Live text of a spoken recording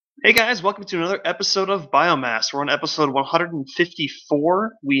Hey guys, welcome to another episode of Biomass. We're on episode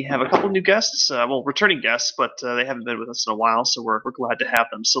 154. We have a couple new guests, returning guests, but they haven't been with us in a while, so we're glad to have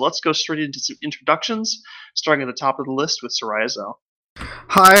them. So let's go straight into some introductions, starting at the top of the list with Soraya Zell.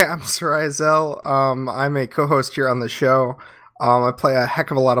 Hi, I'm Soraya Zell. I'm a co-host here on the show. I play a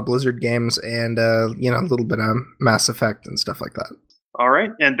heck of a lot of Blizzard games and, a little bit of Mass Effect and stuff like that. All right,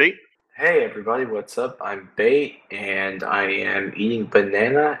 and Bait. Hey everybody, what's up? I'm Bait, and I am eating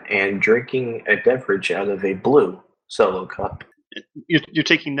banana and drinking a beverage out of a blue solo cup. You're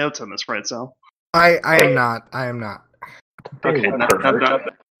taking notes on this, right, Zell? I am not. Okay,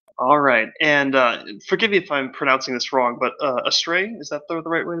 all right, and forgive me if I'm pronouncing this wrong, but Astray, is that the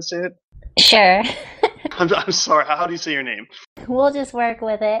right way to say it? Sure. I'm sorry, how do you say your name? We'll just work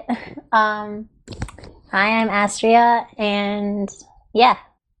with it. Hi, I'm Astria, and yeah,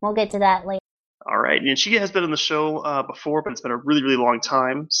 we'll get to that later. All right, and she has been on the show before, but it's been a really, really long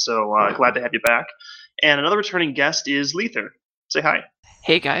time, so glad to have you back. And another returning guest is Lether. Say hi.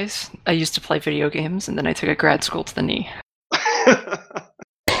 Hey guys, I used to play video games, and then I took a grad school to the knee.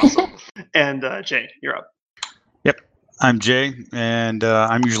 Awesome. And Jay, you're up. Yep, I'm Jay, and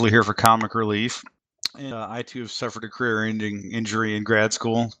I'm usually here for comic relief. And, I too have suffered a career-ending injury in grad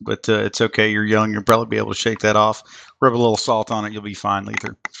school, but it's okay. You're young. You'll probably be able to shake that off. Rub a little salt on it. You'll be fine,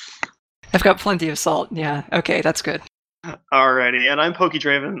 Lether. I've got plenty of salt. Yeah, okay, that's good. Alrighty, and I'm Pokey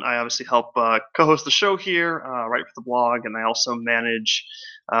Draven. I obviously help co-host the show here, write for the blog, and I also manage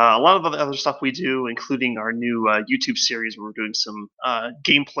a lot of the other stuff we do, including our new YouTube series where we're doing some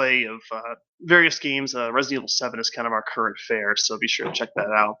gameplay of various games. Resident Evil 7 is kind of our current fare, so be sure to check that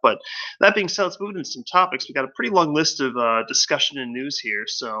out. But that being said, let's move into some topics. We've got a pretty long list of discussion and news here.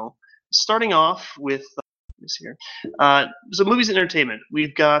 So starting off with here. So movies and entertainment.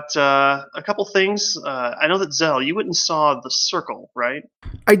 We've got a couple things. I know that Zell, you went and saw The Circle, right?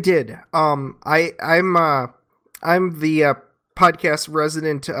 I did. I'm the podcast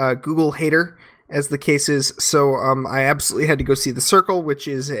resident Google hater, as the case is. So I absolutely had to go see The Circle, which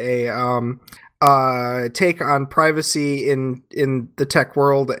is a take on privacy in the tech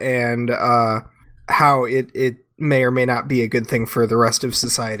world and how it may or may not be a good thing for the rest of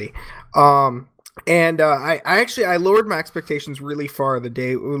society. And I lowered my expectations really far the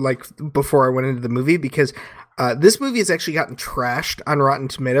day, like before I went into the movie, because this movie has actually gotten trashed on Rotten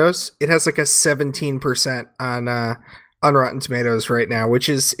Tomatoes. It has like a 17% on Rotten Tomatoes right now, which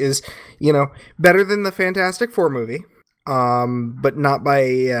is better than the Fantastic Four movie, but not by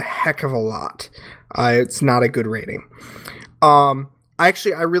a heck of a lot. It's not a good rating. I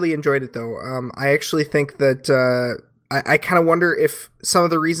really enjoyed it though. I actually think that. I kind of wonder if some of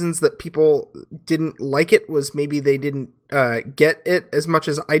the reasons that people didn't like it was maybe they didn't get it as much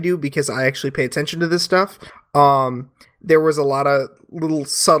as I do, because I actually pay attention to this stuff. There was a lot of little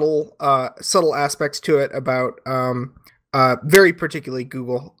subtle aspects to it about very particularly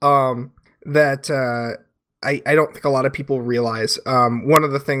Google that I don't think a lot of people realize. One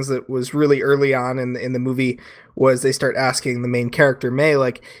of the things that was really early on in the movie was they start asking the main character, May,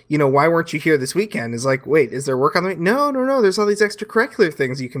 like, why weren't you here this weekend? Is like, wait, is there work on the week? No, there's all these extracurricular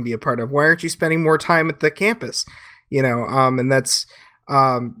things you can be a part of. Why aren't you spending more time at the campus? And that's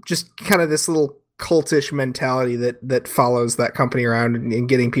just kind of this little cultish mentality that follows that company around and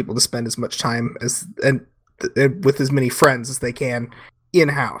getting people to spend as much time and with as many friends as they can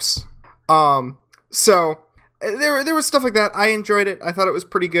in-house. So there was stuff like that. I enjoyed it. I thought it was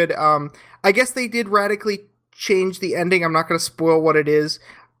pretty good. I guess they did radically change the ending. I'm not going to spoil what it is.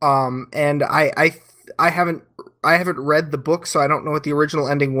 And I haven't read the book, so I don't know what the original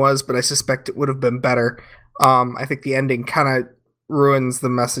ending was, but I suspect it would have been better. I think the ending kind of ruins the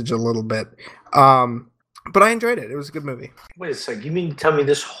message a little bit. But I enjoyed it. It was a good movie. Wait a second, you mean to tell me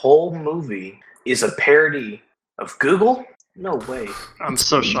this whole movie is a parody of Google? No way. I'm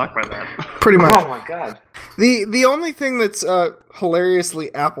so shocked by that. Pretty much. Oh my god. The only thing that's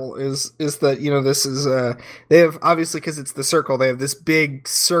hilariously Apple is that this is they have, obviously because it's The Circle, they have this big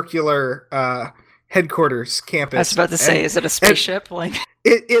circular headquarters campus. I was about to say, is it a spaceship? Like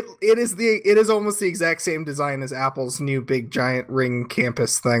it is almost the exact same design as Apple's new big giant ring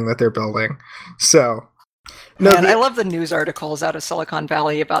campus thing that they're building. So. Man, I love the news articles out of Silicon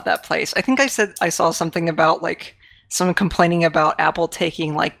Valley about that place. I think I said I saw something about like someone complaining about Apple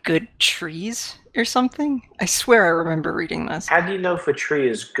taking like good trees or something. I swear I remember reading this. How do you know if a tree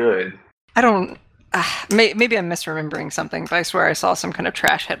is good? I don't. Maybe I'm misremembering something, but I swear I saw some kind of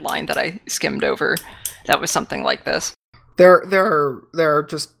trash headline that I skimmed over. That was something like this. There are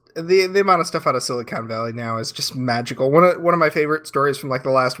just the amount of stuff out of Silicon Valley now is just magical. One of my favorite stories from like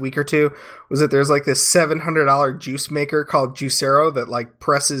the last week or two was that there's like this $700 juice maker called Juicero that like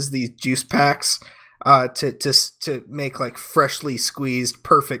presses these juice packs to make like freshly squeezed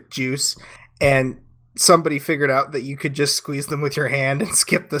perfect juice, and somebody figured out that you could just squeeze them with your hand and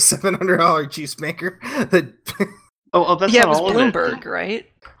skip the $700 juice maker. That's Yeah, not it was all of Bloomberg, right?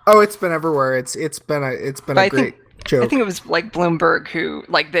 Oh, it's been everywhere. It's been a great joke. I think it was like Bloomberg who,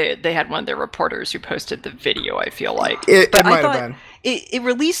 like, they had one of their reporters who posted the video. I feel like It but might I have been. it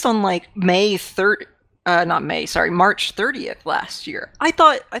released on like March 30th last year. I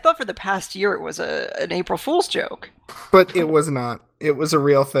thought for the past year it was an April Fool's joke. But it was not. It was a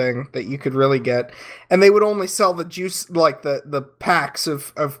real thing that you could really get. And they would only sell the juice, like the packs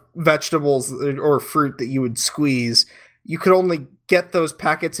of vegetables or fruit that you would squeeze. You could only get those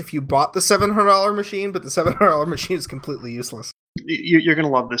packets if you bought the $700 machine, but the $700 machine is completely useless. You're going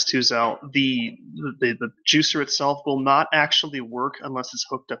to love this too, Zal. The juicer itself will not actually work unless it's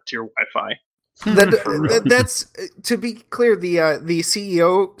hooked up to your Wi-Fi. That's to be clear. The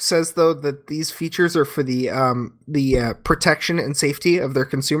CEO says though that these features are for the protection and safety of their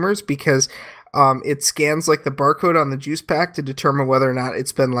consumers, because it scans like the barcode on the juice pack to determine whether or not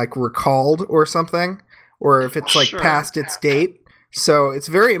it's been like recalled or something, or if it's like Sure. past its date. So it's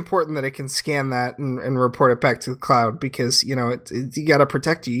very important that it can scan that and report it back to the cloud, because you got to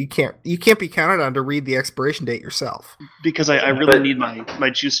protect you. You can't be counted on to read the expiration date yourself. Because I really need my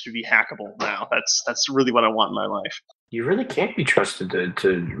juicer to be hackable now. That's really what I want in my life. You really can't be trusted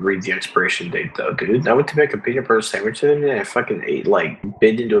to read the expiration date, though, dude. I went to make a peanut butter sandwich today, and I fucking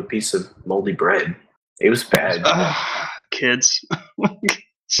bit into a piece of moldy bread. It was bad. Kids.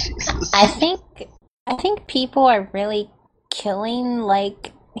 Jesus. I think people are really killing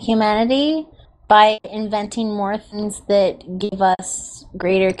like humanity by inventing more things that give us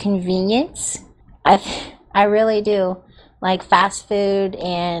greater convenience. I really do. Like fast food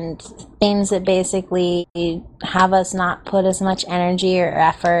and things that basically have us not put as much energy or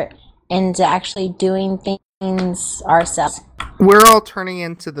effort into actually doing things ourselves. We're all turning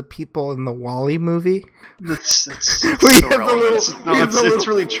into the people in the WALL-E movie. It's We so have the relevant. little- we have the It's little-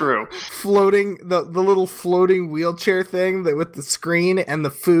 really true. Floating the little floating wheelchair thing that with the screen and the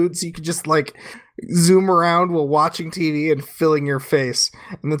food, so you could just like zoom around while watching TV and filling your face,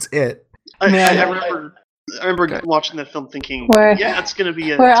 and that's it. I remember Okay. watching that film thinking, We're- yeah, it's gonna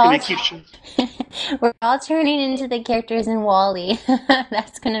be a we're cute show. We're all turning into the characters in WALL-E.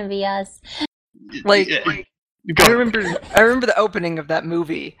 That's gonna be us. Like, Go I ahead. remember the opening of that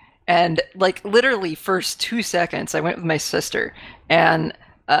movie, and like literally first 2 seconds, I went with my sister, and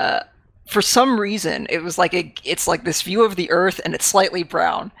for some reason it was like it's like this view of the Earth, and it's slightly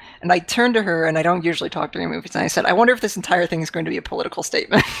brown. And I turned to her, and I don't usually talk during movies, and I said, "I wonder if this entire thing is going to be a political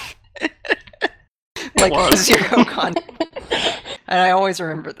statement." Like was. zero context. And I always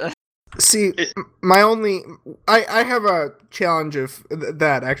remember this. See, It- I have a challenge of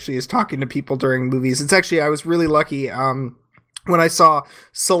that actually is talking to people during movies. It's actually, I was really lucky. When I saw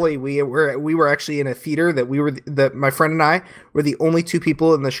Sully, we were actually in a theater that my friend and I were the only two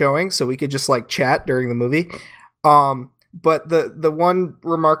people in the showing, so we could just like chat during the movie. But the one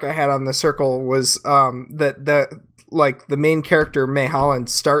remark I had on the circle was that the main character, May Holland,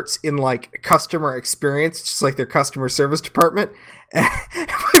 starts in like customer experience, just like their customer service department. And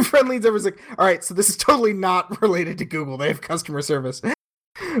my friend leans over and is like, all right, so this is totally not related to Google. They have customer service.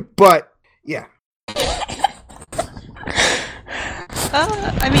 But yeah.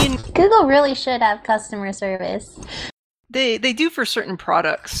 I mean, Google really should have customer service. they do for certain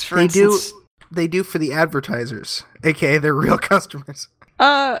products. For They do. instance, They do for the advertisers, aka their real customers.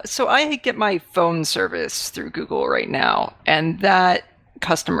 so I get my phone service through Google right now, and that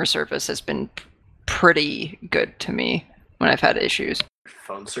customer service has been pretty good to me when I've had issues.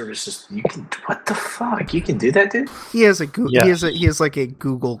 Phone services, you can. What the fuck? You can do that, dude? He has a Google. Yeah. He has like a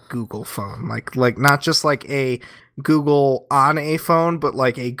Google phone, like not just like a Google on a phone, but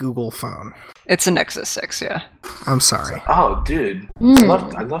like a Google phone. It's a Nexus 6, yeah. I'm sorry. Oh, dude.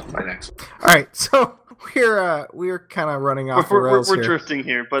 Mm. I love my next. All right, so we're kind of running off the rails We're here. drifting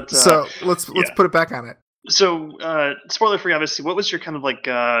here, but So let's yeah. put it back on it. So, spoiler free, obviously. What was your kind of like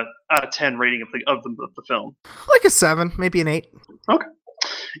out of 10 rating of the film? Like a 7, maybe an 8.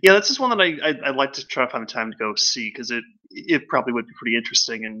 Yeah, that's just one that I'd like to try to find the time to go see, because it probably would be pretty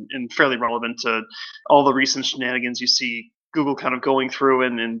interesting and fairly relevant to all the recent shenanigans you see Google kind of going through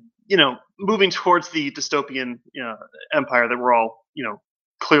and moving towards the dystopian empire that we're all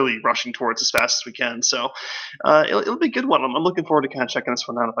clearly rushing towards as fast as we can. So it'll be a good one. I'm looking forward to kind of checking this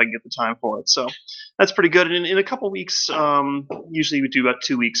one out if I can get the time for it. So that's pretty good. And in a couple weeks, usually we do about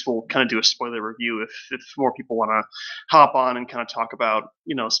 2 weeks, we'll kind of do a spoiler review if more people want to hop on and kind of talk about,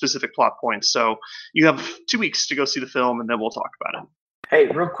 specific plot points. So you have 2 weeks to go see the film, and then we'll talk about it. Hey,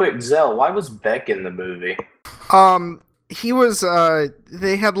 real quick, Zell, why was Beck in the movie? He was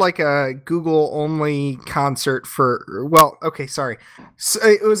they had like a Google only concert for, well, okay, sorry. So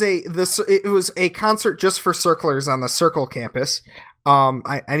it was a concert just for circlers on the Circle campus.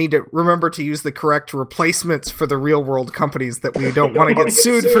 I need to remember to use the correct replacements for the real world companies that we don't want to get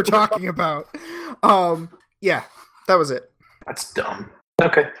sued for talking about. Yeah, that was it. That's dumb.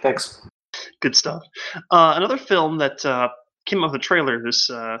 Okay, thanks. Good stuff. Another film that came up with a trailer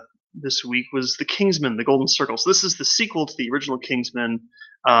this week was The Kingsman: The Golden Circle. So this is the sequel to the original Kingsman.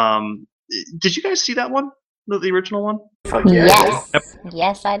 Did you guys see that one? The original one? Fuck yeah. Yes. Yep.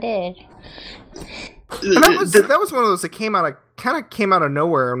 Yes, I did. And that was one of those that came out of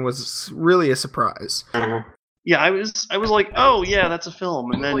nowhere and was really a surprise. Mm-hmm. Yeah, I was like, oh yeah, that's a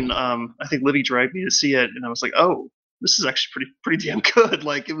film, and then I think Libby dragged me to see it, and I was like, oh, this is actually pretty damn good.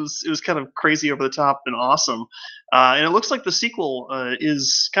 Like it was kind of crazy over the top and awesome, and it looks like the sequel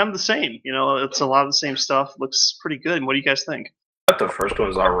is kind of the same. It's a lot of the same stuff. Looks pretty good. And what do you guys think? I thought the first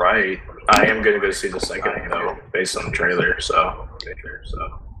one's all right. I am gonna go see the second one though, based on the trailer. So.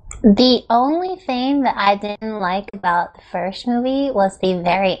 The only thing that I didn't like about the first movie was the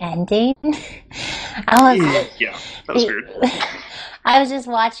very ending. Yeah, that was weird. I was just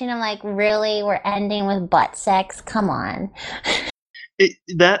watching them like, really? We're ending with butt sex? Come on.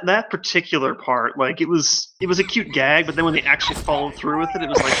 That particular part, like it was a cute gag, but then when they actually followed through with it, it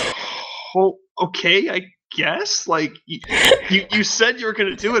was like, oh, okay, I guess. Like you said you were going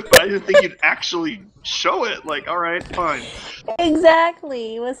to do it, but I didn't think you'd actually show it. Like, all right, fine.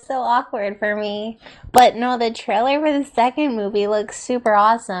 Exactly. It was so awkward for me. But no, the trailer for the second movie looks super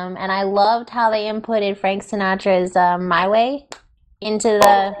awesome, and I loved how they inputted Frank Sinatra's "My Way" into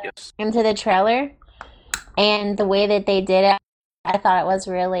the trailer, and the way that they did it, I thought it was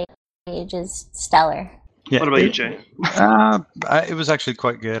really just stellar. Yeah. What about you, Jay? It was actually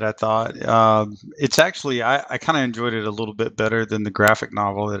quite good, I thought. It's actually, I kind of enjoyed it a little bit better than the graphic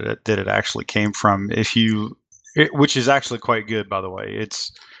novel that it actually came from. Which is actually quite good, by the way.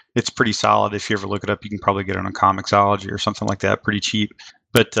 It's pretty solid. If you ever look it up, you can probably get it on Comixology or something like that, pretty cheap.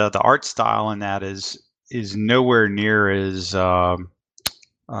 But the art style in that is nowhere near as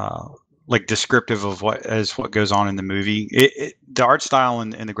like descriptive of what goes on in the movie. The art style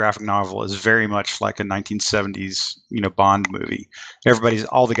in the graphic novel is very much like a 1970s Bond movie.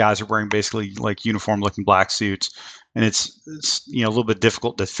 All the guys are wearing basically like uniform looking black suits, and it's a little bit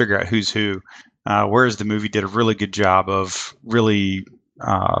difficult to figure out who's who. Whereas the movie did a really good job of really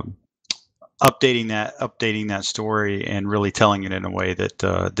updating that story and really telling it in a way that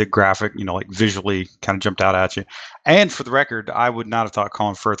the graphic, like visually kind of jumped out at you. And for the record, I would not have thought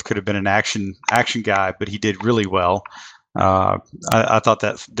Colin Firth could have been an action guy, but he did really well. I thought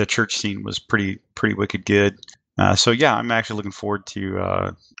that the church scene was pretty wicked good. So yeah, I'm actually looking forward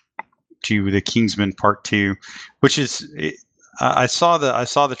to the Kingsman Part 2, which is. I saw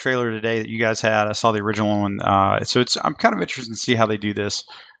the trailer today that you guys had. I saw the original one. So I'm kind of interested to see how they do this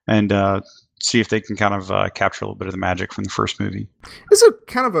and see if they can kind of capture a little bit of the magic from the first movie. It's a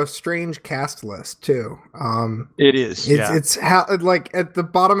kind of a strange cast list too. It is. It's how, like, at the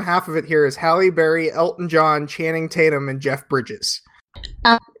bottom half of it here is Halle Berry, Elton John, Channing Tatum, and Jeff Bridges.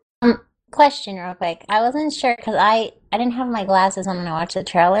 Question real quick. I wasn't sure because I didn't have my glasses on when I watched the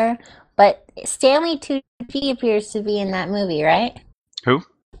trailer, but Stanley Tucci appears to be in that movie, right? Who?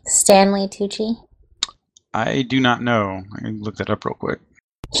 Stanley Tucci. I do not know. I can look that up real quick.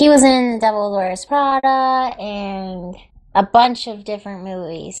 He was in Devil Wears Prada and a bunch of different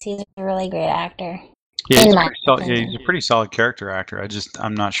movies. He's a really great actor. Yeah, he's a pretty solid character actor.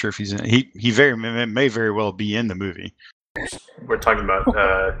 I'm not sure if he's in. He may very well be in the movie. We're talking about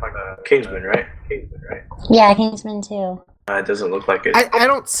Kingsman, right? Yeah, Kingsman too. It doesn't look like it. I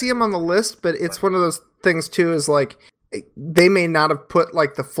don't see him on the list, but it's one of those things too. Is like they may not have put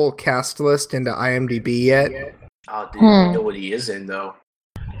like the full cast list into IMDb yet. Oh, dude, you know what he is in though?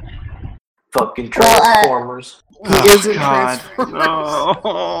 Fucking Transformers. He is in Transformers.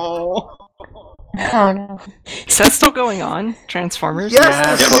 No. Oh no. Is that still going on? Transformers?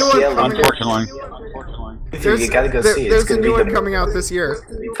 Yes, there's a new one coming Unfortunately. You gotta go see it. There's a new one coming out this year.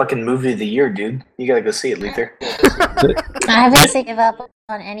 Fucking movie of the year, dude. You gotta go see it, Luther. I haven't given up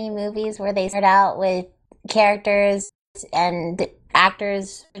on any movies where they start out with characters and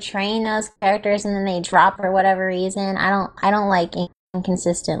actors portraying those characters and then they drop for whatever reason. I don't like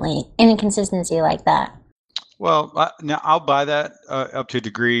inconsistency like that. Well, now I'll buy that up to a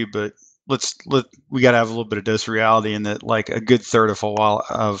degree, but we got to have a little bit of dose of reality in that, like, a good third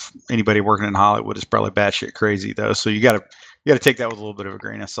of anybody working in Hollywood is probably batshit crazy, though. So you got to take that with a little bit of a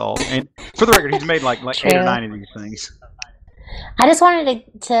grain of salt. And for the record, he's made like 8 or 9 of these things. I just wanted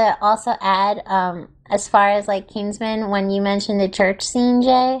to also add, as far as like Kingsman, when you mentioned the church scene,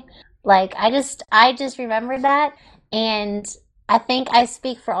 Jay, like I just remembered that, and I think I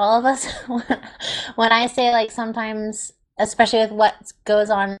speak for all of us when I say, like, sometimes, especially with what goes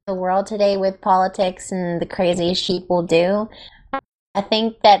on in the world today with politics and the crazy people do, I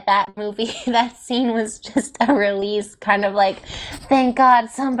think that movie, that scene was just a release, kind of like, thank God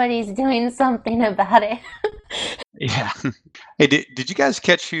somebody's doing something about it. Yeah. Hey, did you guys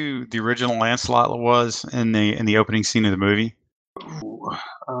catch who the original Lancelot was in the opening scene of the movie?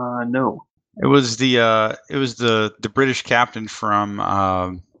 No. It was the British captain from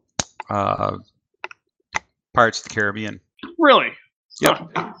Pirates of the Caribbean. Really? Yep.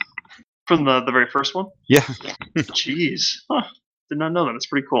 Huh. From the very first one? Yeah. Jeez. Huh. Did not know that. It's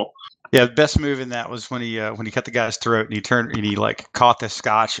pretty cool. Yeah, the best move in that was when he cut the guy's throat and he like caught the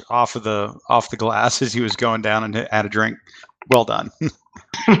scotch off the glass as he was going down and had a drink. Well done.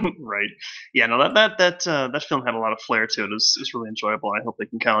 Right. Yeah. No. That film had a lot of flair to it. It was really enjoyable. I hope they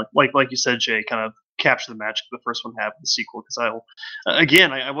can kind of, like you said, Jay, kind of capture the magic the first one had with the sequel. Because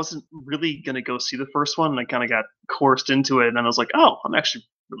I wasn't really gonna go see the first one, and I kind of got coerced into it, and I was like, oh, I'm actually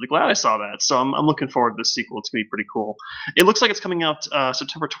really glad I saw that. So I'm looking forward to the sequel. It's gonna be pretty cool. It looks like it's coming out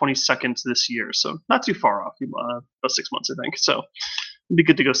September 22nd this year, so not too far off. About 6 months, I think. So it'd be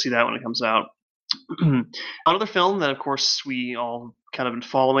good to go see that when it comes out. Another film that, of course, we all kind of been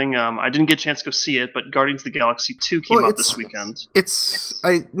following. I didn't get a chance to go see it, but Guardians of the Galaxy 2 came out this weekend. It's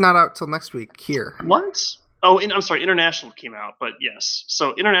not out till next week here. What? Oh, I'm sorry. International came out, but yes.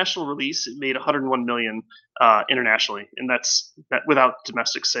 So international release, it made 101 million internationally, and that's without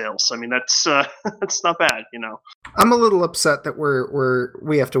domestic sales. So, I mean, that's that's not bad, you know. I'm a little upset that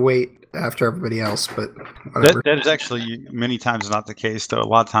we have to wait after everybody else, but whatever. That is actually many times not the case, though. A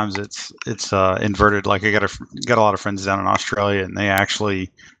lot of times it's inverted. Like, I got a lot of friends down in Australia, and they actually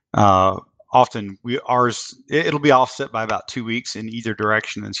often it'll be offset by about 2 weeks in either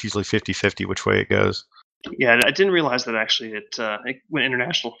direction, and it's usually 50-50 which way it goes. Yeah, I didn't realize that actually it went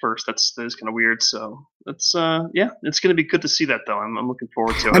international first. That is kind of weird. So it's it's going to be good to see that, though. I'm looking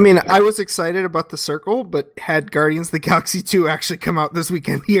forward to it. I mean, I was excited about The Circle, but had Guardians of the Galaxy 2 actually come out this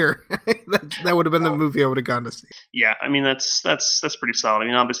weekend here, that would have been the movie I would have gone to see. Yeah, I mean that's pretty solid. I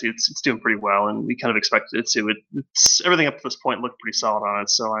mean, obviously it's doing pretty well, and we kind of expected it to. It's everything up to this point looked pretty solid on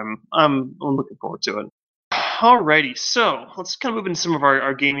it, so I'm looking forward to it. Alrighty, so let's kind of move into some of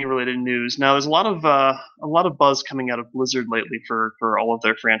our gaming related news. Now, there's a lot of buzz coming out of Blizzard lately for all of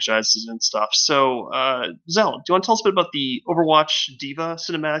their franchises and stuff. So, Zell, do you want to tell us a bit about the Overwatch Diva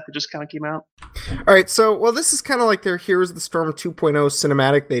cinematic that just kind of came out? All right, so this is kind of like their Heroes of the Storm 2.0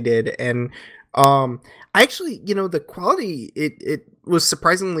 cinematic they did, and I actually, the quality it was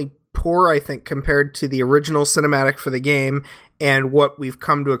surprisingly poor, I think, compared to the original cinematic for the game and what we've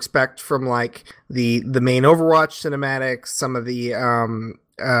come to expect from like the main Overwatch cinematics, some of the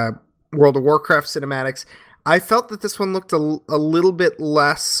World of Warcraft cinematics. I felt that this one looked a little bit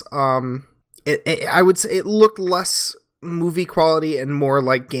less. I would say it looked less movie quality and more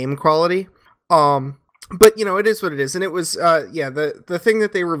like game quality. But it is what it is, and it was the thing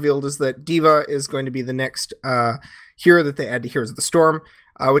that they revealed is that Diva is going to be the next hero that they add to Heroes of the Storm.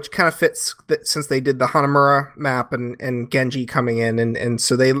 Which kind of fits since they did the Hanamura map and Genji coming in, and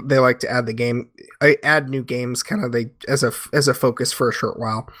so they like to add new games kind of as a focus for a short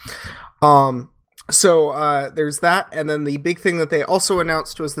while. So there's that, and then the big thing that they also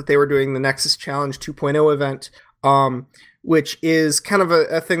announced was that they were doing the Nexus Challenge 2.0 event, which is kind of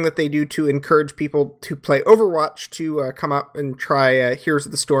a thing that they do to encourage people to play Overwatch to come up and try Heroes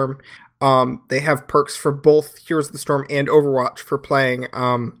of the Storm. They have perks for both Heroes of the Storm and Overwatch for playing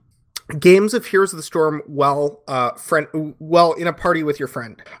games of Heroes of the Storm well in a party with your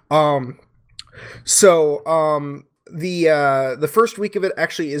friend. The first week of it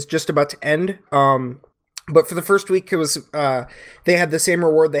actually is just about to end. But for the first week, it was they had the same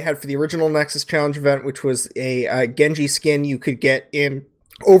reward they had for the original Nexus Challenge event, which was a Genji skin you could get in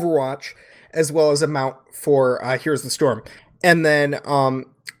Overwatch, as well as a mount for Heroes of the Storm. And then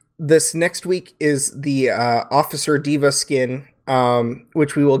this next week is the Officer Diva skin,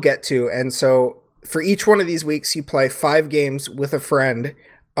 which we will get to. And so for each one of these weeks, you play 5 games with a friend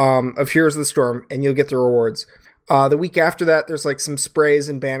of Heroes of the Storm, and you'll get the rewards. The week after that, there's like some sprays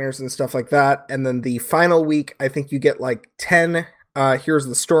and banners and stuff like that. And then the final week, I think you get like 10 Heroes of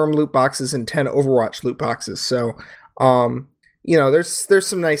the Storm loot boxes and 10 Overwatch loot boxes. So, there's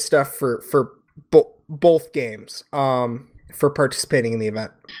some nice stuff for both games for participating in the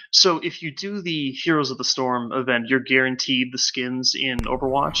event. So if you do the Heroes of the Storm event, you're guaranteed the skins in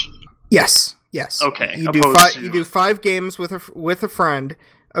Overwatch? Yes. Okay. You do 5 games with a friend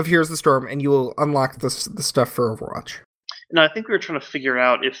of Heroes of the Storm, and you will unlock the stuff for Overwatch. No, I think we were trying to figure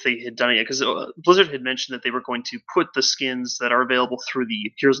out if they had done it yet, because Blizzard had mentioned that they were going to put the skins that are available through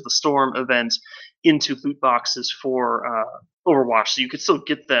the Heroes of the Storm event into loot boxes for Overwatch, so you could still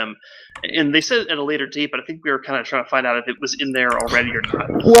get them. And they said at a later date, but I think we were kind of trying to find out if it was in there already or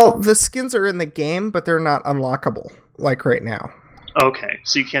not. Well, the skins are in the game, but they're not unlockable, like right now. Okay,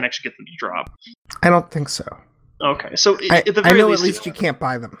 so you can't actually get them to drop. I don't think so. Okay, so I know at least you can't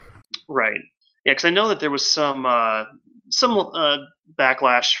buy them. Right. Yeah, because I know that there was some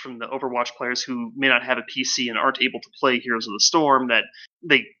backlash from the Overwatch players who may not have a PC and aren't able to play Heroes of the Storm, that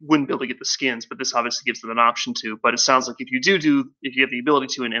they wouldn't be able to get the skins, but this obviously gives them an option to. But it sounds like if you have the ability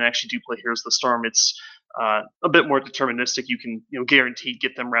to and actually do play Heroes of the Storm, it's a bit more deterministic. You can guaranteed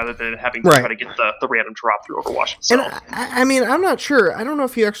get them rather than having to try to get the random drop through Overwatch itself. And I'm not sure. I don't know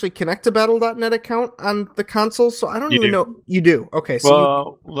if you actually connect a Battle.net account on the console, so I don't even know. You do? Okay.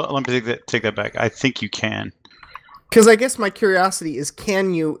 So let me take that back. I think you can. Because I guess my curiosity is,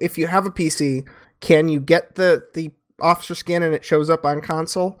 can you, if you have a PC, can you get the officer skin and it shows up on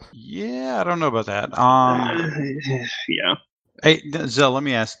console? Yeah, I don't know about that. Yeah. Hey, Zell, let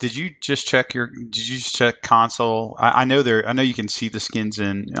me ask: Did you just check console? I know you can see the skins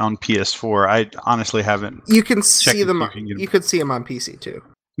on PS4. I honestly haven't. You can see them. You could see them on PC too.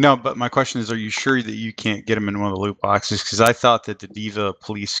 No, but my question is, are you sure that you can't get them in one of the loot boxes? Because I thought that the D.Va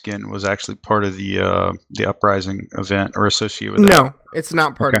police skin was actually part of the Uprising event or associated with that. No, it's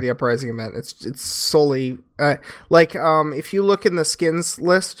not part of the Uprising event. It's solely if you look in the skins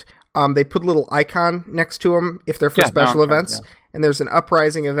list, they put a little icon next to them if they're for special events. Yeah. And there's an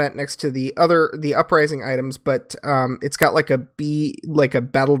Uprising event next to the Uprising items, but it's got like a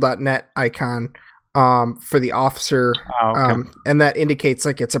Battle.net icon for the officer, and that indicates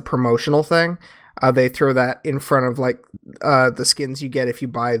like it's a promotional thing. They throw that in front of like the skins you get if you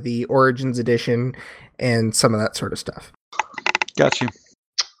buy the Origins edition and some of that sort of stuff. Got you.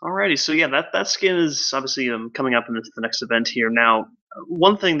 Alrighty, so yeah, that skin is obviously coming up in the next event here. Now,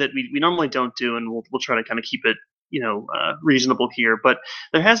 one thing that we normally don't do, and we'll try to kind of keep it reasonable here, but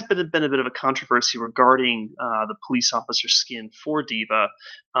there has been a bit of a controversy regarding the police officer skin for D.Va,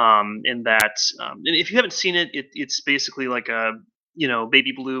 in that, and if you haven't seen it, it's basically like a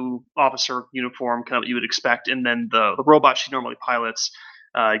baby blue officer uniform, kind of what you would expect, and then the robot she normally pilots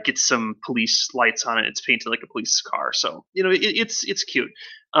gets some police lights on it. It's painted like a police car, so it's cute.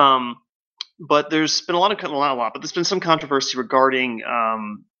 But there's been but there's been some controversy regarding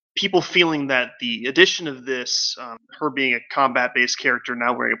people feeling that the addition of this, her being a combat-based character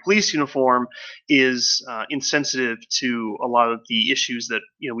now wearing a police uniform, is insensitive to a lot of the issues that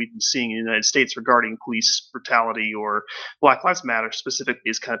we've been seeing in the United States regarding police brutality, or Black Lives Matter specifically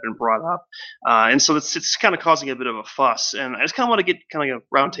has kind of been brought up, and so it's kind of causing a bit of a fuss. And I just kind of want to get kind of a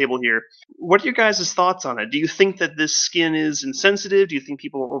round table here. What are your guys' thoughts on it? Do you think that this skin is insensitive? Do you think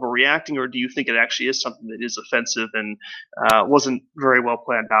people are overreacting, or do you think it actually is something that is offensive and wasn't very well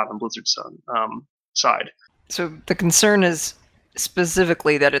planned out on Blizzard's side? So the concern is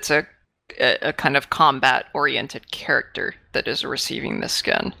specifically that it's a kind of combat-oriented character that is receiving this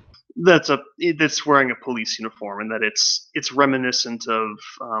skin. That's wearing a police uniform, and that it's reminiscent of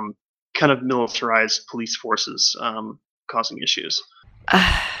kind of militarized police forces causing issues.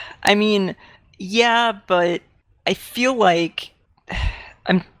 I mean, yeah, but I feel like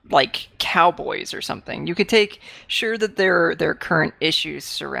I'm like cowboys or something. You could take, sure that there are current issues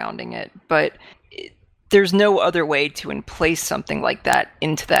surrounding it, but there's no other way to place something like that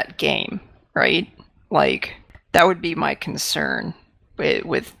into that game, right? Like, that would be my concern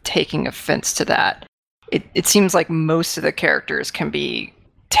with taking offense to that. It seems like most of the characters can be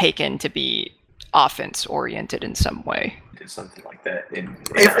taken to be offense-oriented in some way. Did something like that in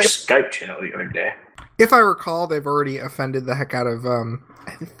our Skype channel the other day. If I recall, they've already offended the heck out of,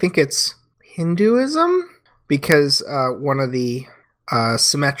 I think it's Hinduism, because one of the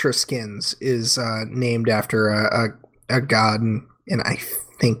Symmetra skins is named after a god in I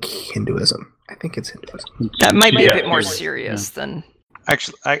think Hinduism. I think it's Hinduism. That might be a bit more serious than...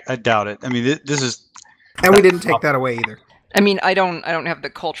 Actually, I doubt it. I mean, this is... And we didn't take that away either. I mean, I don't have the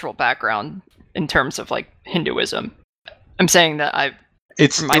cultural background in terms of like Hinduism. I'm saying that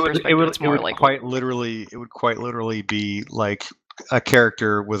it would quite literally be like a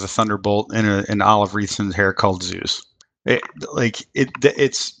character with a thunderbolt and an olive wreath in his hair called Zeus. It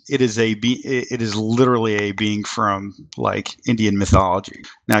is literally a being from like Indian mythology.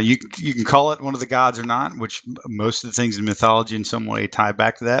 Now you can call it one of the gods or not, which most of the things in mythology in some way tie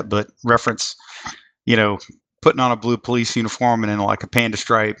back to that, but reference, putting on a blue police uniform and then like a panda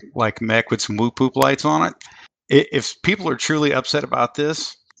stripe like mech with some whoop whoop lights on it. If people are truly upset about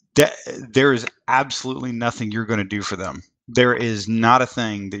this, there is absolutely nothing you're going to do for them. There is not a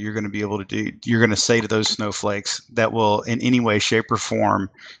thing that you're going to be able to do. You're going to say to those snowflakes that will in any way, shape, or form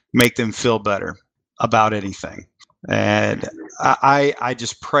make them feel better about anything. And I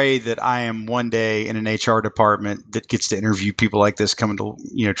just pray that I am one day in an HR department that gets to interview people like this coming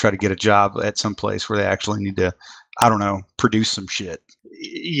to, try to get a job at some place where they actually need to, I don't know, produce some shit.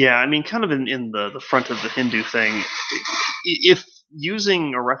 Yeah, I mean, kind of in the front of the Hindu thing, if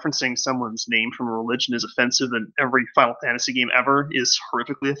using or referencing someone's name from a religion is offensive, then every Final Fantasy game ever is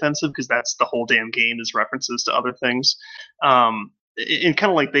horrifically offensive, because that's the whole damn game, is references to other things. And kind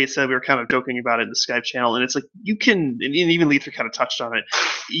of like they said, we were kind of joking about it in the Skype channel, and it's like you can, and even Lether kind of touched on it,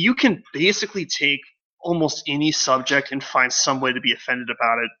 you can basically take almost any subject and find some way to be offended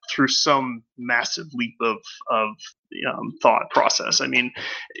about it through some massive leap of thought process. I mean,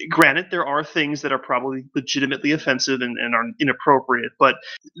 granted, there are things that are probably legitimately offensive and are inappropriate, but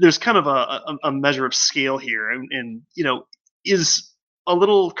there's kind of a measure of scale here. And is a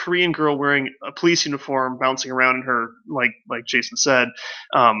little Korean girl wearing a police uniform bouncing around in her, like Jason said,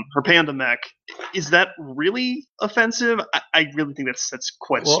 her panda mech, is that really offensive? I really think that's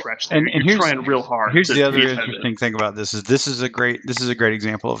quite a stretch there. And you're trying real hard. Here's the other interesting thing about this is this is a great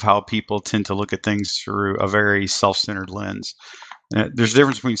example of how people tend to look at things through a very self-centered lens. There's a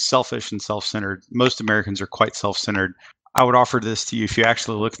difference between selfish and self-centered. Most Americans are quite self-centered. I would offer this to you if you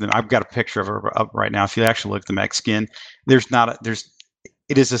actually look at them. I've got a picture of her up right now. If you actually look at the mech skin,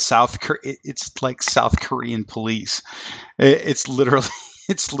 it is it's like South Korean police. It's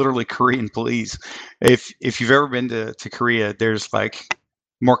literally Korean police. If you've ever been to Korea, there's like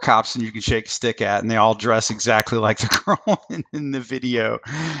more cops than you can shake a stick at, and they all dress exactly like the girl in the video,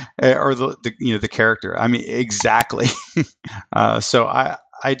 or the character. I mean, exactly. So I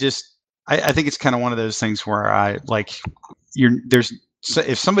think it's kind of one of those things where so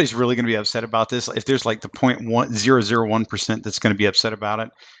if somebody's really going to be upset about this, if there's like the 0.001% that's going to be upset about it,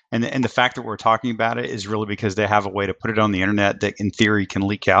 and the fact that we're talking about it is really because they have a way to put it on the internet that in theory can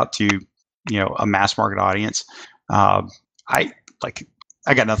leak out to, a mass market audience. I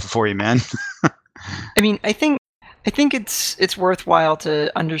got nothing for you, man. I mean, I think it's worthwhile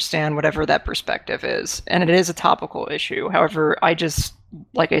to understand whatever that perspective is, and it is a topical issue. However, I just,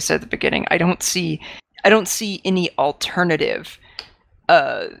 like I said at the beginning, I don't see any alternative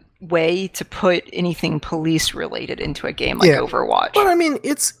way to put anything police related into a game like Overwatch. But I mean,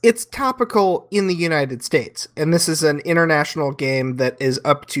 it's topical in the United States, and this is an international game that is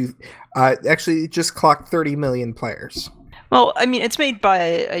up to actually just clocked 30 million players. Well, I mean, it's made by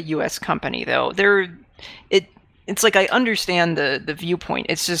a U.S. company, though. It's like I understand the viewpoint.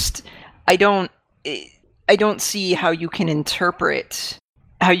 It's just I don't see how you can interpret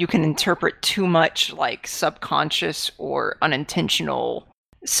too much like subconscious or unintentional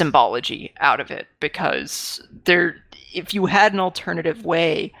symbology out of it, because if you had an alternative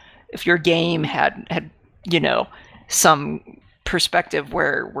way, if your game had some perspective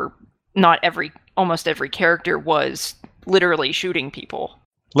where almost every character was literally shooting people.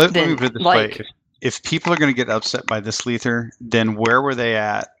 Let me put it this way. If people are going to get upset by this, Lether, then where were they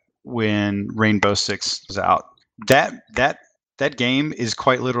at when Rainbow Six was out? That game is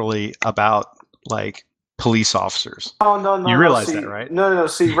quite literally about like police officers. Oh no! You realize that, right? No.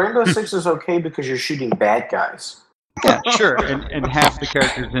 See, Rainbow Six is okay because you're shooting bad guys. Yeah, sure. And half the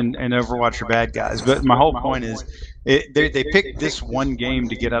characters in Overwatch are bad guys. But my whole point is, they picked this one game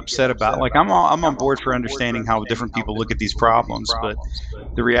to get upset about. Like I'm on board for understanding how different people look at these problems, but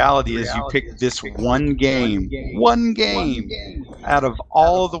the reality is you picked this one game out of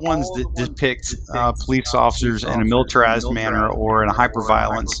all of the ones that depict police officers in a militarized manner or in a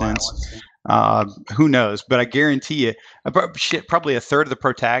hyper-violent sense. Who knows? But I guarantee you, probably a third of the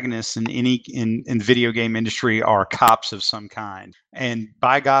protagonists in the video game industry are cops of some kind. And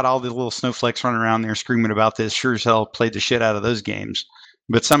by God, all the little snowflakes running around there screaming about this sure as hell played the shit out of those games.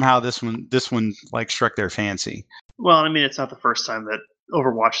 But somehow this one like struck their fancy. Well, I mean, it's not the first time that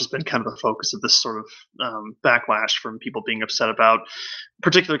Overwatch has been kind of the focus of this sort of backlash from people being upset about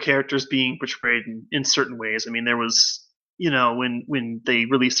particular characters being portrayed in certain ways. I mean, there was, when they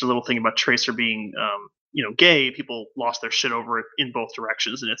released a little thing about Tracer being gay, people lost their shit over it in both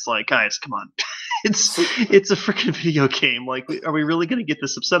directions, and it's like, guys, come on. It's a freaking video game. Like, are we really going to get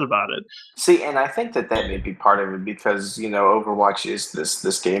this upset about it? See, and I think that may be part of it because Overwatch is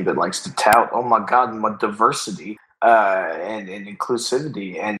this game that likes to tout, oh my god, my diversity and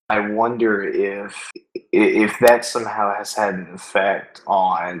inclusivity, and I wonder if that somehow has had an effect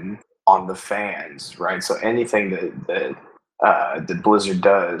on the fans, right? So anything that Blizzard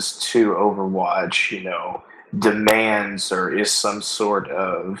does to Overwatch, demands or is some sort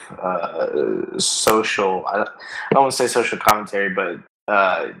of social, I don't want to say social commentary, but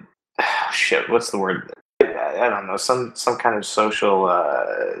shit, what's the word? I don't know, some kind of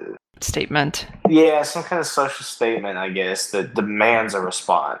social statement. Yeah, some kind of social statement, I guess, that demands a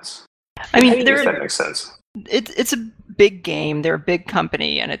response. I mean, if that makes sense. It's a big game. They're a big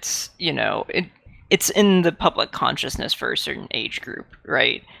company, and it's it's in the public consciousness for a certain age group,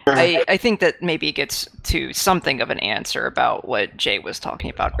 right? I think that maybe it gets to something of an answer about what Jay was talking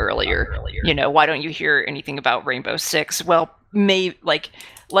about earlier. Why don't you hear anything about Rainbow Six? Well, like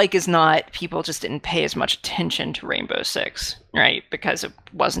is not, people just didn't pay as much attention to Rainbow Six, right? Because it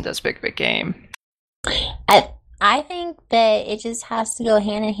wasn't as big of a game. I think that it just has to go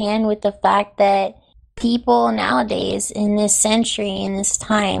hand in hand with the fact that people nowadays, in this century, in this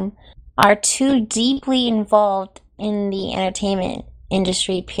time, are too deeply involved in the entertainment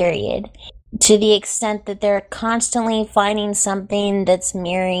industry, period, to the extent that they're constantly finding something that's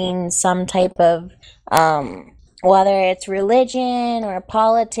mirroring some type of, whether it's religion or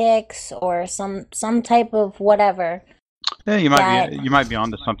politics or some type of whatever. Yeah, you might be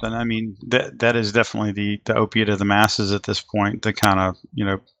onto something. I mean, that is definitely the opiate of the masses at this point, to kind of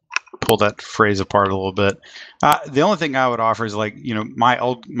pull that phrase apart a little bit. The only thing I would offer is, like, my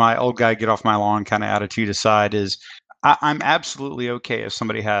old guy get off my lawn kind of attitude aside, is I'm absolutely okay if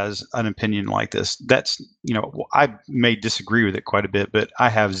somebody has an opinion like this. That's, I may disagree with it quite a bit, but I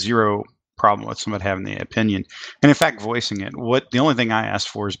have zero problem with somebody having the opinion, and in fact voicing it. The only thing I ask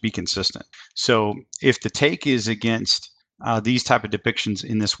for is be consistent. So if the take is against these type of depictions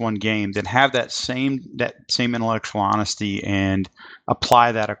in this one game, then have that same intellectual honesty and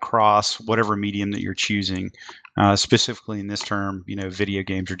apply that across whatever medium that you're choosing, specifically in this term, video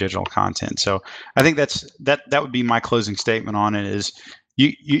games or digital content. So I think that would be my closing statement on it. Is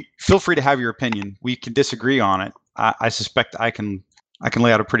you feel free to have your opinion. We can disagree on it. I suspect I can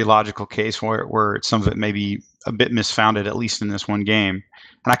lay out a pretty logical case where some of it may be a bit misfounded, at least in this one game.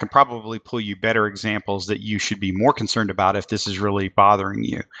 And I can probably pull you better examples that you should be more concerned about if this is really bothering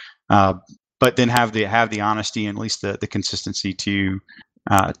you. But then have the honesty and at least the consistency to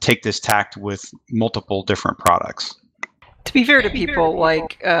take this tact with multiple different products. To be fair to people,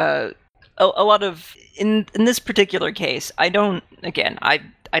 like a lot of in this particular case, I don't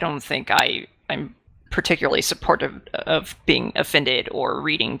think I'm particularly supportive of being offended or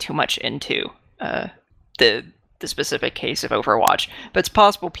reading too much into the specific case of Overwatch, but it's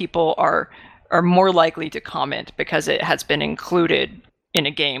possible people are more likely to comment because it has been included in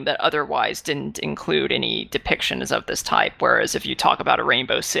a game that otherwise didn't include any depictions of this type. Whereas if you talk about a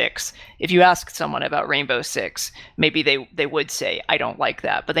Rainbow Six, if you ask someone about Rainbow Six, maybe they would say, I don't like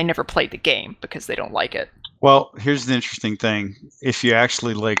that, but they never played the game because they don't like it. Well, here's the interesting thing. If you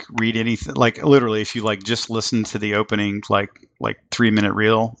actually read anything, literally, if you just listen to the opening 3-minute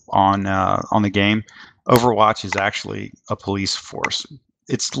reel on the game, Overwatch is actually a police force.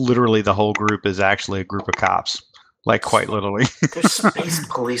 It's literally, the whole group is actually a group of cops, quite literally. There's space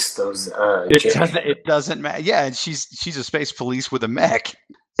police, those. It doesn't matter. Yeah, and she's a space police with a mech.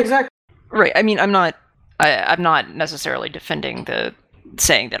 Exactly. Right. I mean, I'm not necessarily defending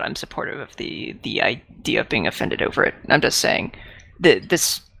saying that I'm supportive of the idea of being offended over it. I'm just saying that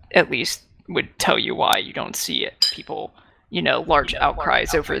this at least would tell you why you don't see it. People, large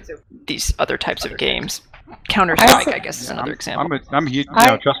outcries over these other types of games. Counter-Strike, I guess, is another example.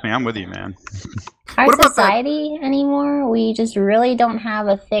 Trust me, I'm with you, man. Our society anymore, we just really don't have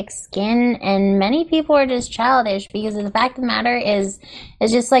a thick skin, and many people are just childish because the fact of the matter is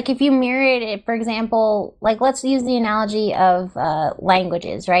just if you mirrored it, for example, let's use the analogy of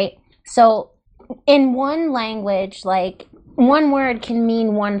languages, right? So in one language, one word can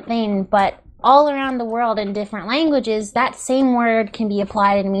mean one thing, but all around the world in different languages, that same word can be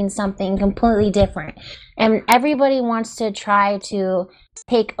applied and mean something completely different. And everybody wants to try to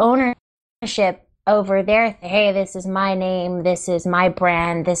take ownership over hey, this is my name, this is my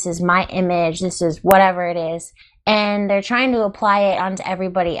brand, this is my image, this is whatever it is. And they're trying to apply it onto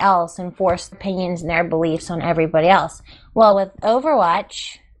everybody else and force opinions and their beliefs on everybody else. Well, with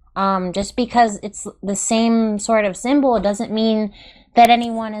Overwatch, just because it's the same sort of symbol doesn't mean that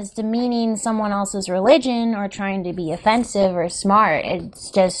anyone is demeaning someone else's religion or trying to be offensive or smart.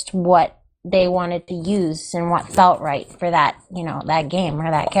 It's just what they wanted to use and what felt right for that, that game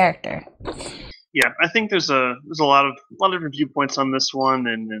or that character. Yeah, I think there's a lot of different viewpoints on this one,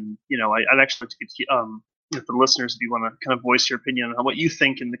 and I'd actually like to get for the listeners, if you want to kind of voice your opinion on what you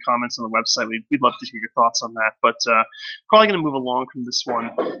think in the comments on the website, we'd love to hear your thoughts on that. But probably going to move along from this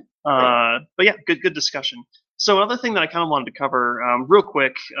one. But yeah, good discussion. So another thing that I kind of wanted to cover real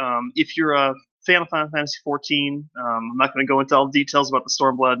quick, if you're a fan of Final Fantasy XIV, I'm not going to go into all the details about the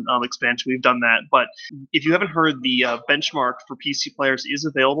Stormblood expansion. We've done that. But if you haven't heard, the benchmark for PC players is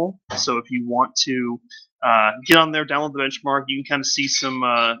available. So if you want to get on there, download the benchmark, you can kind of see some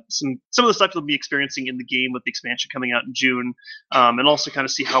of the stuff you'll be experiencing in the game with the expansion coming out in June, and also kind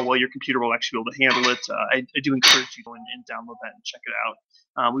of see how well your computer will actually be able to handle it. I do encourage you to go and download that and check it out.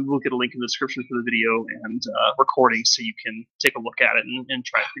 We will get a link in the description for the video and recording, so you can take a look at it and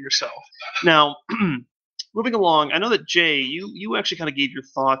try it for yourself. Now, moving along, I know that Jay, you actually kind of gave your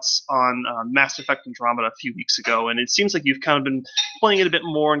thoughts on Mass Effect Andromeda a few weeks ago, and it seems like you've kind of been playing it a bit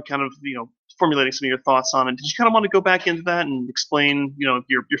more and kind of formulating some of your thoughts on it. Did you kind of want to go back into that and explain your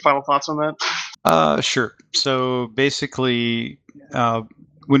final thoughts on that? Sure. So basically,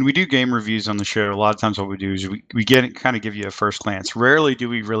 when we do game reviews on the show, a lot of times what we do is we kind of give you a first glance. Rarely do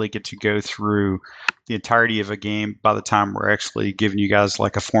we really get to go through the entirety of a game by the time we're actually giving you guys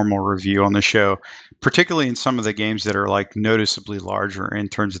like a formal review on the show, particularly in some of the games that are like noticeably larger in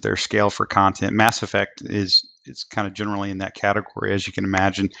terms of their scale for content. Mass Effect is kind of generally in that category, as you can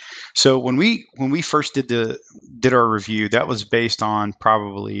imagine. So when we first did our review, that was based on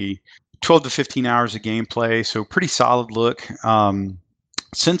probably 12 to 15 hours of gameplay, so pretty solid look.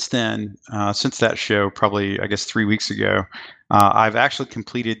 Since then, since that show, probably, I guess, 3 weeks ago, I've actually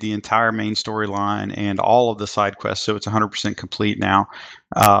completed the entire main storyline and all of the side quests, so it's 100% complete now.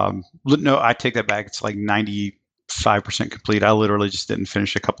 No, I take that back. It's like 95% complete. I literally just didn't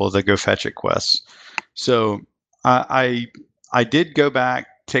finish a couple of the Go Fetch It quests. So I did go back,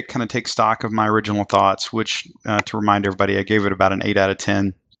 take stock of my original thoughts, which, to remind everybody, I gave it about an 8 out of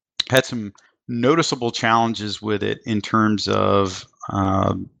 10. Had some noticeable challenges with it in terms of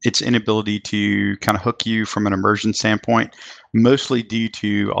its inability to kind of hook you from an immersion standpoint, mostly due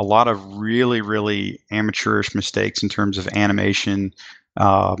to a lot of really, really amateurish mistakes in terms of animation.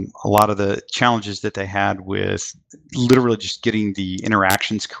 A lot of the challenges that they had with literally just getting the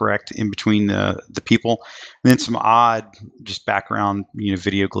interactions correct in between the people, and then some odd just background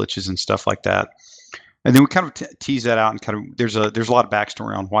video glitches and stuff like that. And then we kind of tease that out, and kind of there's a lot of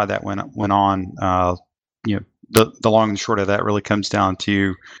backstory on why that went on. The long and short of that really comes down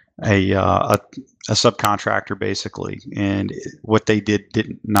to a subcontractor, basically, and what they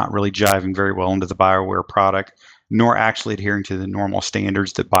did not really jiving very well into the BioWare product, nor actually adhering to the normal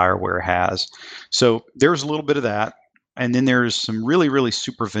standards that BioWare has. So there's a little bit of that. And then there's some really, really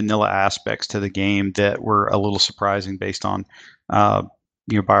super vanilla aspects to the game that were a little surprising based on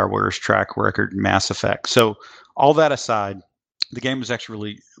BioWare's track record in Mass Effect. So all that aside, the game was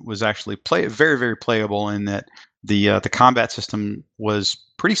actually very, very playable in that the combat system was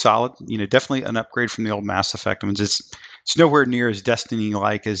pretty solid. Definitely an upgrade from the old Mass Effect ones. It's nowhere near as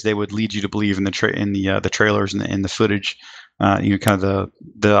Destiny-like as they would lead you to believe in the trailers and in the footage, kind of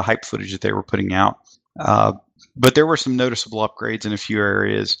the hype footage that they were putting out. But there were some noticeable upgrades in a few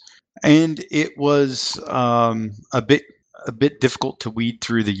areas, and it was a bit difficult to weed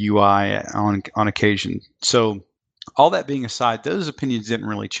through the UI on occasion. So all that being aside, those opinions didn't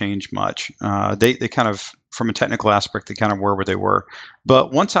really change much. They kind of, from a technical aspect, they kind of were where they were.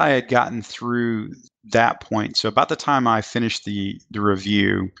 But once I had gotten through that point, so about the time I finished the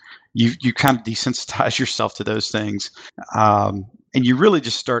review, you kind of desensitize yourself to those things, and you really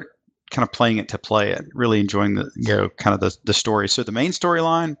just start kind of playing it to play it, really enjoying the story. So the main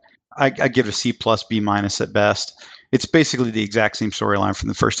storyline, I give it a C+, B- at best. It's basically the exact same storyline from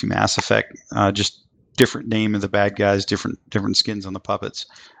the first two Mass Effect, just different name of the bad guys, different skins on the puppets.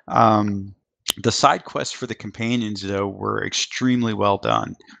 The side quests for the companions, though, were extremely well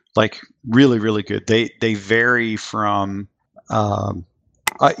done. Like really, really good. They vary from kind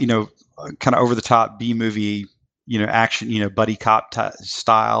of over the top B movie, action, buddy cop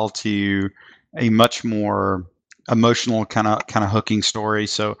style, to a much more emotional kind of hooking story.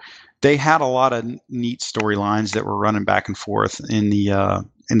 So they had a lot of neat storylines that were running back and forth in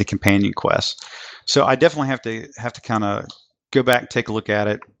the companion quests. So I definitely have to kind of go back and take a look at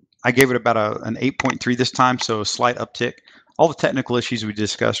it. I gave it about an 8.3 this time, so a slight uptick. All the technical issues we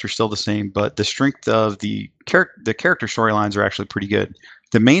discussed are still the same, but the strength of the character storylines are actually pretty good.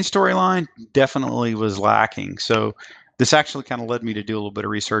 The main storyline definitely was lacking. So this actually kind of led me to do a little bit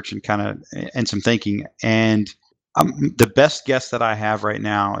of research and some thinking. And the best guess that I have right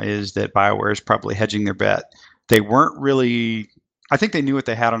now is that BioWare is probably hedging their bet. They weren't really. I think they knew what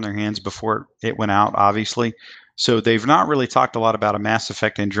they had on their hands before it went out, obviously. So they've not really talked a lot about a Mass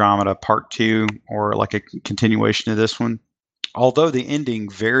Effect Andromeda Part 2 or like a continuation of this one. Although the ending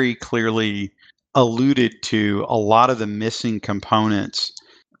very clearly alluded to a lot of the missing components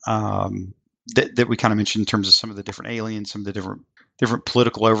that we kind of mentioned in terms of some of the different aliens, some of the different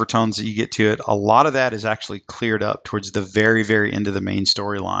political overtones that you get to it. A lot of that is actually cleared up towards the very, very end of the main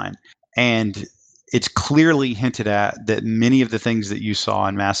storyline. And it's clearly hinted at that many of the things that you saw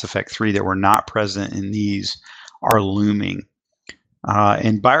in Mass Effect 3 that were not present in these are looming.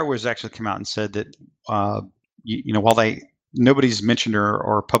 And BioWare has actually come out and said that, while nobody's mentioned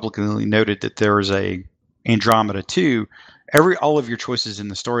or publicly noted that there is a Andromeda 2, all of your choices in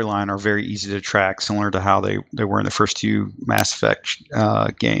the storyline are very easy to track, similar to how they were in the first two Mass Effect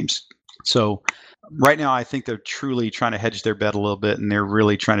games. So right now, I think they're truly trying to hedge their bet a little bit, and they're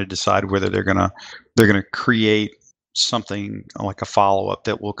really trying to decide whether they're gonna create something like a follow-up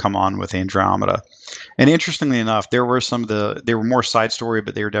that will come on with Andromeda. And interestingly enough, there were they were more side story,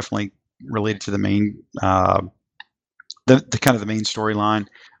 but they were definitely related to the main the kind of the main storyline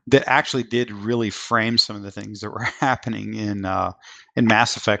that actually did really frame some of the things that were happening in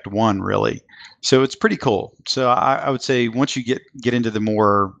Mass Effect 1, really. So it's pretty cool. So I would say once you get into the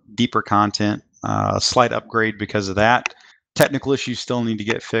more deeper content, slight upgrade because of that. Technical issues still need to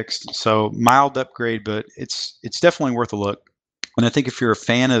get fixed. So mild upgrade, but it's definitely worth a look. And I think if you're a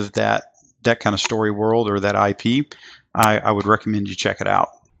fan of that kind of story world or that IP, I would recommend you check it out.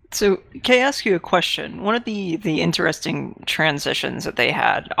 So, can I ask you a question? One of the interesting transitions that they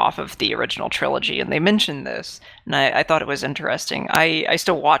had off of the original trilogy, and they mentioned this, and I thought it was interesting. I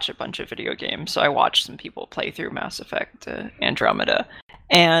still watch a bunch of video games, so I watched some people play through Mass Effect Andromeda,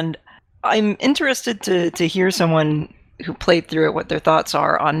 and I'm interested to hear someone who played through it what their thoughts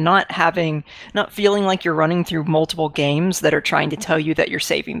are on not feeling like you're running through multiple games that are trying to tell you that you're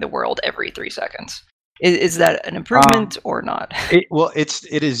saving the world every 3 seconds. Is that an improvement or not?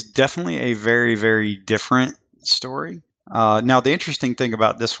 It is definitely a very, very different story. Now, the interesting thing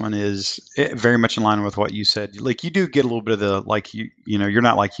about this one is very much in line with what you said. Like, you do get a little bit of the you're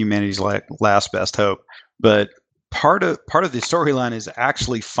not like humanity's last best hope, but part of the storyline is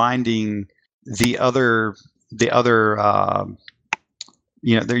actually finding the other.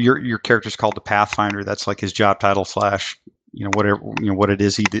 Your character's called the Pathfinder. That's like his job title / whatever what it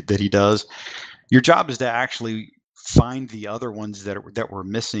is that he does. Your job is to actually find the other ones that were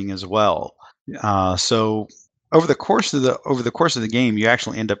missing as well. So over the course of the game, you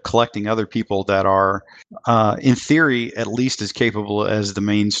actually end up collecting other people that are, in theory, at least as capable as the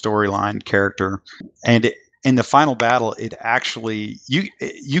main storyline character. And in the final battle, it actually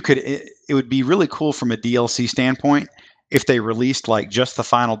it would be really cool from a DLC standpoint if they released like just the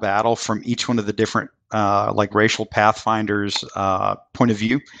final battle from each one of the different like racial Pathfinders point of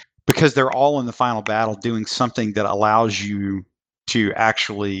view. Because they're all in the final battle doing something that allows you to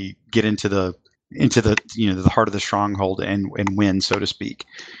actually get into the the heart of the stronghold and win, so to speak.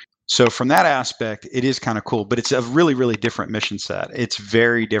 So from that aspect, it is kind of cool, but it's a really, really different mission set. It's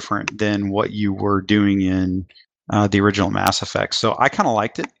very different than what you were doing in the original Mass Effect. So I kind of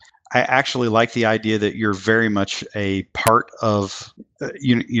liked it. I actually like the idea that you're very much a part of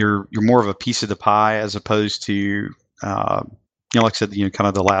you're more of a piece of the pie as opposed to like I said, kind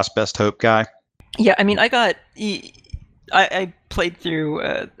of the last best hope guy. Yeah, I mean, I played through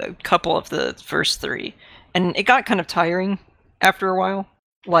a couple of the first 3, and it got kind of tiring after a while,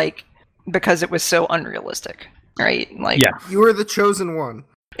 like, because it was so unrealistic, right? Like, yeah, you were the chosen one.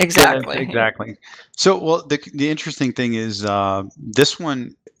 Exactly. Yeah, exactly. So, well, the interesting thing is this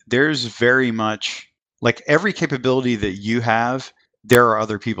one. There's very much like every capability that you have. There are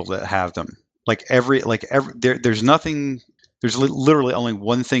other people that have them. There's nothing. There's literally only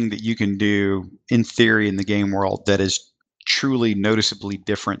one thing that you can do in theory in the game world that is truly noticeably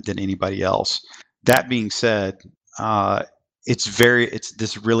different than anybody else. That being said, it's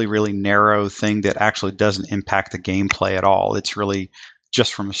this really, really narrow thing that actually doesn't impact the gameplay at all. It's really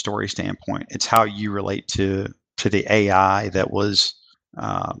just from a story standpoint. It's how you relate to the AI that was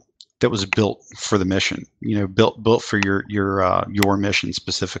built for the mission. Built for your mission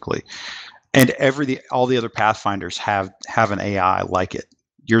specifically. And all the other Pathfinders have an AI like it.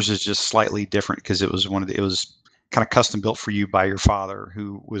 Yours is just slightly different because it was kind of custom built for you by your father,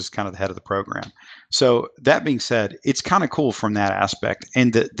 who was kind of the head of the program. So that being said, it's kind of cool from that aspect.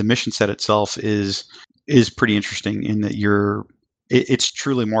 And the mission set itself is pretty interesting in that it's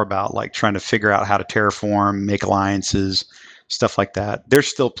truly more about like trying to figure out how to terraform, make alliances, stuff like that. There's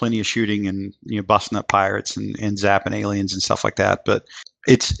still plenty of shooting and busting up pirates and zapping aliens and stuff like that, but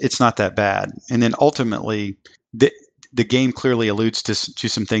it's not that bad. And then ultimately, the game clearly alludes to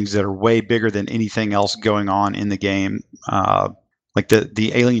some things that are way bigger than anything else going on in the game. Like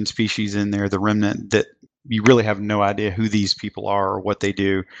the alien species in there, the remnant, that you really have no idea who these people are or what they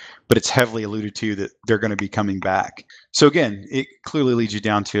do, but it's heavily alluded to that they're going to be coming back. So again, it clearly leads you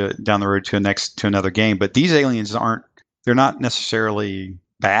down the road to another game. But these aliens they're not necessarily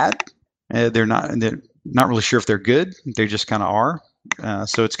bad. They're not really sure if they're good. They just kind of are.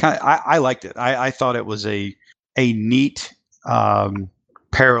 So it's kind of I liked it. I thought it was a neat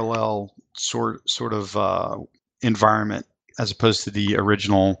parallel sort of environment as opposed to the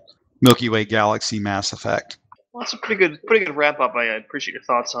original Milky Way galaxy Mass Effect. Well, that's a pretty good wrap up. I appreciate your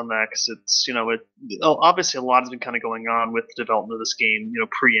thoughts on that because it's obviously a lot has been kind of going on with the development of this game,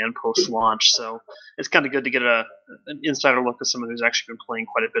 pre and post launch. So it's kind of good to get an insider look at someone who's actually been playing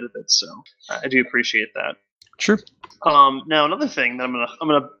quite a bit of it. So I do appreciate that. Sure. Now another thing that I'm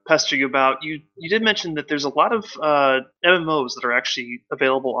gonna pester you about, you did mention that there's a lot of MMOs that are actually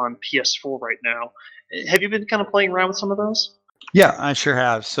available on PS4 right now. Have you been kind of playing around with some of those? Yeah, I sure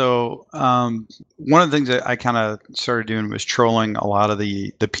have. So one of the things that I kind of started doing was trolling a lot of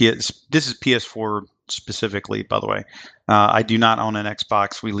the PS. This is PS4 specifically, by the way. I do not own an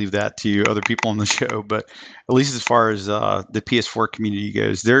Xbox. We leave that to other people on the show. But at least as far as the PS4 community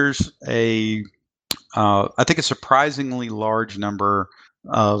goes, there's I think a surprisingly large number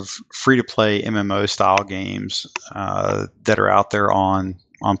of free-to-play MMO style games that are out there on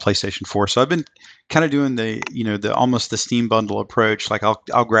PlayStation 4. So I've been kind of doing the almost the Steam bundle approach. Like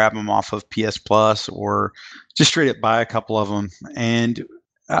I'll grab them off of PS Plus or just straight up buy a couple of them. And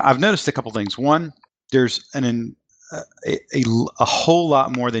I've noticed a couple things. One, there's a whole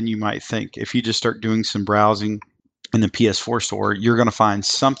lot more than you might think. If you just start doing some browsing in the PS4 store, you're going to find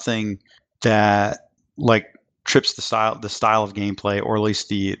something that like trips the style of gameplay, or at least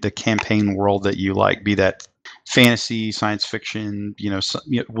the campaign world that you like, be that fantasy, science fiction,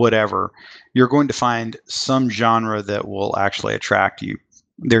 whatever. You're going to find some genre that will actually attract you.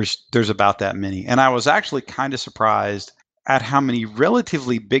 There's about that many. And I was actually kind of surprised at how many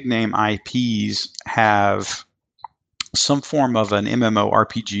relatively big name IPs have some form of an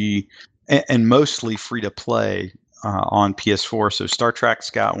MMORPG and mostly free to play on PS4. So Star Trek's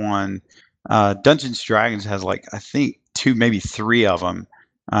got one. Dungeons & Dragons has I think 2, maybe 3 of them.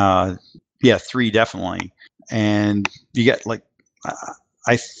 3 definitely. And you get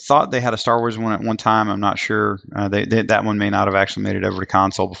I thought they had a Star Wars one at one time. I'm not sure. That one may not have actually made it over to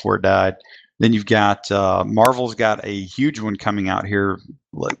console before it died. Then you've got Marvel's got a huge one coming out here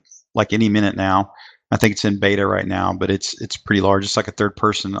like any minute now. I think it's in beta right now, but it's pretty large. It's like a third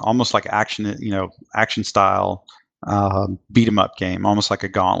person, almost like action style beat 'em up game, almost like a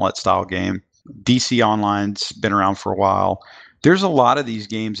Gauntlet style game. DC Online's been around for a while. There's a lot of these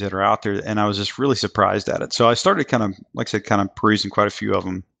games that are out there, and I was just really surprised at it. So I started kind of perusing quite a few of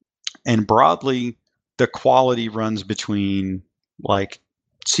them. And broadly, the quality runs between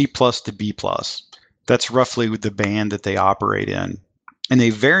C+ to B+. That's roughly the band that they operate in. And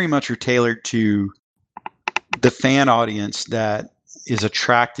they very much are tailored to the fan audience that is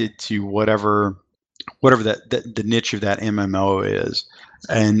attracted to whatever the niche of that MMO is,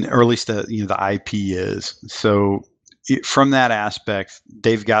 or at least the IP is. So from that aspect,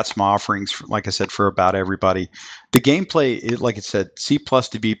 they've got some offerings, like I said, for about everybody. The gameplay, like I said, C+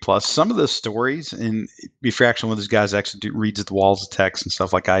 to B+. Some of the stories, and if you're actually one of those guys that actually reads the walls of text and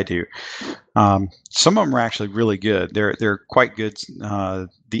stuff like I do, some of them are actually really good. They're quite good. The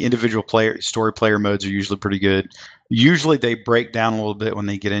individual story player modes are usually pretty good. Usually they break down a little bit when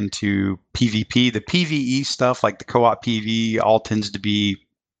they get into PvP. The PvE stuff, like the co-op PvE, all tends to be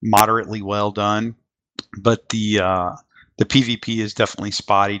moderately well done. But the PvP is definitely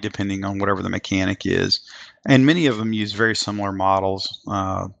spotty depending on whatever the mechanic is. And many of them use very similar models.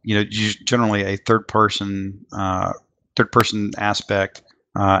 Generally a third person aspect,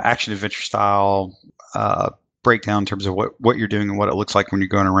 action adventure style breakdown in terms of what you're doing and what it looks like when you're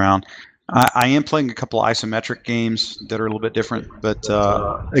going around. I am playing a couple isometric games that are a little bit different, but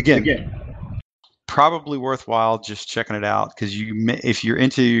again, probably worthwhile just checking it out, because if you're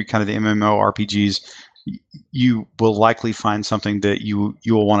into kind of the MMORPGs, you will likely find something that you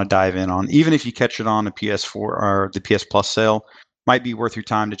will want to dive in on. Even if you catch it on a PS4 or the PS Plus sale, might be worth your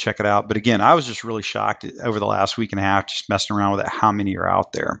time to check it out. But again, I was just really shocked over the last week and a half, just messing around with it, how many are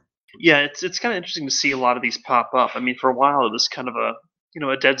out there. Yeah, it's kind of interesting to see a lot of these pop up. I mean, for a while it was kind of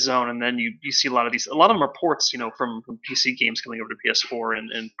a dead zone, and then you see a lot of them are ports, from PC games coming over to PS4,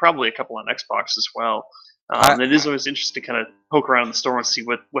 and probably a couple on Xbox as well. And it is always interesting to kind of poke around in the store and see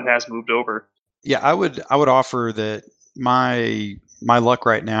what has moved over. Yeah, I would offer that my luck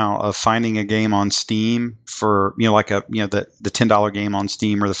right now of finding a game on Steam for like the $10 game on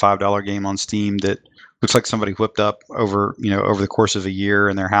Steam or the $5 game on Steam that looks like somebody whipped up over the course of a year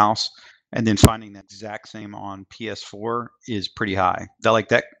in their house, and then finding that exact same on PS4 is pretty high.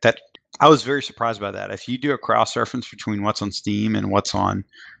 That I was very surprised by that. If you do a cross reference between what's on Steam and what's on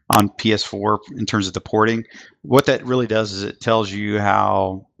PS4 in terms of the porting, what that really does is it tells you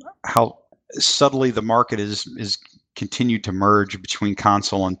how subtly the market is continued to merge between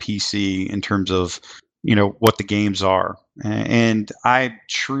console and PC in terms of what the games are. And I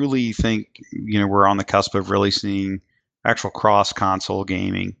truly think we're on the cusp of really seeing actual cross console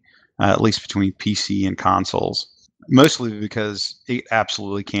gaming, at least between PC and consoles, mostly because it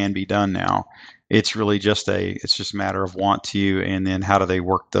absolutely can be done now. It's really just a matter of want to, and then how do they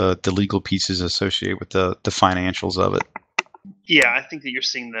work the legal pieces associated with the financials of it. Yeah, I think that you're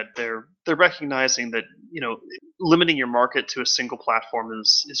seeing that they're recognizing that limiting your market to a single platform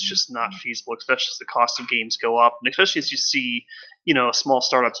is just not feasible, especially as the cost of games go up, and especially as you see small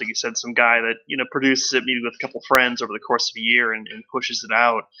startups, like you said, some guy that produces it maybe with a couple friends over the course of a year and pushes it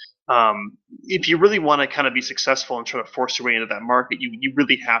out. If you really want to kind of be successful and try to force your way into that market, you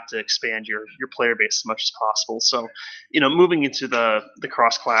really have to expand your player base as much as possible. So, moving into the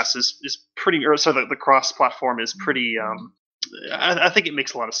cross class is pretty, or so the cross platform is pretty. I think it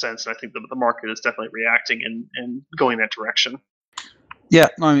makes a lot of sense, and I think the market is definitely reacting and going that direction. Yeah,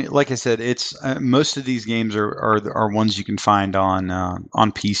 I mean, like I said, it's most of these games are ones you can find on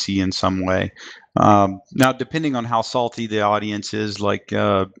PC in some way. Now, depending on how salty the audience is,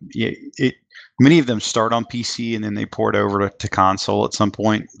 many of them start on PC and then they port over to console at some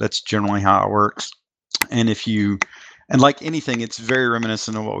point. That's generally how it works. And like anything, it's very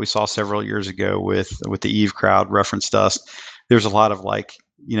reminiscent of what we saw several years ago with the Eve crowd referenced us. There's a lot of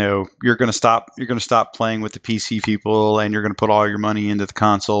you're going to stop playing with the PC people and you're going to put all your money into the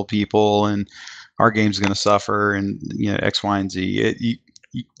console people, and our game's going to suffer, and X, Y, and Z.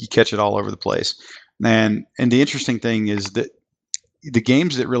 You catch it all over the place. And the interesting thing is that the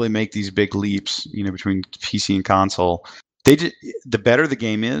games that really make these big leaps, between PC and console, the better the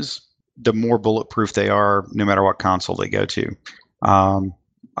game is, the more bulletproof they are, no matter what console they go to.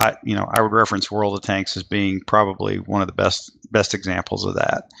 I would reference World of Tanks as being probably one of the best examples of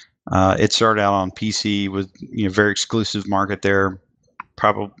that. It started out on PC with very exclusive market there,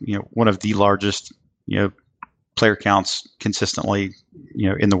 probably one of the largest player counts consistently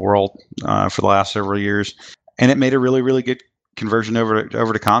in the world for the last several years, and it made a really, really good conversion over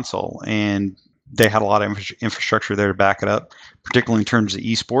to console, and they had a lot of infrastructure there to back it up, particularly in terms of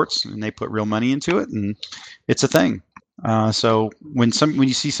esports, and they put real money into it, and it's a thing. So when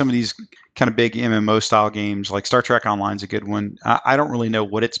you see some of these kind of big MMO style games, like Star Trek Online's a good one. I don't really know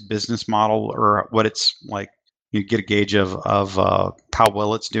what its business model or what it's like. You get a gauge of how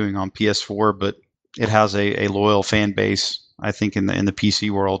well it's doing on PS4, but it has a loyal fan base, I think, in the PC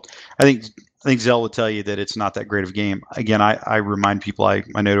world. I think Zell would tell you that it's not that great of a game. Again, I remind people I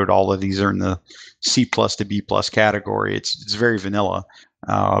noted all of these are in the C+ to B+ category. It's very vanilla,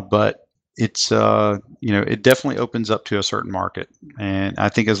 but it's it definitely opens up to a certain market, and I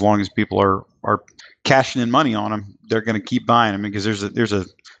think as long as people are cashing in money on them, they're going to keep buying them, because there's a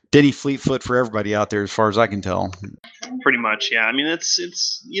Denny Fleetfoot for everybody out there, as far as I can tell. Pretty much, yeah. I mean,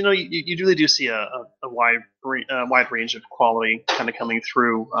 it's you really do see a wide range of quality kind of coming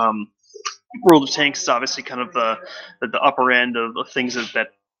through. World of Tanks is obviously kind of the upper end of things that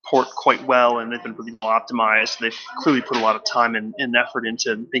port quite well, and they've been really well optimized. They've clearly put a lot of time and effort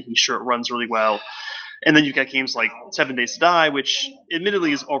into making sure it runs really well. And then you've got games like 7 Days to Die, which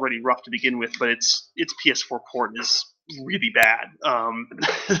admittedly is already rough to begin with, but its PS4 port is really bad.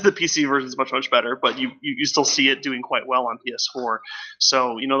 The PC version is much better, but you still see it doing quite well on PS4.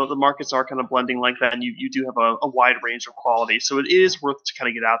 So the markets are kind of blending like that, and you do have a wide range of quality. So it is worth to kind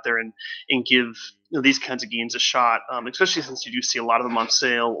of get out there and give these kinds of games a shot, especially since you do see a lot of them on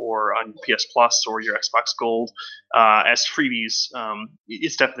sale or on PS Plus or your Xbox Gold as freebies.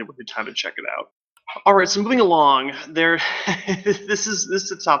 It's definitely worth the time to check it out. All right, so moving along, this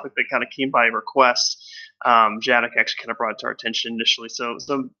is a topic that kind of came by request. Janik actually kind of brought it to our attention initially, so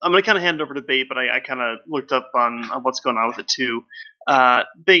I'm going to kind of hand it over to Bait, but I kind of looked up on what's going on with it too.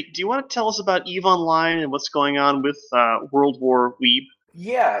 Bait, do you want to tell us about EVE Online and what's going on with World War Weeb?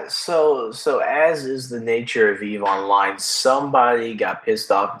 Yeah, so as is the nature of EVE Online, somebody got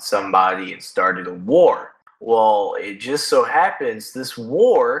pissed off at somebody and started a war. Well, it just so happens this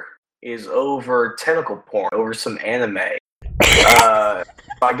war is over tentacle porn, over some anime.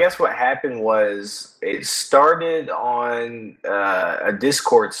 I guess what happened was it started on a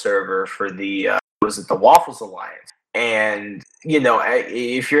Discord server for the the Waffles Alliance, and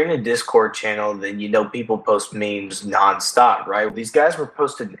if you're in a Discord channel, then people post memes nonstop, right? These guys were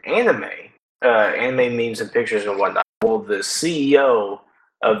posting anime memes and pictures and whatnot. Well, the CEO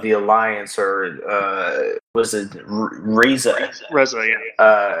of the alliance, or was it Reza? Reza, yeah.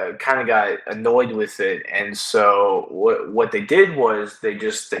 Kind of got annoyed with it, and so what they did was they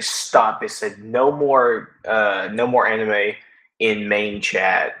stopped. They said no more anime in main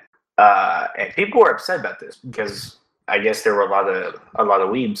chat, and people were upset about this because I guess there were a lot of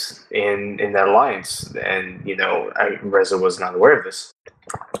weebs in that alliance, and Reza was not aware of this,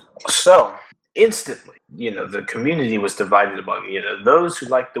 so instantly, the community was divided among those who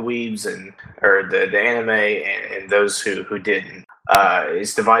liked the weebs or the anime and those who didn't.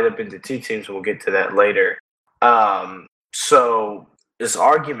 It's divided up into two teams. We'll get to that later. So this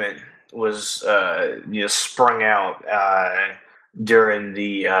argument was sprung out during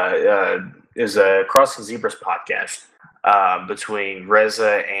the is a Crossing Zebras podcast between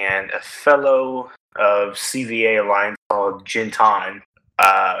Reza and a fellow of CVA Alliance called Jintan.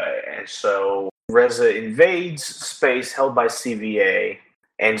 And so Reza invades space held by CVA,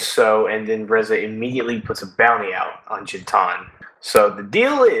 and then Reza immediately puts a bounty out on Jintan. So the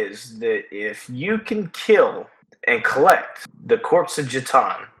deal is that if you can kill and collect the corpse of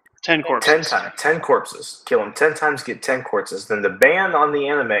Jintan 10 corpses. 10 corpses, kill him 10 times, get 10 corpses, then the ban on the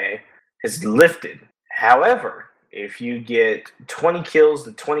anime is lifted. However, if you get 20 kills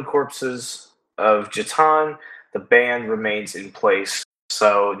and 20 corpses of Jintan, the ban remains in place.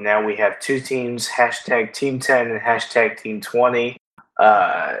 So now we have two teams, hashtag Team 10 and hashtag Team 20,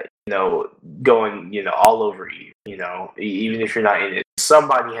 going, all over you. Even if you're not in it,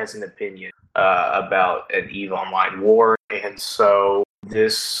 somebody has an opinion about an EVE Online war. And so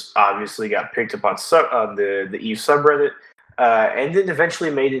this obviously got picked up on the EVE subreddit, and then eventually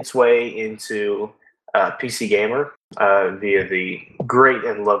made its way into PC Gamer via the great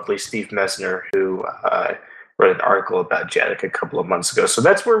and lovely Steve Messner, who wrote an article about Jadik a couple of months ago. So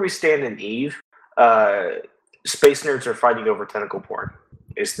that's where we stand in EVE. Space nerds are fighting over tentacle porn,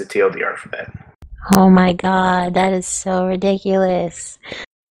 is the TLDR for that. Oh my god, that is so ridiculous.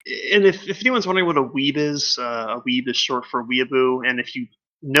 And if anyone's wondering what a weeb is short for weeaboo, and if you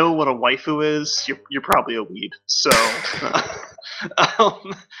know what a waifu is, you're probably a weeb. So,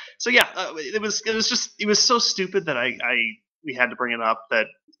 it was so stupid that we had to bring it up. That,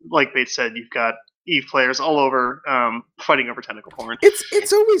 like Bates said, you've got EVE players all over fighting over tentacle porn.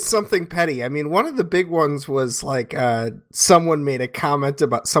 It's always something petty. I mean, one of the big ones was like someone made a comment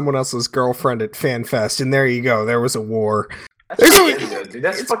about someone else's girlfriend at FanFest, and there you go. There was a war. Dude,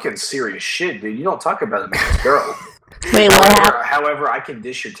 that's fucking serious shit, dude. You don't talk about a man's girl. Wait, what happened? However, I can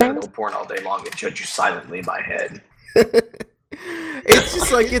dish your tentacle porn all day long and judge you silently in my head. It's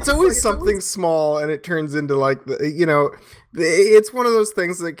just like, it's always something small, and it turns into like, it's one of those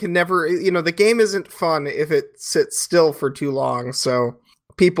things that can never, the game isn't fun if it sits still for too long. So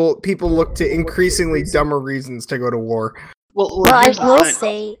people look to increasingly dumber reasons to go to war. Well, I will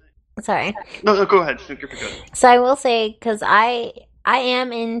say, sorry. No, go ahead. So I will say, because I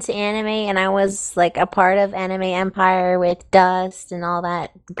am into anime, and I was like a part of Anime Empire with Dust and all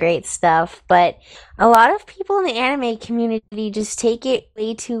that great stuff, but a lot of people in the anime community just take it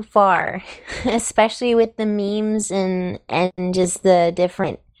way too far, especially with the memes and just the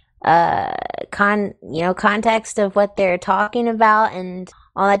different context of what they're talking about and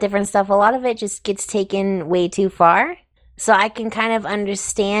all that different stuff. A lot of it just gets taken way too far. So I can kind of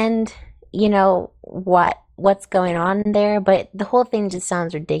understand, what's going on there, but the whole thing just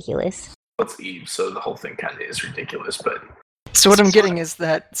sounds ridiculous. It's EVE, so the whole thing kind of is ridiculous, but... So what I'm getting is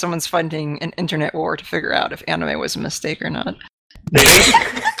that someone's fighting an internet war to figure out if anime was a mistake or not.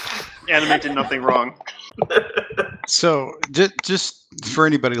 Anime did nothing wrong. So, just for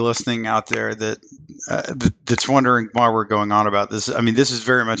anybody listening out there that's wondering why we're going on about this, I mean, this is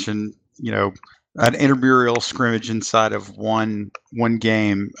very much an intramural scrimmage inside of one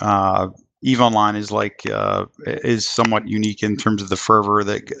game. EVE Online is somewhat unique in terms of the fervor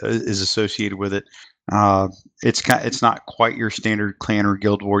that is associated with it. It's not quite your standard clan or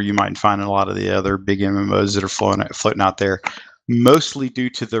guild war you might find in a lot of the other big MMOs that are floating out there, mostly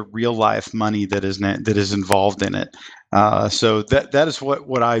due to the real life money that is involved in it. So that is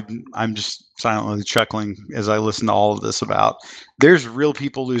what I'm just silently chuckling as I listen to all of this about. There's real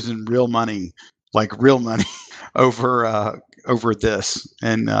people losing real money, like real money, over over this,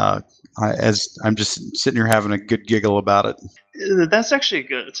 and as I'm just sitting here having a good giggle about it. That's actually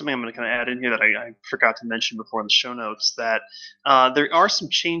something I'm going to kind of add in here that I forgot to mention before in the show notes, that there are some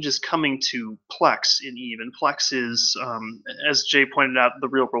changes coming to Plex in Eve. And Plex is, as Jay pointed out, the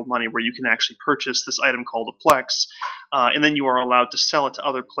real world money where you can actually purchase this item called a Plex, and then you are allowed to sell it to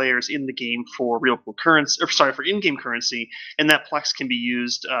other players in the game for real world currency, or sorry, for in-game currency, and that Plex can be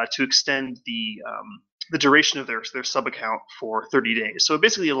used to extend the duration of their sub account for 30 days. So it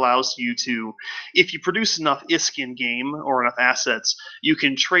basically allows you to, if you produce enough ISK in game or enough assets, you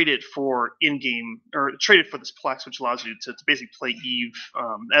can trade it for in game, or trade it for this Plex, which allows you to basically play Eve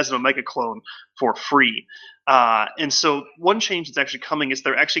as an Omega clone for free. And so one change that's actually coming is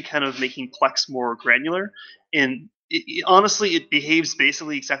they're actually kind of making Plex more granular. And honestly, it behaves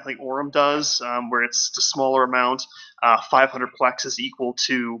basically exactly like Aurum does, where it's a smaller amount. 500 Plex is equal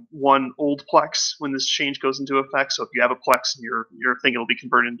to 1 old Plex when this change goes into effect. So if you have a Plex in your thing, it'll be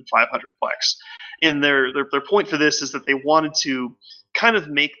converted into 500 Plex. And their point for this is that they wanted to kind of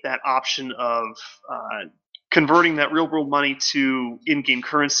make that option of converting that real world money to in-game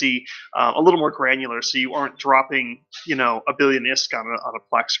currency a little more granular, so you aren't dropping, $1 billion ISK on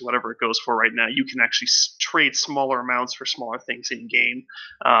a Plex or whatever it goes for right now. You can actually trade smaller amounts for smaller things in game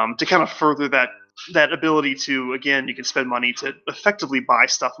to kind of further that ability to, again, you can spend money to effectively buy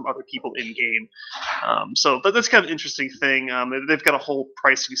stuff from other people in game. So that's kind of an interesting thing. They've got a whole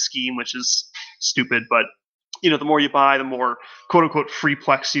pricing scheme which is stupid, but the more you buy, the more quote unquote free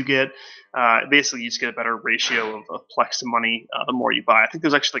Plex you get. Basically, you just get a better ratio of Plex to money the more you buy. I think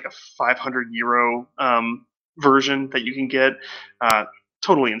there's actually like a 500 euro version that you can get.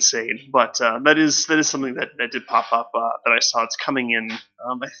 Totally insane, but that is something that did pop up that I saw. It's coming in,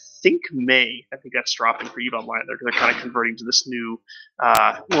 I think May. I think that's dropping for EVE Online. They're kind of converting to this new,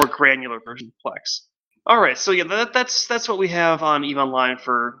 more granular version of Plex. All right, so yeah, that's what we have on EVE Online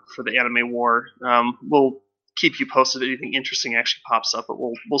for the Anime War. We'll keep you posted if anything interesting actually pops up, but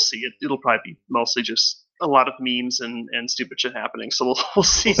we'll see. It'll probably be mostly just a lot of memes and stupid shit happening. So we'll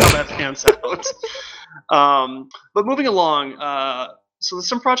see how that pans out. But moving along, so there's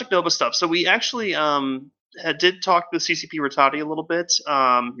some Project Nova stuff. So we actually did talk to CCP Rattati a little bit.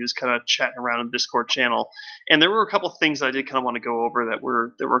 He was kind of chatting around in the Discord channel, and there were a couple of things that I did kind of want to go over that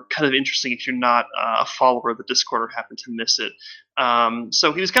were kind of interesting if you're not a follower of the Discord or happen to miss it.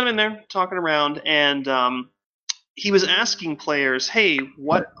 So he was kind of in there talking around, and he was asking players, "Hey,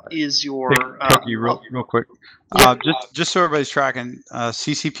 what is your?" Cookie, real quick. Just so everybody's tracking,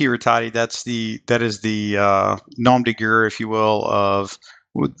 CCP Rattati. That is the nom de guerre, if you will, of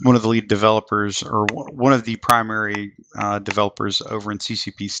one of the lead developers, or one of the primary developers over in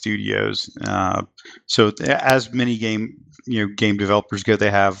CCP Studios. So as many game developers go,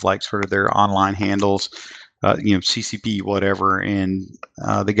 they have like sort of their online handles, CCP whatever, and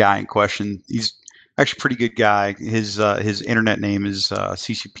the guy in question, he's actually a pretty good guy. His internet name is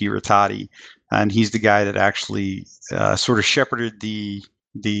CCP Rattati, and he's the guy that actually sort of shepherded the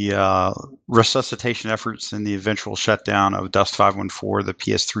resuscitation efforts and the eventual shutdown of Dust 514, the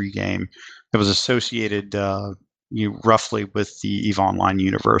PS3 game that was associated roughly with the EVE Online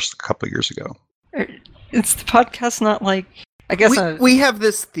universe a couple of years ago. It's the podcast, not like, I guess we have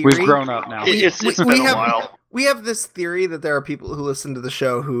this theory. We've grown up now. It's been a while. We have this theory that there are people who listen to the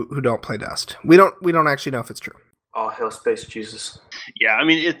show who don't play Dust. We don't actually know if it's true. Oh, hell, Space Jesus. Yeah, I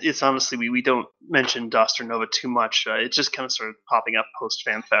mean, it's honestly, we don't mention Dust or Nova too much. It's just kind of started popping up post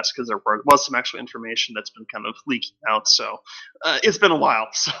FanFest because there was some actual information that's been kind of leaking out. So it's been a while.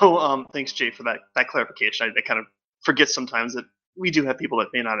 So thanks, Jay, for that clarification. I kind of forget sometimes that we do have people that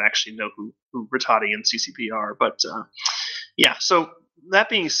may not actually know who Rattati and CCP are. But yeah, so that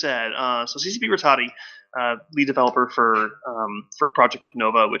being said, so CCP Rattati, lead developer for Project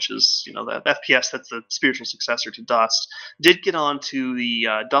Nova, which is the FPS that's the spiritual successor to Dust, did get on to the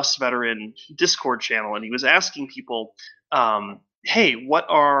Dust Veteran Discord channel, and he was asking people, hey, what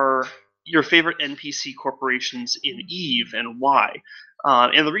are your favorite NPC corporations in EVE and why?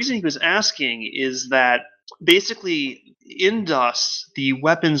 And the reason he was asking is that basically in Dust, the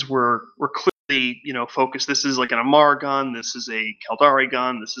weapons were clearly focused. This is like an Amar gun, this is a Caldari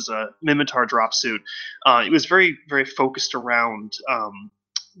gun, this is a Mimitar drop suit. It was very, very focused around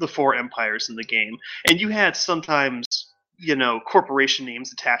the 4 empires in the game. And you had sometimes, corporation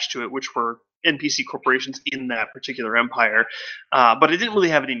names attached to it, which were NPC corporations in that particular empire. But it didn't really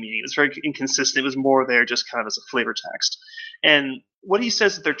have any meaning. It was very inconsistent. It was more there just kind of as a flavor text. And what he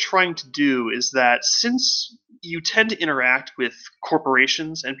says that they're trying to do is that since you tend to interact with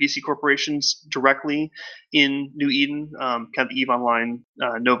corporations, NPC corporations, directly in New Eden, kind of the EVE Online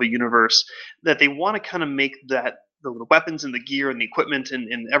Nova universe, that they want to kind of make that the weapons and the gear and the equipment and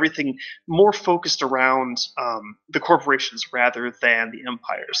everything more focused around the corporations rather than the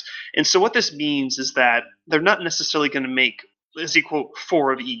empires. And so what this means is that they're not necessarily going to make, as you quote,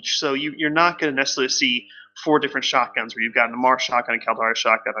 4 of each. So you're not going to necessarily see 4 different shotguns where you've got an Amarr shotgun, a Caldari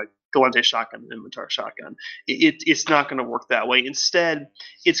shotgun, a Galente shotgun, an Inventar shotgun. It's not going to work that way. Instead,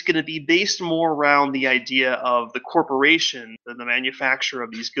 it's going to be based more around the idea of the corporation, the manufacturer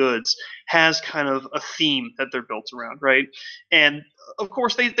of these goods, has kind of a theme that they're built around, right? And of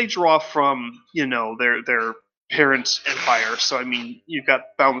course, they draw from their parent empire. So I mean, you've got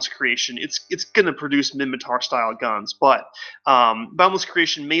Boundless Creation. It's going to produce Minmatar style guns, but Boundless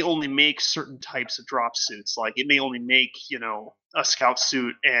Creation may only make certain types of drop suits. Like it may only make a scout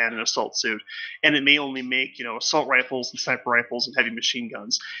suit and an assault suit, and it may only make assault rifles and sniper rifles and heavy machine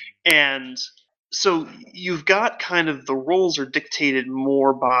guns. And so you've got kind of the roles are dictated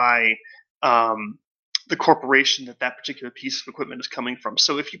more by the corporation that particular piece of equipment is coming from.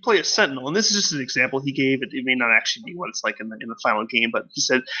 So if you play a Sentinel, and this is just an example he gave, it may not actually be what it's like in the final game, but he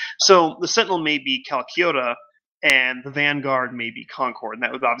said, so the Sentinel may be Calciota, and the Vanguard may be Concord, and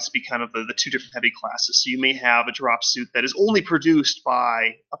that would obviously be kind of the 2 different heavy classes. So you may have a drop suit that is only produced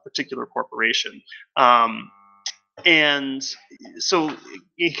by a particular corporation. And so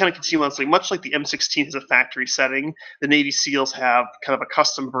you kind of can see honestly, much like the M16 has a factory setting, the Navy SEALs have kind of a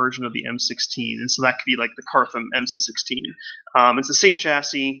custom version of the M16, and so that could be like the Cartham M16. It's the same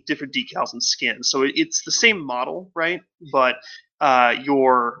chassis, different decals and skins, so it's the same model, right? But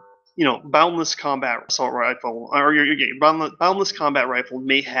your Boundless Combat Assault Rifle, or your Boundless Combat Rifle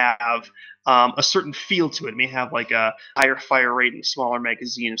may have a certain feel to it. It may have like a higher fire rate and smaller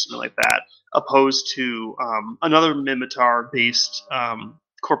magazine or something like that, opposed to another Minmatar-based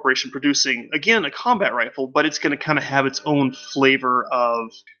corporation producing, again, a combat rifle, but it's going to kind of have its own flavor of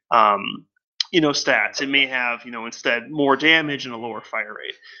stats. It may have, instead more damage and a lower fire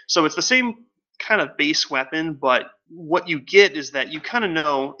rate. So it's the same kind of base weapon, but what you get is that you kind of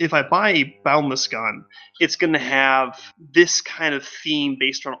know if I buy a Boundless gun, it's going to have this kind of theme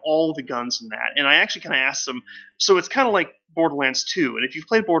based on all the guns in that. And I actually kind of asked them, so it's kind of like Borderlands 2. And if you've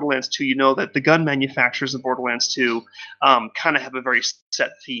played Borderlands 2, you know that the gun manufacturers in Borderlands 2 kind of have a very set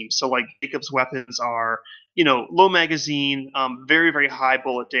theme. So like Jacob's weapons are low magazine, very, very high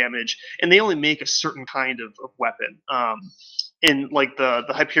bullet damage, and they only make a certain kind of weapon. And like the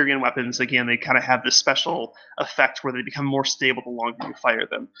Hyperion weapons, again, they kind of have this special effect where they become more stable the longer you fire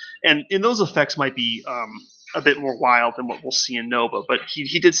them. And those effects might be a bit more wild than what we'll see in Nova, but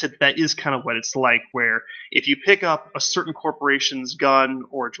he did say that is kind of what it's like, where if you pick up a certain corporation's gun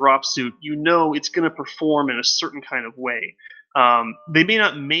or drop suit, it's going to perform in a certain kind of way. They may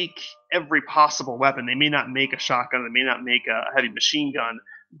not make every possible weapon. They may not make a shotgun. They may not make a heavy machine gun.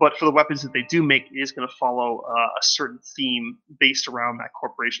 But for the weapons that they do make, it is going to follow a certain theme based around that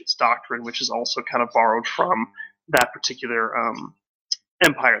corporation's doctrine, which is also kind of borrowed from that particular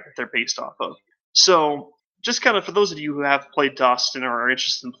empire that they're based off of. So just kind of for those of you who have played Dust and are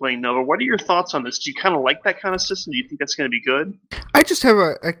interested in playing Nova, what are your thoughts on this? Do you kind of like that kind of system? Do you think that's going to be good? I just have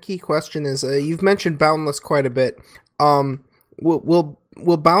a key question is, you've mentioned Boundless quite a bit.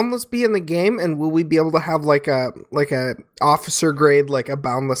 Will Boundless be in the game, and will we be able to have like a officer grade, like a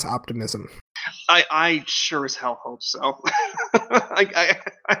Boundless Optimism? I sure as hell hope so. I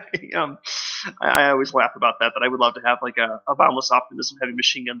always laugh about that I would love to have like a Boundless Optimism heavy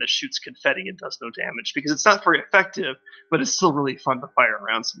machine gun that shoots confetti and does no damage, because it's not very effective, but it's still really fun to fire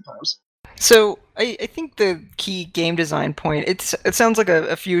around sometimes. So I think the key game design point, it sounds like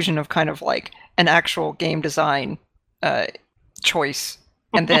a fusion of kind of like an actual game design choice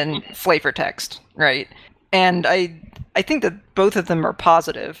and then flavor text, right? And I think that both of them are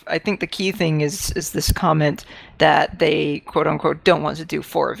positive. I think the key thing is this comment that they, quote unquote, don't want to do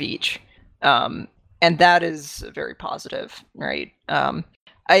 4 of each. And that is very positive, right?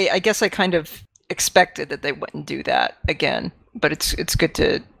 I guess I kind of expected that they wouldn't do that again, but it's good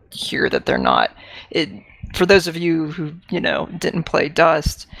to hear that they're not. For those of you who, didn't play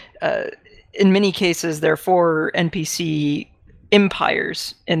Dust, in many cases, there are 4 NPC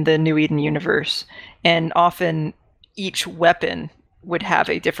empires in the New Eden universe, and often each weapon would have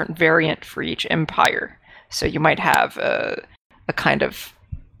a different variant for each empire. So you might have a kind of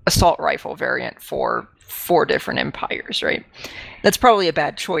assault rifle variant for 4 different empires, right? That's probably a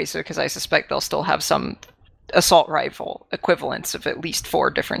bad choice, because I suspect they'll still have some assault rifle equivalents of at least 4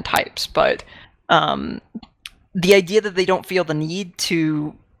 different types. But the idea that they don't feel the need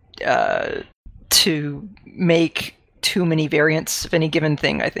to make too many variants of any given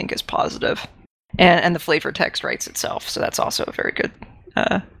thing, I think, is positive. And the flavor text writes itself, so that's also a very good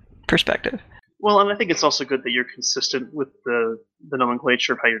perspective. Well, and I think it's also good that you're consistent with the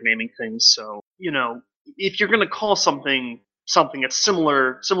nomenclature of how you're naming things. So, if you're going to call something that's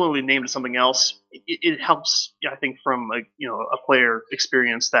similarly named to something else, it helps. I think from a player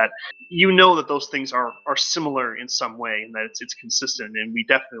experience that that those things are similar in some way and that it's consistent. And we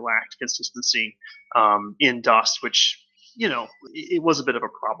definitely lacked consistency in Dust, which it was a bit of a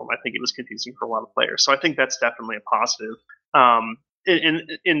problem. I think it was confusing for a lot of players. So I think that's definitely a positive. And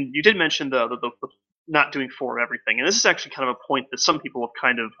you did mention the not doing four of everything, and this is actually kind of a point that some people have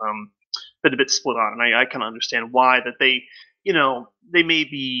kind of been a bit split on, and I kind of understand why. That they may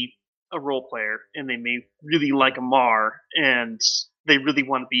be a role player and they may really like a Mar, and they really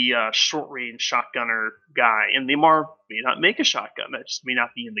want to be a short range shotgunner guy, and the Mar may not make a shotgun. That just may not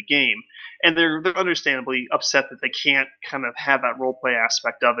be in the game, and they're understandably upset that they can't kind of have that role play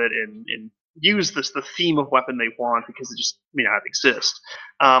aspect of it and use the theme of weapon they want because it just may not exist.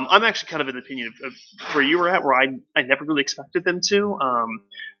 I'm actually kind of in the opinion of where you were at, where I never really expected them to.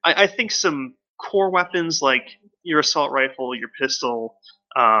 I think some core weapons like your assault rifle, your pistol,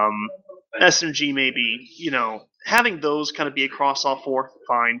 SMG maybe, having those kind of be across all four,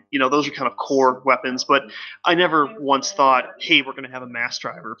 fine. Those are kind of core weapons, but I never once thought, hey, we're going to have a mass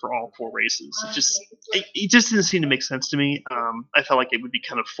driver for all four races. It just didn't seem to make sense to me. I felt like it would be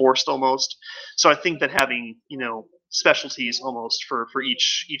kind of forced almost. So I think that having, specialties almost for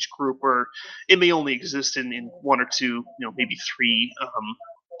each group where it may only exist in one or two, maybe three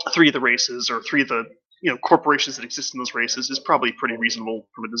of the races or three of the corporations that exist in those races is probably pretty reasonable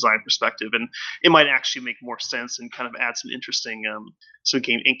from a design perspective, and it might actually make more sense and kind of add some interesting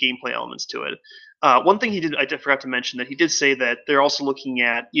gameplay elements to it. One thing I forgot to mention that he did say that they're also looking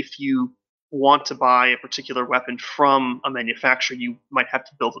at if you want to buy a particular weapon from a manufacturer, you might have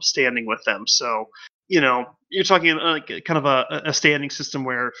to build up standing with them. So you're talking like kind of a standing system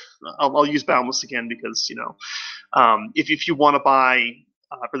where I'll use Boundless again because if you want to buy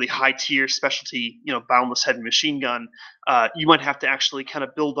really high tier specialty, Boundless heavy machine gun, you might have to actually kind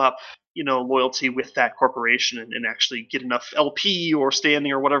of build up, loyalty with that corporation and actually get enough LP or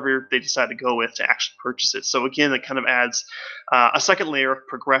standing or whatever they decide to go with to actually purchase it. So again, it kind of adds a second layer of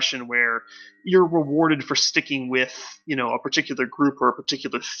progression where you're rewarded for sticking with, a particular group or a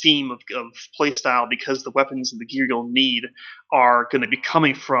particular theme of playstyle because the weapons and the gear you'll need are going to be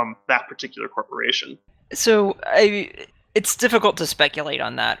coming from that particular corporation. So it's difficult to speculate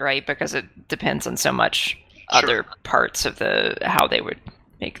on that, right? Because it depends on so much other parts of how they would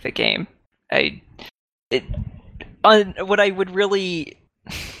make the game. What I would really,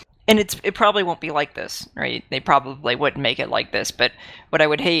 and it probably won't be like this, right? They probably wouldn't make it like this, but what I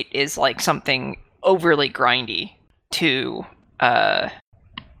would hate is like something overly grindy to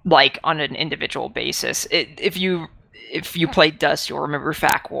like on an individual basis. If you played Dust, you'll remember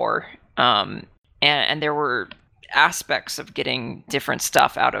FAC War, and there were aspects of getting different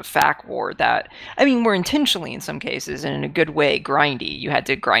stuff out of FAC War that, were intentionally in some cases and in a good way grindy. You had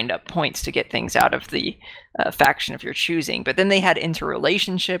to grind up points to get things out of the faction of your choosing. But then they had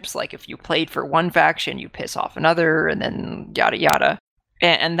interrelationships, like if you played for one faction, you piss off another, and then yada yada.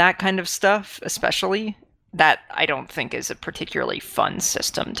 And that kind of stuff, especially, that I don't think is a particularly fun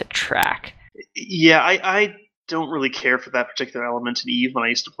system to track. Yeah, I don't really care for that particular element in EVE when I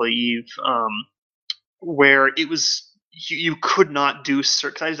used to play EVE. Where it was you could not do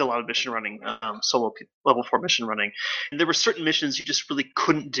certain. Cause I did a lot of mission running, solo level 4 mission running, and there were certain missions you just really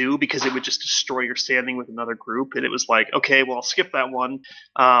couldn't do because it would just destroy your standing with another group. And it was like, okay, well, I'll skip that one.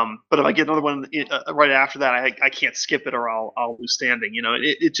 But if I get another one right after that, I can't skip it or I'll lose standing.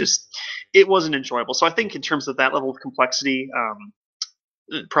 It wasn't enjoyable. So I think in terms of that level of complexity,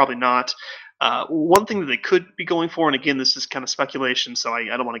 probably not. One thing that they could be going for, and again, this is kind of speculation, so I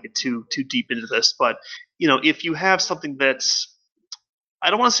don't want to get too deep into this, but if you have something that's,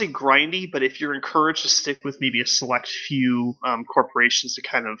 I don't want to say grindy, but if you're encouraged to stick with maybe a select few corporations to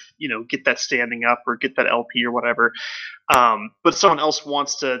kind of get that standing up or get that LP or whatever, but someone else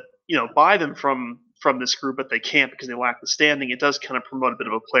wants to buy them from this group, but they can't because they lack the standing, it does kind of promote a bit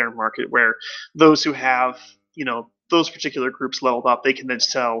of a player market where those who have those particular groups leveled up, they can then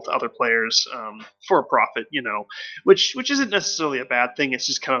sell to other players for a profit, which isn't necessarily a bad thing. It's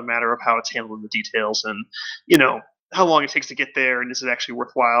just kind of a matter of how it's handled in the details and, how long it takes to get there and is it actually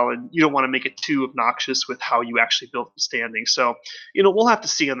worthwhile. And you don't want to make it too obnoxious with how you actually build the standing. So, we'll have to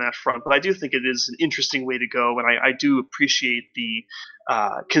see on that front. But I do think it is an interesting way to go. And I do appreciate the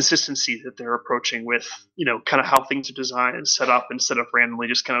consistency that they're approaching with, kind of how things are designed and set up instead of randomly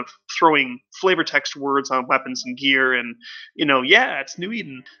just kind of throwing flavor text words on weapons and gear and, yeah, it's New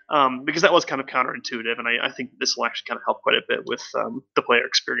Eden, because that was kind of counterintuitive. And I think this will actually kind of help quite a bit with the player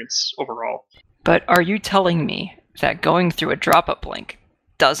experience overall. But are you telling me that going through a drop-up link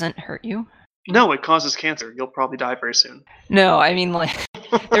doesn't hurt you? No, it causes cancer. You'll probably die very soon. No, I mean, like,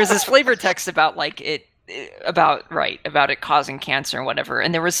 there's this flavor text about about it causing cancer and whatever,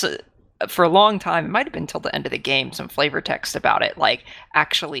 and there was for a long time, it might have been till the end of the game, some flavor text about it, like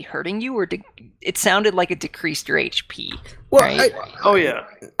actually hurting you, or it sounded like it decreased your HP. Well, right?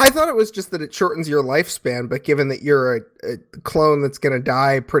 I thought it was just that it shortens your lifespan, but given that you're a clone that's going to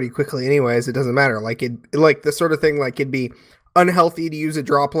die pretty quickly anyways, it doesn't matter. Like the sort of thing, like it'd be unhealthy to use a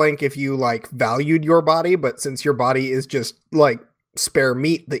drop link if you like valued your body, but since your body is just like spare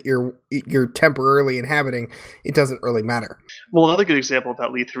meat that you're temporarily inhabiting, it doesn't really matter. Well, another good example of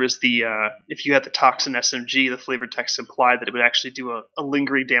that, Lether, is the if you had the toxin SMG, the flavor text implied that it would actually do a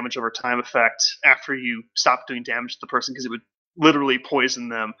lingering damage over time effect after you stopped doing damage to the person, because it would literally poison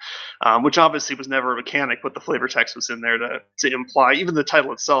them, which obviously was never a mechanic, but the flavor text was in there to imply, even the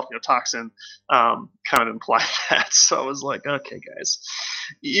title itself, toxin, kind of implied that. So I was like, okay, guys.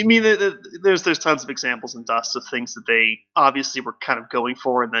 I mean, there's tons of examples in Dust of things that they obviously were kind of going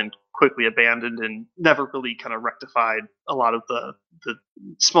for and then quickly abandoned and never really kind of rectified a lot of the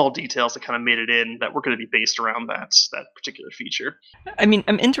small details that kind of made it in that were going to be based around that particular feature. I mean,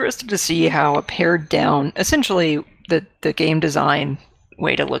 I'm interested to see how a pared down, essentially the game design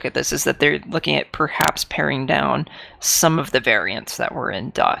way to look at this is that they're looking at perhaps paring down some of the variants that were in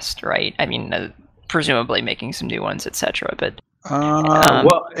Dust, right? I mean, presumably making some new ones, etc. But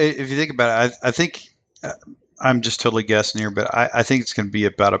well, if you think about it, I think I'm just totally guessing here, but I think it's going to be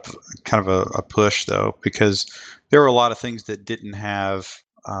about a push though, because there were a lot of things that didn't have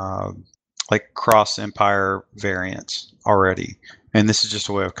like cross Empire variants already, and this is just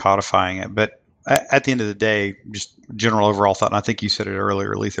a way of codifying it. But at the end of the day, just general overall thought, and I think you said it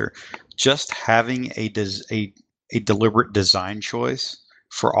earlier, Lether, just having a deliberate design choice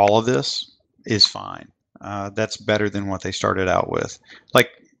for all of this is fine. That's better than what they started out with.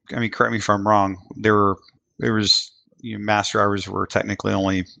 Like, I mean, correct me if I'm wrong. There was Master Armors were technically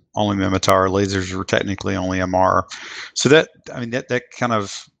only Minmatar, lasers were technically only MR. So that kind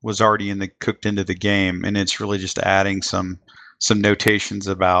of was already cooked into the game, and it's really just adding some notations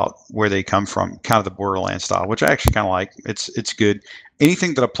about where they come from, kind of the Borderlands style, which I actually kind of like. It's good.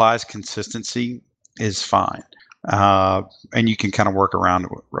 Anything that applies consistency is fine, and you can kind of work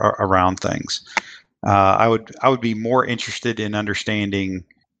around things. I would be more interested in understanding.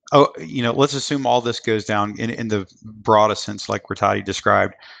 Let's assume all this goes down in the broadest sense, like Rattati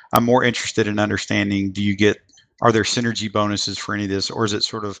described. I'm more interested in understanding: are there synergy bonuses for any of this, or is it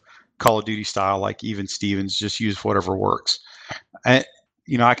sort of Call of Duty style, like even Stevens, just use whatever works? I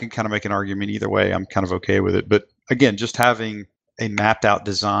can kind of make an argument either way. I'm kind of okay with it. But again, just having a mapped out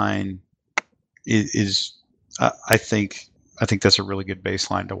design is I think that's a really good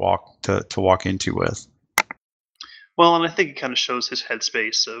baseline to walk into with. Well, and I think it kind of shows his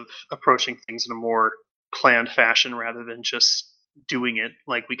headspace of approaching things in a more planned fashion rather than just doing it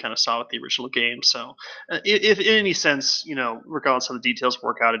like we kind of saw with the original game. So if in any sense, regardless how the details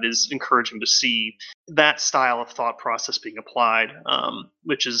work out, it is encouraging to see that style of thought process being applied,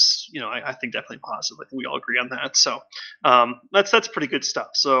 which is, I think definitely positive. I think we all agree on that. So that's pretty good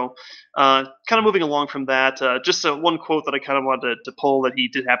stuff. So kind of moving along from that, just one quote that I kind of wanted to pull that he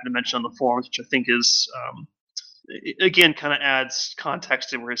did happen to mention on the forums, which I think is again kind of adds context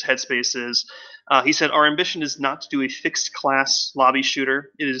to where his headspace is. He said, "Our ambition is not to do a fixed class lobby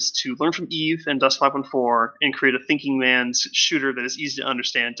shooter. It is to learn from Eve and Dust 514 and create a thinking man's shooter that is easy to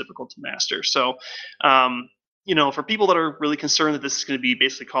understand and difficult to master." So, for people that are really concerned that this is going to be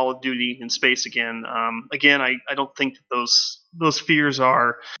basically Call of Duty in space again, I don't think that those fears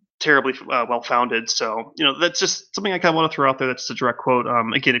are terribly well founded. So, that's just something I kind of want to throw out there. That's a direct quote.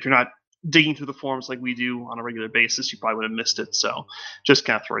 Again, if you're not digging through the forums like we do on a regular basis, you probably would have missed it. So just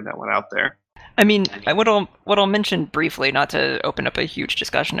kind of throwing that one out there. I mean, what I'll mention briefly, not to open up a huge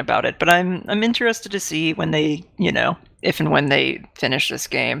discussion about it, but I'm interested to see when they, if and when they finish this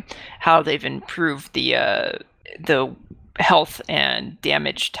game, how they've improved the health and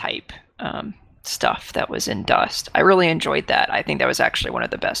damage type stuff that was in Dust. I really enjoyed that. I think that was actually one of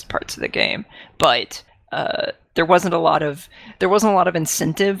the best parts of the game. But there wasn't a lot of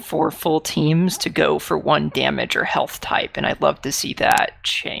incentive for full teams to go for one damage or health type, and I'd love to see that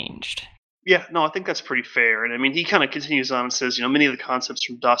changed. Yeah, no, I think that's pretty fair. And I mean, he kind of continues on and says, many of the concepts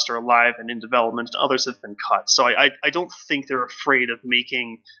from Dust are alive and in development, and others have been cut. So I don't think they're afraid of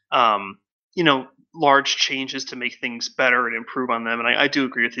making, large changes to make things better and improve on them. And I do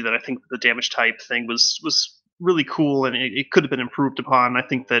agree with you that I think the damage type thing was really cool, and it could have been improved upon. I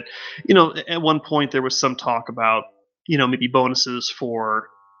think that, at one point there was some talk about, maybe bonuses for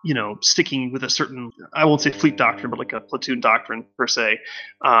sticking with a certain, I won't say fleet doctrine, but like a platoon doctrine per se,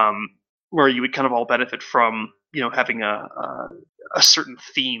 where you would kind of all benefit from having a certain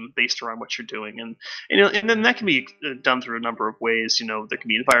theme based around what you're doing, and then that can be done through a number of ways. There can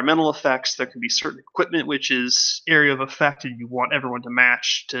be environmental effects, there can be certain equipment which is area of effect, and you want everyone to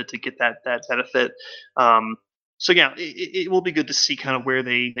match to get that benefit. So yeah, it will be good to see kind of where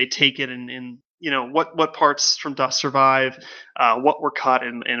they take it, and what parts from Dust survive, what were cut,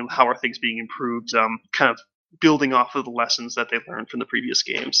 and how are things being improved. Kind of building off of the lessons that they learned from the previous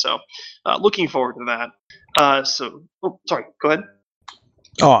game. So looking forward to that. Sorry, go ahead.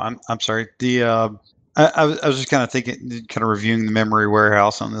 Oh, I'm sorry. I was just kind of thinking, kind of reviewing the memory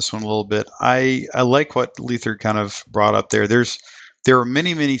warehouse on this one a little bit. I like what Luther kind of brought up there. There were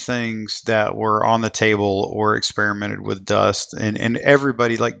many things that were on the table or experimented with Dust, and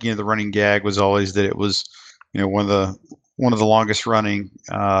everybody, like, the running gag was always that it was one of the longest running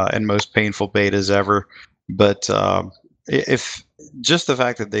and most painful betas ever. But if just the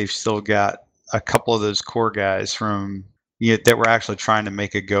fact that they've still got a couple of those core guys from that were actually trying to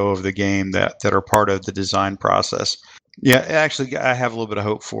make a go of the game that are part of the design process. Yeah, actually, I have a little bit of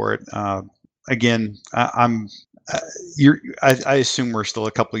hope for it. Again, I assume we're still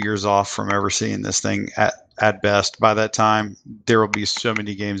a couple of years off from ever seeing this thing at best. By that time, there will be so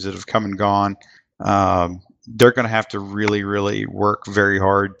many games that have come and gone. They're going to have to really work very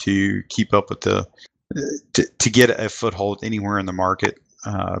hard to keep up with to get a foothold anywhere in the market.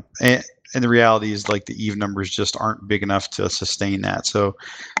 And the reality is, like, the EVE numbers just aren't big enough to sustain that. So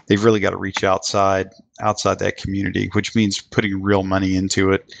they've really got to reach outside that community, which means putting real money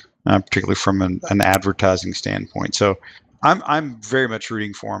into it, particularly from an advertising standpoint. So I'm very much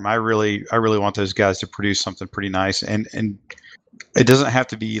rooting for them. I really want those guys to produce something pretty nice, and it doesn't have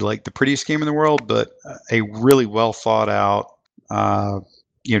to be like the prettiest game in the world, but a really well thought out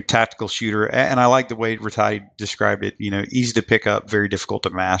tactical shooter. And I like the way Rattati described it, easy to pick up, very difficult to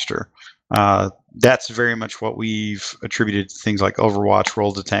master. That's very much what we've attributed to things like Overwatch,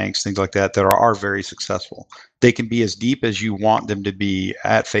 World of Tanks, things like that are very successful. They can be as deep as you want them to be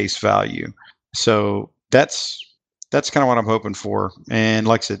at face value. So that's kind of what I'm hoping for. And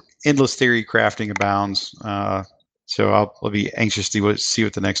like I said, endless theory crafting abounds. So I'll be anxious to see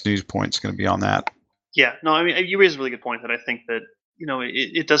what the next news point is going to be on that. Yeah, no, I mean, you raise a really good point that I think that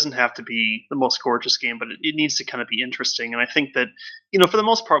it doesn't have to be the most gorgeous game, but it needs to kind of be interesting. And I think that for the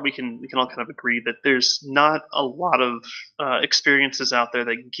most part, we can all kind of agree that there's not a lot of experiences out there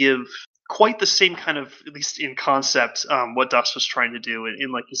that give quite the same kind of, at least in concept, what Dust was trying to do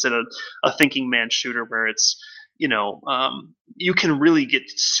in like you said, a thinking man shooter where it's you can really get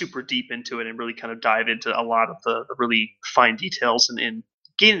super deep into it and really kind of dive into a lot of the really fine details and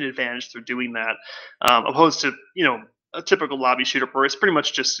gain an advantage through doing that, opposed to a typical lobby shooter where it's pretty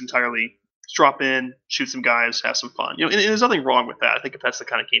much just entirely drop in, shoot some guys, have some fun. And there's nothing wrong with that. I think if that's the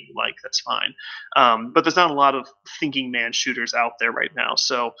kind of game you like, that's fine. But there's not a lot of thinking man shooters out there right now.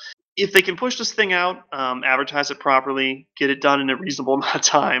 So if they can push this thing out, advertise it properly, get it done in a reasonable amount of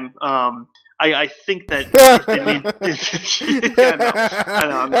time, I think that if they made, I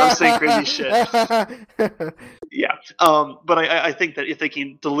know, I'm saying crazy shit. Yeah, but I think that if they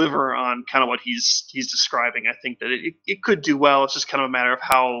can deliver on kind of what he's describing, I think that it could do well. It's just kind of a matter of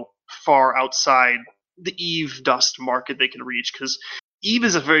how far outside the EVE Dust market they can reach, because EVE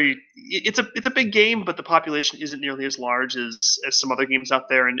is it's a big game, but the population isn't nearly as large as some other games out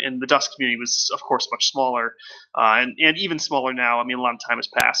there, and the Dust community was, of course, much smaller, and even smaller now. I mean, a lot of time has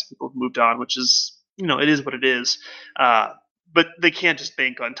passed, people have moved on, which is, it is what it is. But they can't just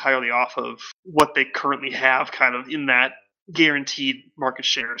bank entirely off of what they currently have kind of in that guaranteed market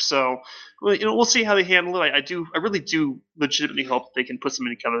share. So, we'll see how they handle it. I really do legitimately hope they can put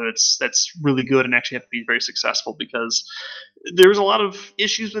something together that's really good and actually have to be very successful, because there's a lot of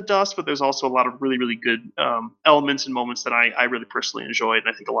issues with Dust, but there's also a lot of really good elements and moments that I really personally enjoyed,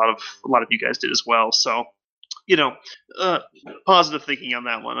 and I think a lot of you guys did as well. So, positive thinking on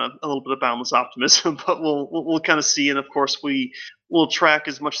that one, a little bit of boundless optimism, but we'll kind of see. And of course, we'll track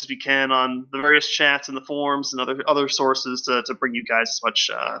as much as we can on the various chats and the forums and other sources to bring you guys as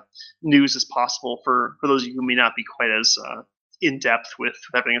much news as possible for those of you who may not be quite as in depth with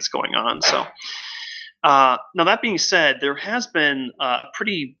everything that's going on. So now, that being said, there has been a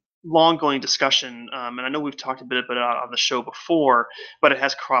pretty long-going discussion, and I know we've talked a bit about it on the show before, but it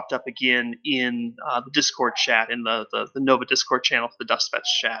has cropped up again in the Discord chat, in the Nova Discord channel for the Dust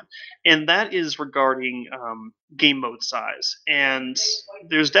Vets chat, and that is regarding game mode size. And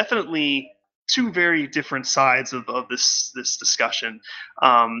there's definitely two very different sides of this discussion.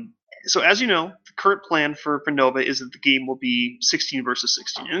 So as you know, the current plan for Nova is that the game will be 16 versus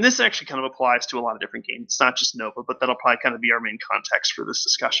 16. And this actually kind of applies to a lot of different games. It's not just Nova, but that'll probably kind of be our main context for this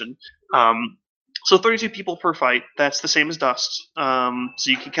discussion. So 32 people per fight, that's the same as Dust. So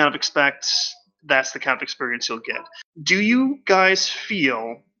you can kind of expect that's the kind of experience you'll get. Do you guys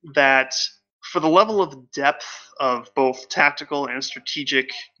feel that for the level of depth of both tactical and strategic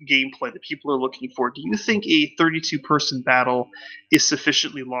gameplay that people are looking for, do you think a 32-person battle is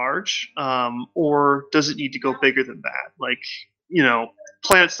sufficiently large, or does it need to go bigger than that? Like,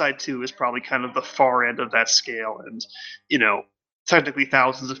 PlanetSide 2 is probably kind of the far end of that scale, and, technically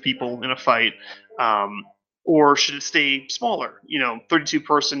thousands of people in a fight. Or should it stay smaller?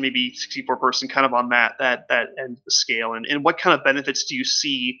 32-person, maybe 64-person, kind of on that end of the scale. And what kind of benefits do you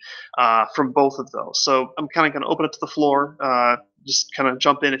see from both of those? So I'm kind of going to open it to the floor. Just kind of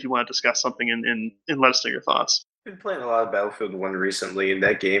jump in if you want to discuss something and let us know your thoughts. I've been playing a lot of Battlefield 1 recently, and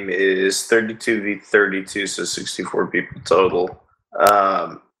that game is 32v32, so 64 people total.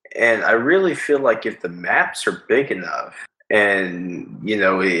 And I really feel like if the maps are big enough, and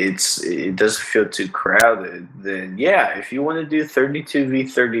it doesn't feel too crowded, then yeah, if you want to do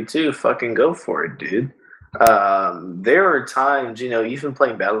 32v32, fucking go for it, dude. There are times, even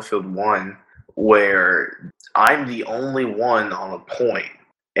playing Battlefield 1, where I'm the only one on a point,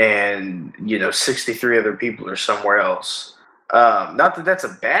 and 63 other people are somewhere else. Not that that's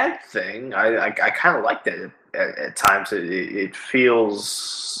a bad thing. I kind of like that at times. It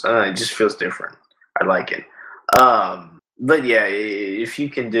feels, it just feels different. I like it. But yeah, if you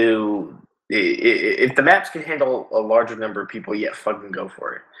can if the maps can handle a larger number of people, yeah, fucking go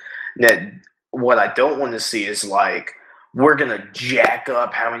for it. Now, what I don't want to see is like, we're going to jack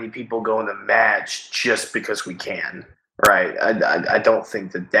up how many people go in the match just because we can, right? I don't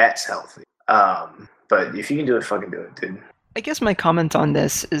think that that's healthy. But if you can do it, fucking do it, dude. I guess my comment on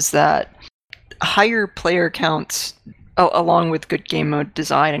this is that higher player counts, along with good game mode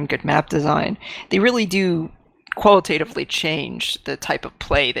design and good map design, they really do qualitatively change the type of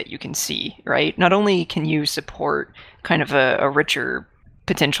play that you can see, right? Not only can you support kind of a richer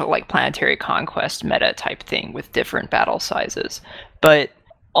potential like planetary conquest meta type thing with different battle sizes, but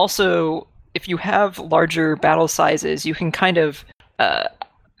also if you have larger battle sizes, you can kind of,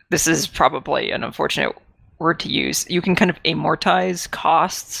 this is probably an unfortunate word to use, you can kind of amortize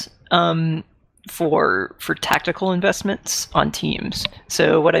costs for tactical investments on teams.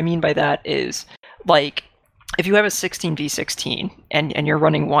 So what I mean by that is, like, if you have a 16v16 and you're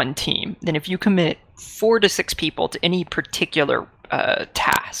running one team, then if you commit 4 to 6 people to any particular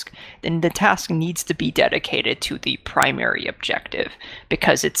task, then the task needs to be dedicated to the primary objective,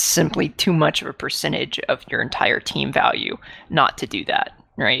 because it's simply too much of a percentage of your entire team value not to do that,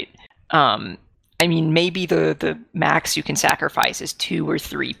 right? I mean, maybe the max you can sacrifice is 2 or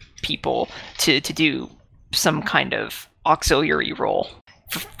 3 people to do some kind of auxiliary role.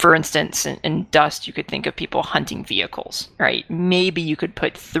 For instance, in Dust, you could think of people hunting vehicles, right? Maybe you could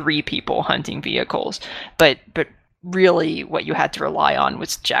put 3 people hunting vehicles, but really what you had to rely on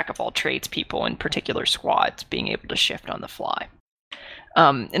was jack-of-all-trades people in particular squads being able to shift on the fly.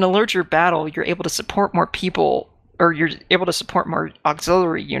 In a larger battle, you're able to support more people, or you're able to support more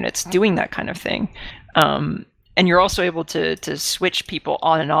auxiliary units doing that kind of thing. And you're also able to switch people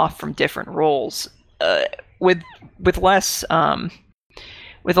on and off from different roles with less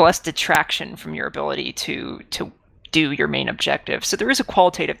detraction from your ability to do your main objective. So there is a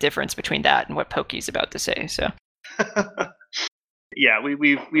qualitative difference between that and what Pokey's about to say. So, yeah,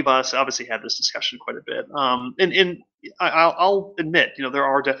 we've obviously had this discussion quite a bit. And I'll admit, there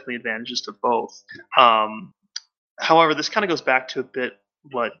are definitely advantages to both. However, this kind of goes back to a bit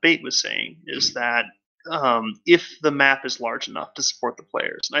what Bait was saying, is that if the map is large enough to support the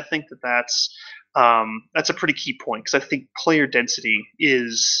players, and I think that's a pretty key point, because I think player density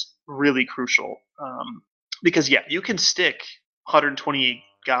is really crucial. Because yeah, you can stick 128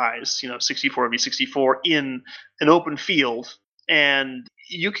 guys, 64v64 in an open field, and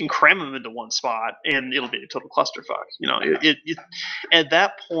you can cram them into one spot, and it'll be a total clusterfuck. At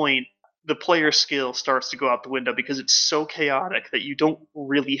that point, the player skill starts to go out the window, because it's so chaotic that you don't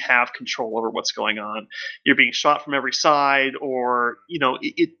really have control over what's going on. You're being shot from every side, or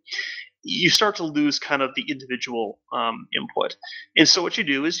you start to lose kind of the individual input. And so what you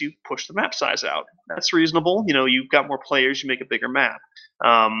do is you push the map size out. That's reasonable. You've got more players, you make a bigger map.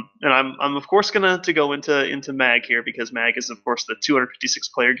 And I'm of course going to go into MAG here, because MAG is of course the 256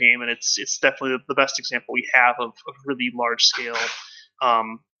 player game, and it's definitely the best example we have of really large scale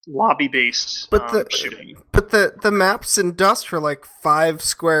lobby-based But shooting. But the maps in Dust are like 5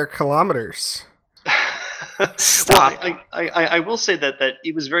 square kilometers. Stop. Well, I will say that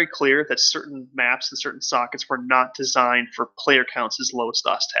it was very clear that certain maps and certain sockets were not designed for player counts as low as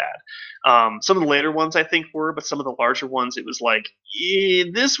Dust had. Some of the later ones I think were, but some of the larger ones, it was like,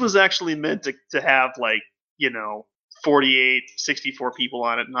 this was actually meant to have 48, 64 people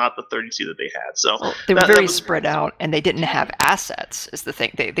on it, not the 32 that they had. So well, they were very spread out, and they didn't have assets. Is the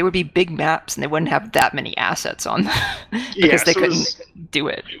thing. They would be big maps, and they wouldn't have that many assets on them because they couldn't do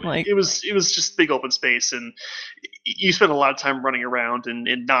it. Like it was just big open space, and you spend a lot of time running around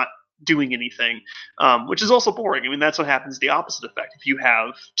and not doing anything, which is also boring. I mean, that's what happens. The opposite effect if you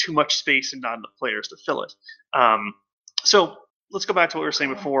have too much space and not enough players to fill it. So let's go back to what we were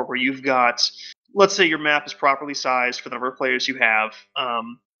saying before, where you've got. Let's say your map is properly sized for the number of players you have,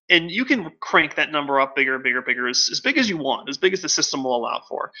 and you can crank that number up bigger, as big as you want, as big as the system will allow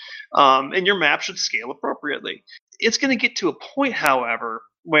for. And your map should scale appropriately. It's going to get to a point, however,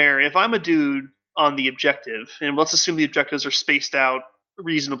 where if I'm a dude on the objective, and let's assume the objectives are spaced out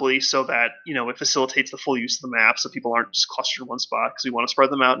reasonably so that it facilitates the full use of the map, so people aren't just clustered in one spot because we want to spread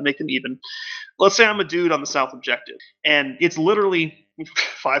them out and make them even. Let's say I'm a dude on the south objective, and it's literally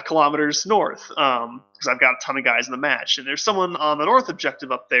 5 kilometers north because I've got a ton of guys in the match, and there's someone on the north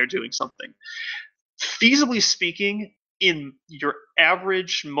objective up there doing something. Feasibly speaking, in your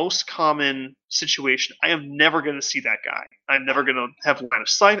average, most common situation, I am never going to see that guy. I'm never going to have line of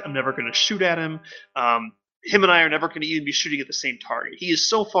sight. I'm never going to shoot at him. Him and I are never going to even be shooting at the same target. He is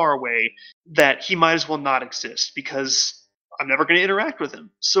so far away that he might as well not exist because I'm never going to interact with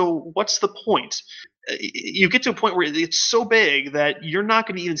him. So what's the point? You get to a point where it's so big that you're not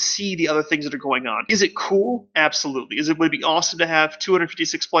going to even see the other things that are going on. Is it cool? Absolutely. Would it be awesome to have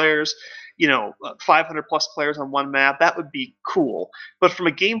 256 players, 500 plus players on one map? That would be cool. But from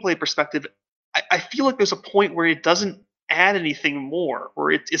a gameplay perspective, I feel like there's a point where it doesn't add anything more,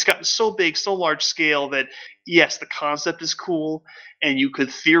 where it's gotten so big, so large scale that yes, the concept is cool, and you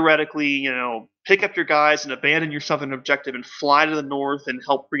could theoretically, pick up your guys and abandon your southern objective and fly to the north and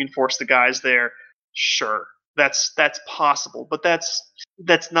help reinforce the guys there. Sure, that's possible, but that's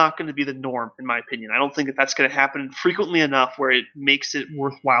not going to be the norm, in my opinion. I don't think that's going to happen frequently enough where it makes it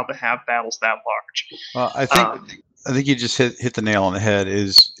worthwhile to have battles that large. Well, I think you just hit the nail on the head.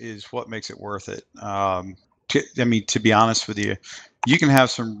 Is what makes it worth it. To be honest with you, you can have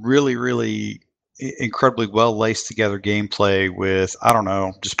some really, really incredibly well laced together gameplay with, I don't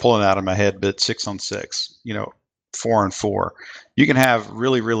know, just pulling it out of my head, but 6-on-6, 4-on-4. You can have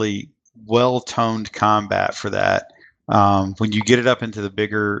really, really well toned combat for that. When you get it up into the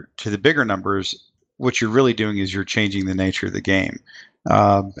bigger numbers, what you're really doing is you're changing the nature of the game.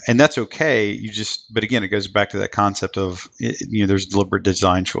 And that's okay. But again, it goes back to that concept of, there's deliberate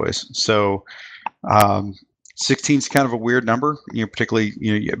design choice. So, 16 is kind of a weird number,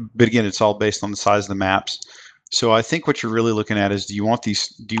 particularly, but again, it's all based on the size of the maps. So I think what you're really looking at is, to me,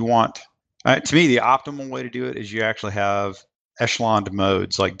 the optimal way to do it is you actually have echeloned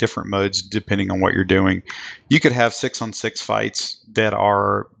modes, like different modes depending on what you're doing. You could have 6-on-6 fights that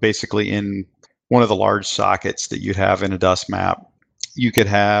are basically in one of the large sockets that you'd have in a Dust map. You could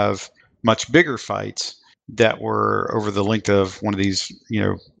have much bigger fights that were over the length of one of these,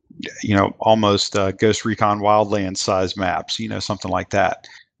 almost Ghost Recon Wildlands size maps, something like that.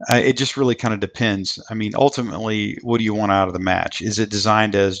 It just really kind of depends. I mean, ultimately, what do you want out of the match? Is it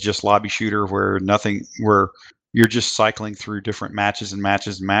designed as just lobby shooter where you're just cycling through different matches and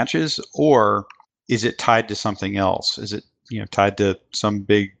matches and matches, or is it tied to something else? Is it tied to some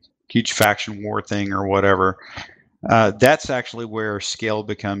big, huge faction war thing or whatever? That's actually where scale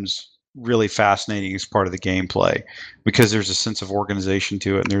becomes really fascinating as part of the gameplay, because there's a sense of organization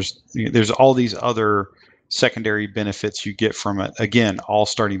to it, and there's all these other secondary benefits you get from it. Again, all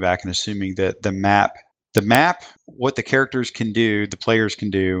starting back and assuming that the map, what the characters can do, the players can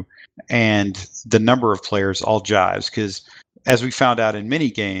do, and the number of players all jives. Because as we found out in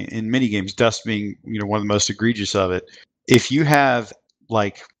many games, Dust being one of the most egregious of it, if you have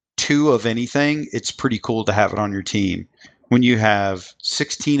like 2 of anything, it's pretty cool to have it on your team. When you have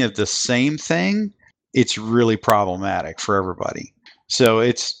 16 of the same thing, it's really problematic for everybody. So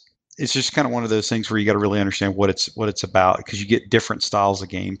it's just kind of one of those things where you got to really understand what it's about, because you get different styles of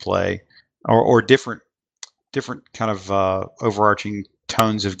gameplay or different kind of overarching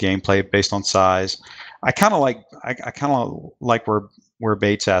tones of gameplay based on size. I kind of like where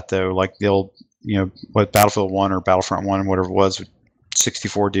Bait's at though, like the old what Battlefield 1 or Battlefront 1 whatever it was, with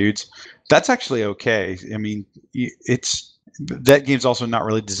 64 dudes. That's actually okay. I mean, that game's also not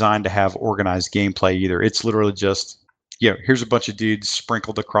really designed to have organized gameplay either. It's literally just here's a bunch of dudes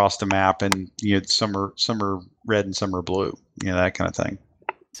sprinkled across the map, and some are red and some are blue, that kind of thing.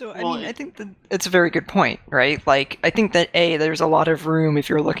 So, I think that it's a very good point, right? Like, I think that, there's a lot of room if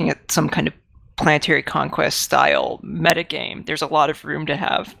you're looking at some kind of Planetary Conquest style metagame. There's a lot of room to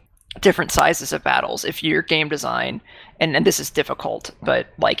have different sizes of battles if your game design, and this is difficult, but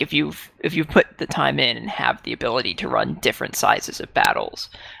like if you've put the time in and have the ability to run different sizes of battles.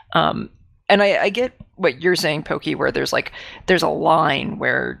 And I get what you're saying, Pokey, where there's a line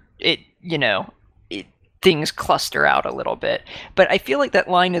where things cluster out a little bit. But I feel like that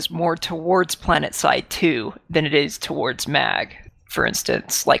line is more towards PlanetSide 2 than it is towards MAG. For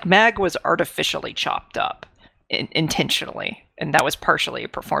instance, like MAG was artificially chopped up intentionally, and that was partially a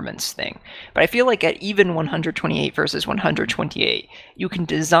performance thing. But I feel like at even 128 versus 128, you can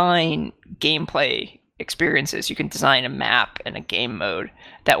design gameplay experiences. You can design a map and a game mode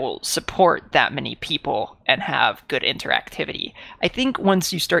that will support that many people and have good interactivity. I think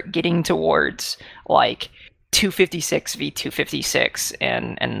once you start getting towards like 256 v 256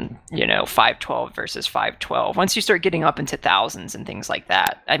 and 512 versus 512, once you start getting up into thousands and things like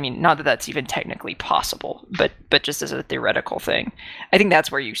that, I mean, not that that's even technically possible, but just as a theoretical thing, I think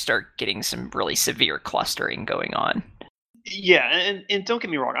that's where you start getting some really severe clustering going on. Yeah, and don't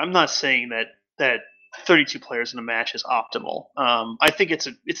get me wrong, I'm not saying that 32 players in a match is optimal. I think it's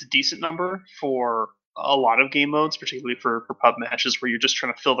a decent number for a lot of game modes, particularly for pub matches where you're just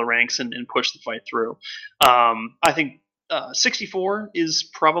trying to fill the ranks and push the fight through. I think 64 is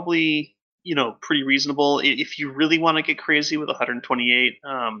probably pretty reasonable if you really want to get crazy with 128.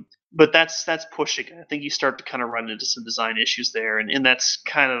 But that's pushing. I think you start to kind of run into some design issues there, and that's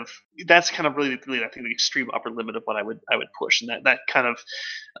kind of really I think the extreme upper limit of what I would push, and that kind of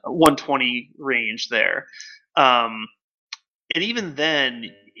 120 range there. And even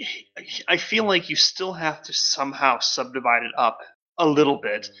then, I feel like you still have to somehow subdivide it up a little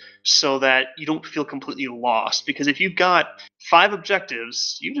bit so that you don't feel completely lost. Because if you've got 5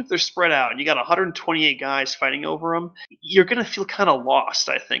 objectives, even if they're spread out, and you got 128 guys fighting over them, you're going to feel kind of lost,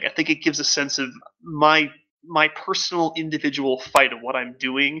 I think. I think it gives a sense of my personal individual fight of what I'm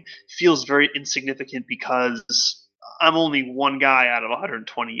doing feels very insignificant because I'm only one guy out of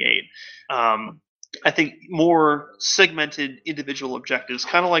 128. I think more segmented individual objectives,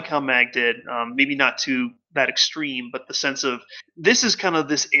 kind of like how MAG did, maybe not to that extreme, but the sense of this is kind of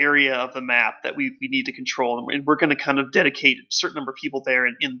this area of the map that we need to control, and we're going to kind of dedicate a certain number of people there,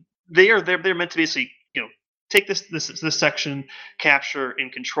 and they're meant to basically take this section, capture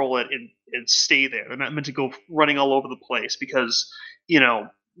and control it, and stay there. They're not meant to go running all over the place because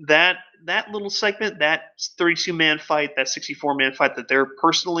that little segment, that 32-man fight, that 64-man fight that they're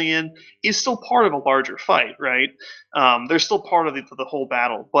personally in, is still part of a larger fight, right? They're still part of the whole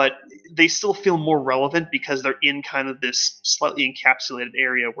battle, but they still feel more relevant because they're in kind of this slightly encapsulated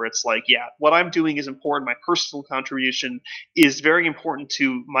area where it's like, yeah, what I'm doing is important. My personal contribution is very important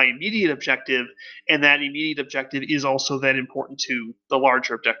to my immediate objective, and that immediate objective is also then important to the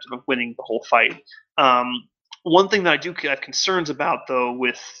larger objective of winning the whole fight. One thing that I do have concerns about, though,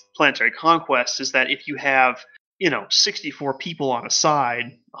 with Planetary Conquest is that if you have, 64 people on a side,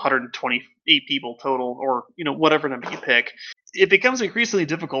 128 people total, or, whatever number you pick, it becomes increasingly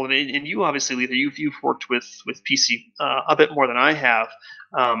difficult. And you obviously, Letha, you've worked with PC a bit more than I have.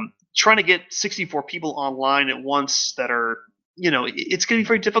 Trying to get 64 people online at once that are, it's going to be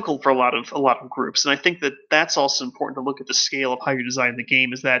very difficult for a lot of groups. And I think that that's also important to look at the scale of how you design the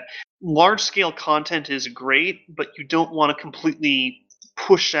game, is that large scale content is great, but you don't want to completely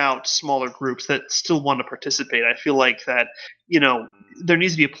push out smaller groups that still want to participate. I feel like that, there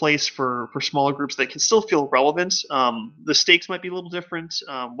needs to be a place for smaller groups that can still feel relevant. The stakes might be a little different.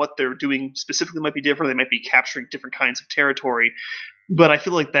 What they're doing specifically might be different. They might be capturing different kinds of territory. But I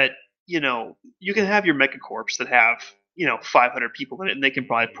feel like that, you can have your megacorps that have 500 people in it, and they can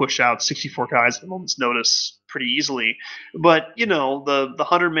probably push out 64 guys at a moment's notice pretty easily. But the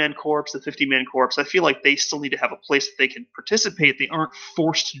 100-man corps, the 50-man corps, I feel like they still need to have a place that they can participate. They aren't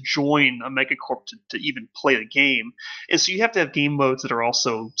forced to join a megacorp to even play the game. And so you have to have game modes that are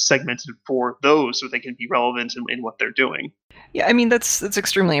also segmented for those so they can be relevant in what they're doing. Yeah, I mean, that's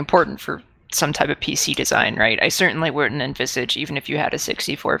extremely important for some type of PC design, right? I certainly wouldn't envisage, even if you had a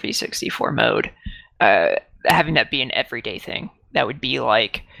 64 v 64 mode, having that be an everyday thing. That would be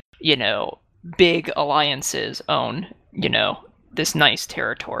like, big alliances own, this nice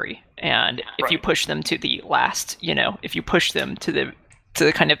territory, and if you push them to the last, if you push them to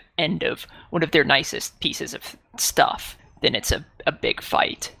the kind of end of one of their nicest pieces of stuff, then it's a big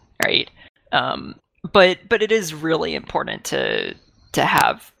fight, right? But it is really important to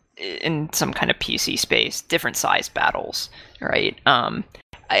have in some kind of PC space, different size battles, right?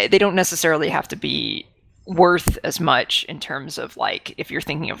 They don't necessarily have to be worth as much in terms of like if you're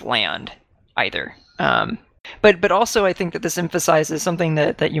thinking of land either. But also I think that this emphasizes something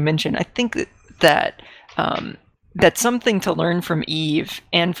that you mentioned. I think that that's something to learn from Eve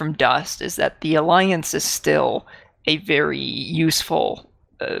and from Dust is that the Alliance is still a very useful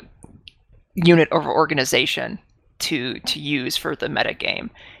unit of organization to use for the metagame.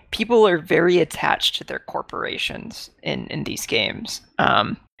 People are very attached to their corporations in these games,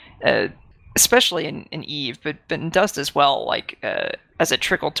 especially in Eve, but in Dust as well. Like as it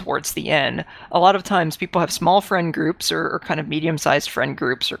trickled towards the end, a lot of times people have small friend groups or kind of medium-sized friend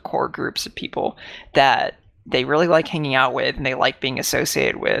groups or core groups of people that they really like hanging out with and they like being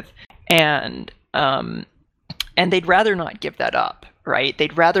associated with, and they'd rather not give that up. Right?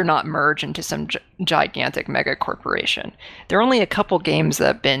 They'd rather not merge into some gigantic mega corporation. There are only a couple games that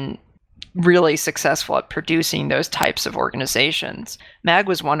have been really successful at producing those types of organizations. MAG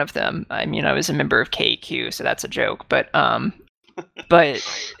was one of them. I mean, I was a member of KQ, so that's a joke. But I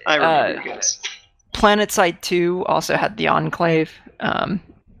remember you guys. PlanetSide 2 also had the Enclave,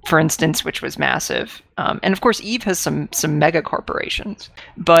 for instance, which was massive. And of course, Eve has some mega corporations,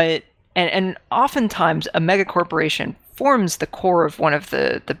 but and oftentimes a mega corporation forms the core of one of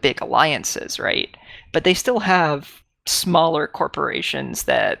the big alliances, right? But they still have smaller corporations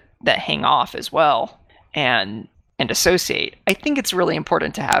that hang off as well and associate. I think it's really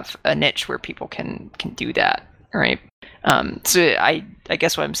important to have a niche where people can do that, right? So I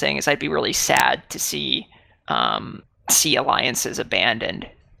guess what I'm saying is I'd be really sad to see alliances abandoned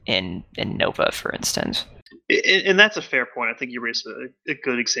in Nova, for instance. And that's a fair point. I think you raised a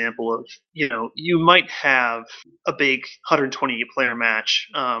good example of, you might have a big 128 player match,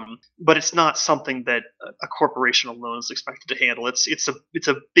 but it's not something that a corporation alone is expected to handle. It's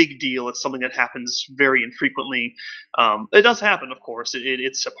a big deal. It's something that happens very infrequently. It does happen, of course.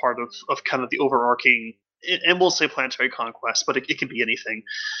 It's a part of kind of the overarching, and we'll say planetary conquest, but it can be anything.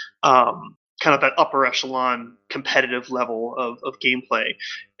 Kind of that upper echelon competitive level of gameplay,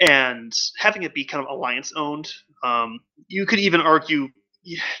 and having it be kind of alliance owned. You could even argue,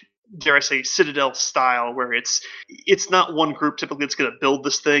 dare I say, Citadel style, where it's not one group typically that's going to build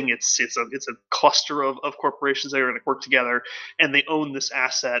this thing. It's a cluster of corporations that are going to work together, and they own this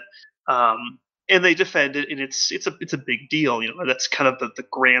asset. And they defend it, and it's a big deal. That's kind of the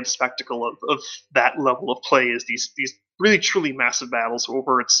grand spectacle of that level of play is these really truly massive battles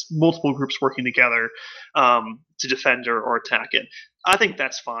where it's multiple groups working together to defend or attack it. I think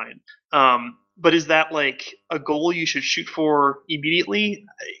that's fine. But is that like a goal you should shoot for immediately?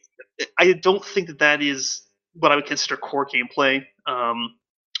 I don't think that is what I would consider core gameplay.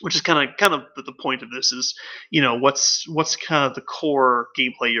 Which is kind of the point of this is, what's kind of the core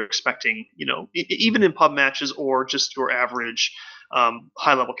gameplay you're expecting, even in pub matches or just your average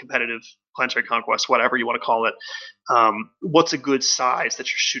high level competitive planetary conquest, whatever you want to call it. What's a good size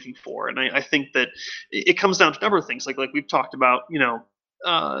that you're shooting for? And I think that it comes down to a number of things, like we've talked about,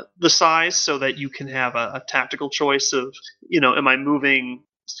 the size, so that you can have a tactical choice of, am I moving?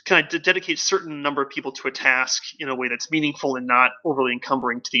 Can I dedicate a certain number of people to a task in a way that's meaningful and not overly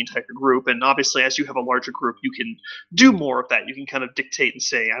encumbering to the entire group? And obviously, as you have a larger group, you can do more of that. You can kind of dictate and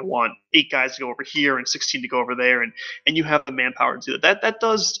say, I want 8 guys to go over here and 16 to go over there, and you have the manpower to do that. That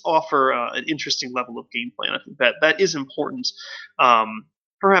does offer an interesting level of gameplay, and I think that is important.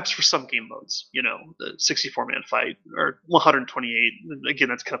 Perhaps for some game modes, the 64-man fight or 128. Again,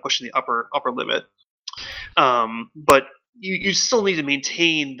 that's kind of pushing the upper limit. But you still need to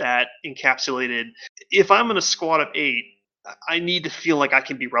maintain that encapsulated. If I'm in a squad of 8, I need to feel like I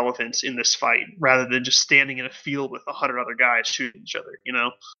can be relevant in this fight rather than just standing in a field with 100 other guys shooting each other.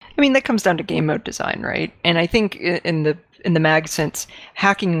 I mean, that comes down to game mode design, right? And I think in the MAG sense,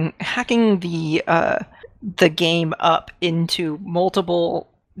 hacking the game up into multiple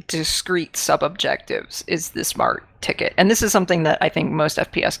discrete sub-objectives is the smart ticket. And this is something that I think most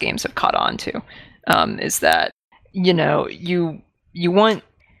FPS games have caught on to, is that you want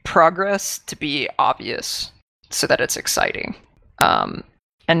progress to be obvious so that it's exciting.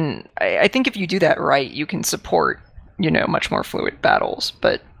 And I think if you do that right, you can support, much more fluid battles.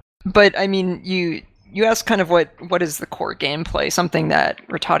 But I mean, you ask kind of what is the core gameplay. Something that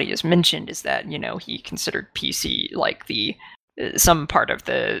Rattati has mentioned is that, he considered PC like some part of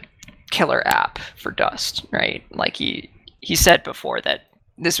the killer app for Dust, right? Like he said before that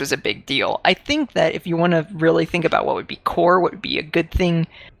this was a big deal. I think that if you want to really think about what would be core, what would be a good thing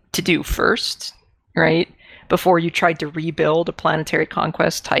to do first, right? Before you tried to rebuild a planetary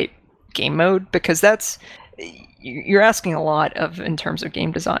conquest type game mode, because that's, you're asking a lot of in terms of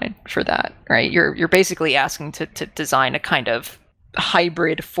game design for that, right? You're basically asking to design a kind of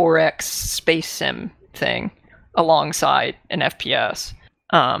hybrid 4X space sim thing alongside an FPS.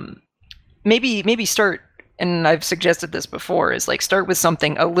 Maybe start, and I've suggested this before, is like start with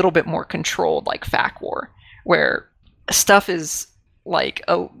something a little bit more controlled, like FAC War, where stuff is like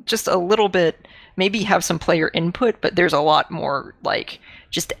just a little bit, maybe have some player input, but there's a lot more like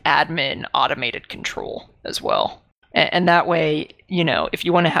just admin automated control as well. And that way, if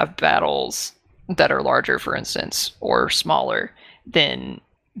you want to have battles that are larger, for instance, or smaller, then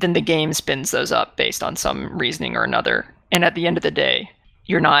the game spins those up based on some reasoning or another. And at the end of the day,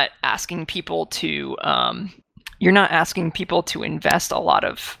 you're not asking people to invest a lot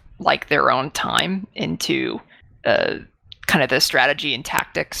of like their own time into kind of the strategy and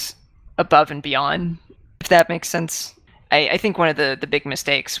tactics above and beyond, if that makes sense. I think one of the big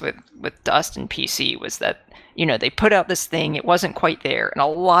mistakes with Dust and PC was that they put out this thing, it wasn't quite there, and a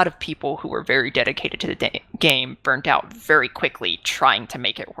lot of people who were very dedicated to the game burnt out very quickly trying to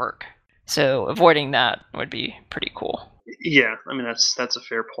make it work. So avoiding that would be pretty cool. Yeah, I mean that's a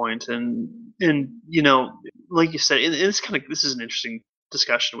fair point, and like you said, this is an interesting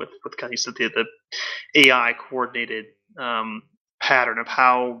discussion with kind of the AI coordinated pattern of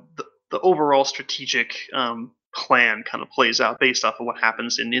how the overall strategic plan kind of plays out based off of what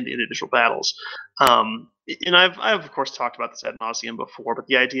happens in the individual battles. And I've of course talked about this ad nauseum before, but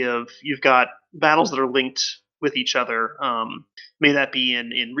the idea of you've got battles that are linked with each other, may that be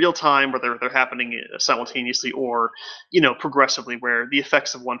in real time where they're happening simultaneously, or progressively where the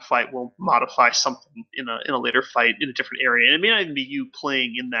effects of one fight will modify something in a later fight in a different area, and it may not even be you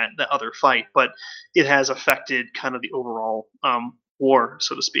playing in that other fight, but it has affected kind of the overall war,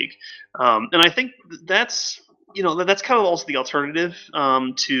 so to speak. And I think that's that's kind of also the alternative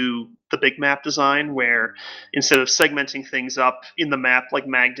to the big map design, where instead of segmenting things up in the map like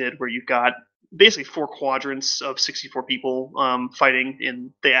Mag did, where you've got basically 4 quadrants of 64 people fighting,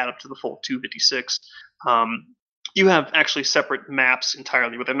 and they add up to the full 256. You have actually separate maps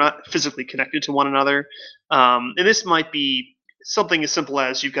entirely, where they're not physically connected to one another. And this might be something as simple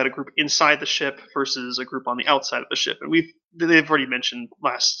as you've got a group inside the ship versus a group on the outside of the ship. And they've already mentioned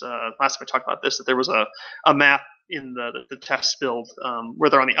last time I talked about this, that there was a map in the test build where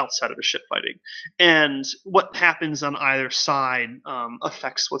they're on the outside of the ship fighting, and what happens on either side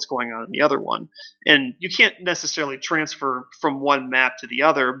affects what's going on in the other one. And you can't necessarily transfer from one map to the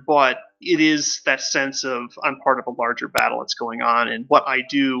other, but it is that sense of I'm part of a larger battle that's going on, and what I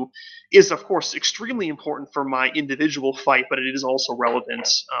do is of course extremely important for my individual fight, but it is also relevant.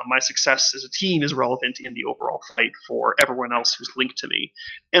 My success as a team is relevant in the overall fight for everyone else who's linked to me.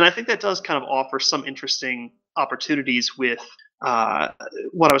 And I think that does kind of offer some interesting opportunities with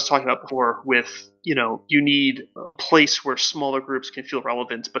what I was talking about before, with you need a place where smaller groups can feel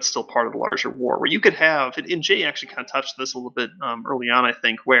relevant but still part of the larger war, where you could have, and Jay actually kind of touched this a little bit early on, I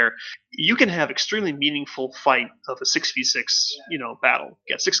think, where you can have extremely meaningful fight of a 6v6 battle.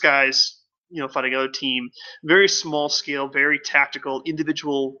 You got 6 guys fighting another team, very small scale, very tactical,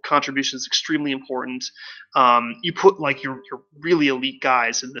 individual contributions extremely important. You put like your really elite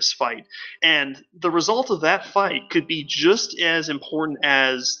guys in this fight, and the result of that fight could be just as important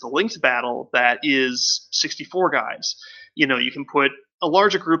as the linked battle that is 64 guys. You can put a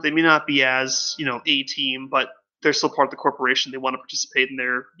larger group, they may not be as a team, but they're still part of the corporation, they want to participate, and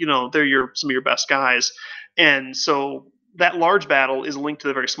they're some of your best guys. And so that large battle is linked to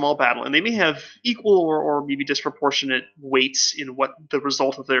the very small battle, and they may have equal or maybe disproportionate weights in what the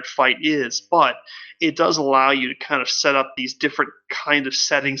result of their fight is, but it does allow you to kind of set up these different kind of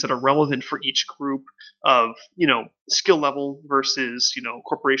settings that are relevant for each group of skill level versus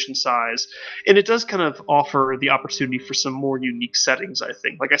corporation size. And it does kind of offer the opportunity for some more unique settings, I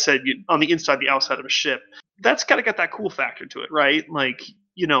think. Like I said, on the inside, the outside of a ship, that's kind of got that cool factor to it, right? Like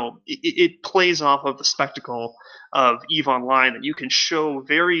it plays off of the spectacle of EVE Online, that you can show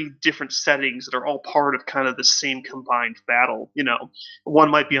very different settings that are all part of kind of the same combined battle.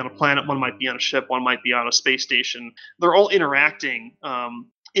 One might be on a planet, one might be on a ship, one might be on a space station. They're all interacting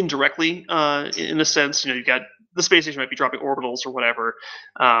indirectly in a sense. You've got the space station might be dropping orbitals or whatever,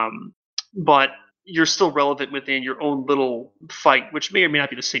 but you're still relevant within your own little fight, which may or may not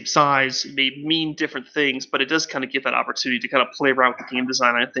be the same size. It may mean different things, but it does kind of give that opportunity to kind of play around with the game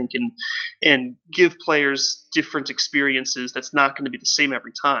design, I think, and give players different experiences that's not going to be the same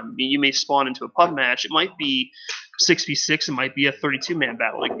every time. I mean, you may spawn into a pub match. It might be 6v6. It might be a 32-man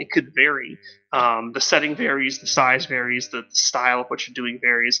battle. It could vary. The setting varies. The size varies. The style of what you're doing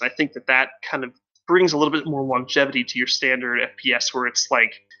varies. And I think that kind of brings a little bit more longevity to your standard FPS, where it's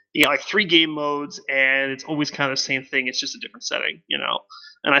like, like 3 game modes, and it's always kind of the same thing. It's just a different setting,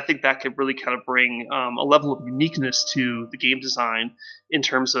 And I think that could really kind of bring a level of uniqueness to the game design in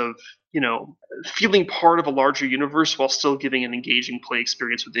terms of feeling part of a larger universe while still giving an engaging play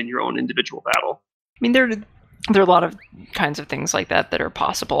experience within your own individual battle. I mean, there are a lot of kinds of things like that are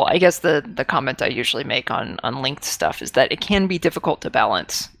possible. I guess the comment I usually make on linked stuff is that it can be difficult to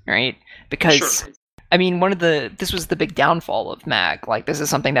balance, right? Because Sure. I mean, this was the big downfall of MAG. Like, this is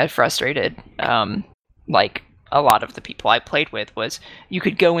something that frustrated like a lot of the people I played with, was you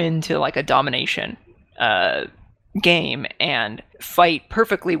could go into like a domination game and fight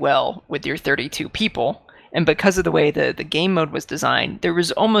perfectly well with your 32 people, and because of the way the game mode was designed, there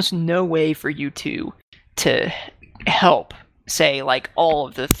was almost no way for you to help, say, like all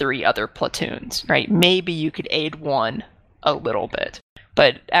of the 3 other platoons, right? Maybe you could aid one a little bit,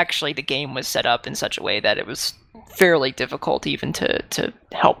 but actually the game was set up in such a way that it was fairly difficult even to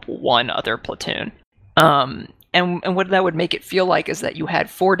help one other platoon. And what that would make it feel like is that you had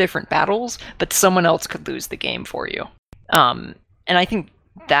 4 different battles, but someone else could lose the game for you. And I think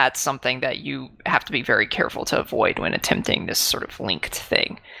that's something that you have to be very careful to avoid when attempting this sort of linked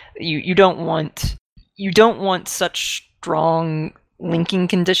thing. You don't want such strong linking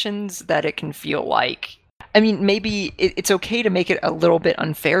conditions that it can feel like, I mean, maybe it's okay to make it a little bit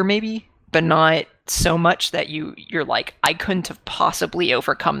unfair, maybe, but not so much that you're like, I couldn't have possibly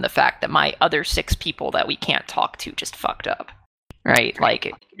overcome the fact that my other 6 people that we can't talk to just fucked up, right?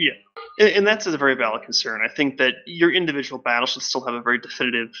 Like, yeah, and that's a very valid concern. I think that your individual battle should still have a very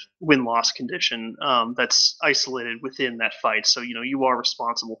definitive win-loss condition that's isolated within that fight. So you are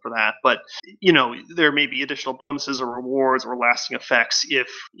responsible for that, but there may be additional bonuses or rewards or lasting effects if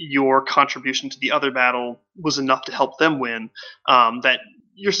your contribution to the other battle was enough to help them win. That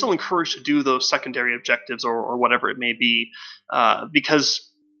you're still encouraged to do those secondary objectives or whatever it may be, because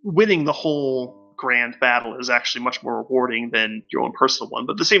winning the whole grand battle is actually much more rewarding than your own personal one.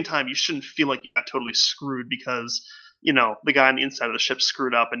 But at the same time, you shouldn't feel like you got totally screwed because the guy on the inside of the ship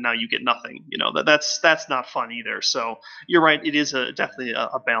screwed up and now you get nothing. That's not fun either. So you're right, it is definitely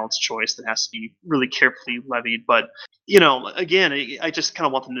a balanced choice that has to be really carefully levied. But again, I just kind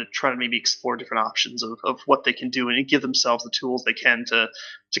of want them to try to maybe explore different options of what they can do and give themselves the tools they can to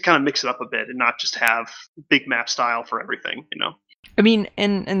kind of mix it up a bit and not just have big map style for everything. I mean,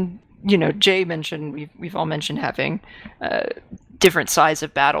 and Jay mentioned, we've all mentioned having different size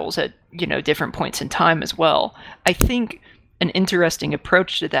of battles at different points in time as well. I think an interesting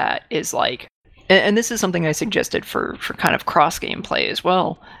approach to that is like, and this is something I suggested for kind of cross gameplay as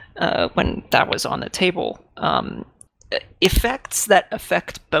well, when that was on the table. Effects that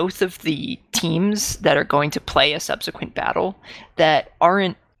affect both of the teams that are going to play a subsequent battle that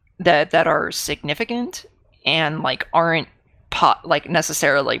are significant and like aren't like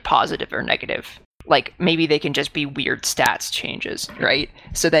necessarily positive or negative. Like, maybe they can just be weird stats changes, right?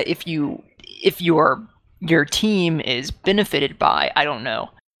 So that if your team is benefited by, I don't know,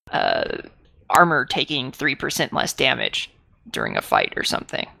 armor taking 3% less damage during a fight or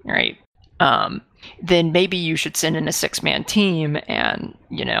something, right? Then maybe you should send in a 6-man team and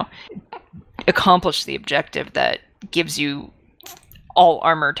accomplish the objective that gives you all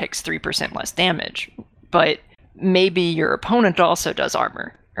armor takes 3% less damage, but maybe your opponent also does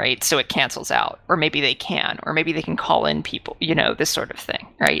armor, right? So it cancels out, or maybe they can call in people, this sort of thing,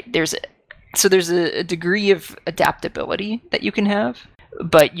 right? There's a degree of adaptability that you can have,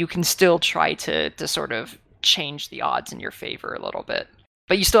 but you can still try to sort of change the odds in your favor a little bit.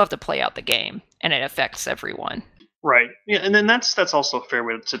 But you still have to play out the game, and it affects everyone. Right. Yeah, and then that's also a fair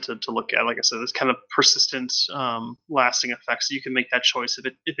way to look at. Like I said, this kind of persistent, lasting effects. So you can make that choice if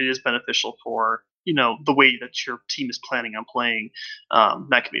it is beneficial for the way that your team is planning on playing.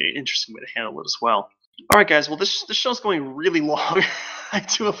 That could be an interesting way to handle it as well. All right, guys. Well, this show's going really long. I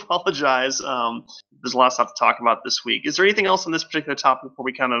do apologize. There's a lot of stuff to talk about this week. Is there anything else on this particular topic before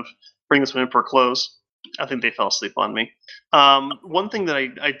we kind of bring this one in for a close? I think they fell asleep on me. One thing that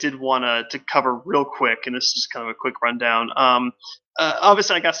I did want to cover real quick, and this is kind of a quick rundown.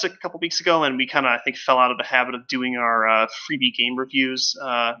 Obviously, I got sick a couple weeks ago, and we kind of, I think, fell out of the habit of doing our freebie game reviews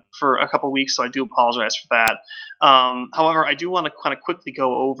for a couple weeks, so I do apologize for that. However, I do want to kind of quickly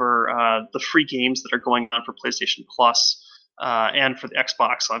go over the free games that are going on for PlayStation Plus and for the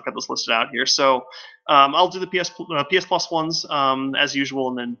Xbox. So I've got those listed out here. So I'll do the PS Plus ones as usual,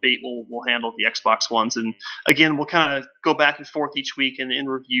 and then Bait will handle the Xbox ones. And again, we'll kind of go back and forth each week and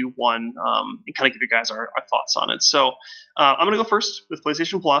review one and kind of give you guys our thoughts on it. So I'm going to go first with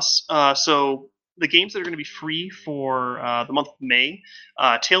PlayStation Plus. So the games that are going to be free for the month of May,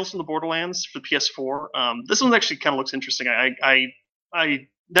 Tales from the Borderlands for PS4. This one actually kind of looks interesting. I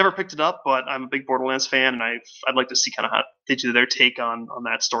never picked it up, but I'm a big Borderlands fan, and I'd like to see kind of how they do their take on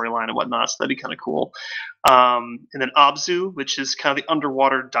that storyline and whatnot. So that'd be kind of cool. And then Abzu, which is kind of the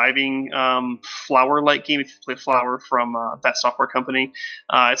underwater diving Flower-like game. If you play Flower from that software company,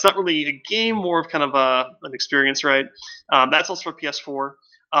 it's not really a game, more of kind of an experience, right? That's also for PS4.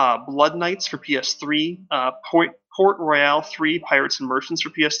 Blood Knights for PS3. Port Royale 3, Pirates and Merchants for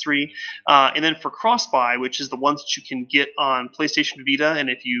PS3, and then for cross-buy, which is the ones that you can get on PlayStation Vita, and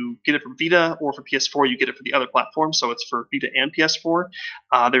if you get it for Vita or for PS4, you get it for the other platform, so it's for Vita and PS4.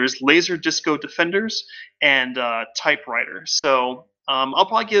 There's Laser Disco Defenders and Typewriter. So I'll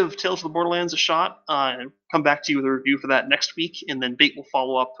probably give Tales of the Borderlands a shot and come back to you with a review for that next week, and then Bait will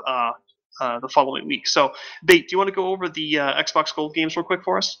follow up the following week. So, Bait, do you want to go over the Xbox Gold games real quick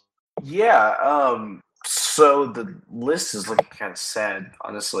for us? Yeah, so the list is looking kind of sad,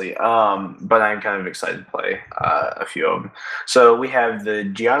 honestly, but I'm kind of excited to play a few of them. So we have the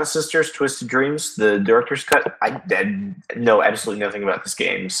Gianna Sisters, Twisted Dreams, the director's cut. I know absolutely nothing about this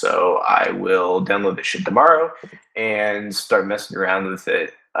game, so I will download this shit tomorrow and start messing around with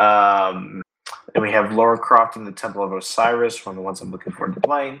it. And we have Lara Croft and the Temple of Osiris, one of the ones I'm looking forward to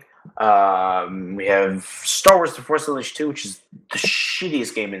playing. We have Star Wars: The Force Unleashed 2, which is the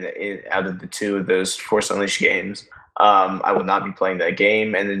shittiest game out of the two of those Force Unleashed games. I will not be playing that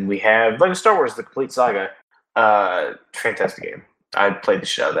game. And then we have Lego Star Wars: The Complete Saga. Fantastic game. I played the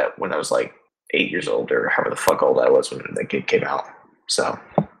shit out of that when I was like 8 years old, or however the fuck old I was when that game came out. So,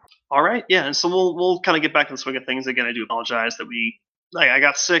 all right, yeah, and so we'll kind of get back in the swing of things again. I do apologize that I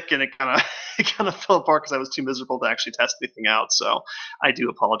got sick and it kind of fell apart because I was too miserable to actually test anything out. So I do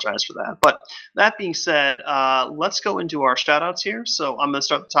apologize for that. But that being said, let's go into our shout-outs here. So I'm going to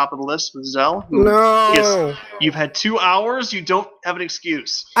start at the top of the list with Zell. No! You've had 2 hours. You don't have an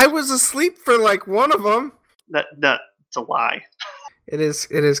excuse. I was asleep for like one of them. That's a lie. It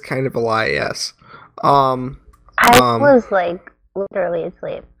is kind of a lie, yes. I was like literally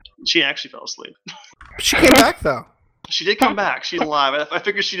asleep. She actually fell asleep. She came back though. She did come back. She's alive. I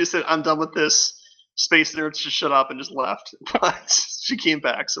figured she just said, "I'm done with this. Space nerds just shut up," and just left. But she came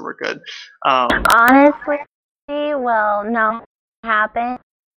back, so we're good. Honestly, well, no, what happened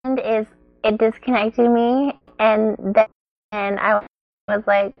is it disconnected me, and then I was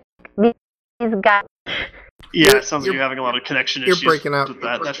like, these guys. Yeah, it sounds like you're having a lot of connection issues. You're breaking up with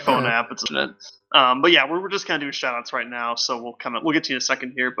that phone app. But yeah, we're just kind of doing shout-outs right now, so we'll get to you in a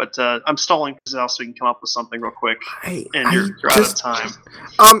second here. But I'm stalling Zell so we can come up with something real quick. You're out of time.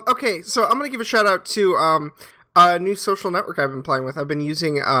 Okay, so I'm gonna give a shout-out to a new social network I've been playing with. I've been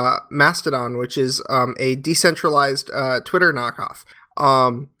using Mastodon, which is a decentralized Twitter knockoff.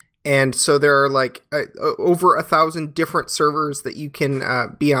 And so there are like over 1,000 different servers that you can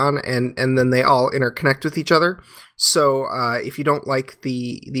be on, and then they all interconnect with each other. So if you don't like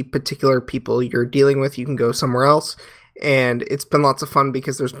the particular people you're dealing with, you can go somewhere else. And it's been lots of fun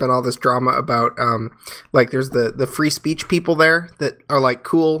because there's been all this drama about like there's the free speech people there that are like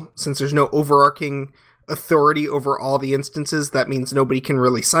cool, since there's no overarching authority over all the instances. That means nobody can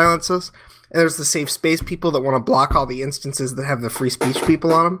really silence us. And there's the safe space people that want to block all the instances that have the free speech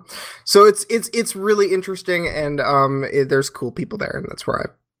people on them. So it's really interesting, and there's cool people there, and that's where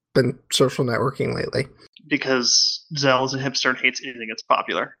I've been social networking lately. Because Zell is a hipster and hates anything that's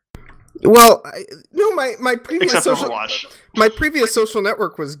popular. Well, my previous Except social Overwatch. My previous social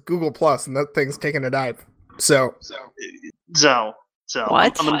network was Google Plus, and that thing's taken a dive. So Zell,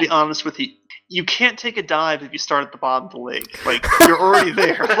 What? I'm going to be honest with you. You can't take a dive if you start at the bottom of the lake. Like, you're already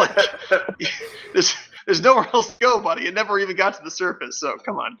there. Like, there's nowhere else to go, buddy. It never even got to the surface, so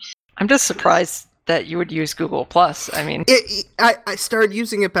come on. I'm just surprised that you would use Google Plus. I mean, I started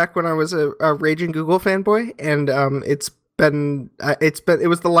using it back when I was a raging Google fanboy, and it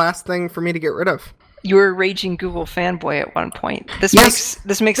was the last thing for me to get rid of. you were a raging Google fanboy at one point.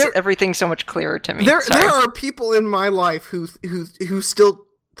 This makes everything so much clearer to me. There are people in my life who still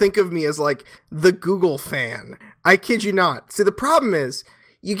think of me as like the Google fan. I kid you not. See, the problem is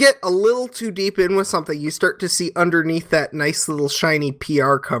you get a little too deep in with something, you start to see underneath that nice little shiny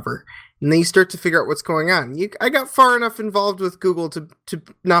PR cover, and then you start to figure out what's going on. I got far enough involved with Google to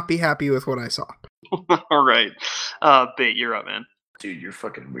not be happy with what I saw. All right. Bait, you're up, man. Dude, you're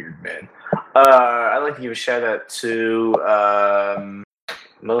fucking weird, man. I'd like to give a shout out to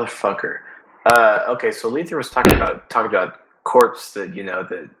motherfucker. Okay, so Lether was talking about corpse that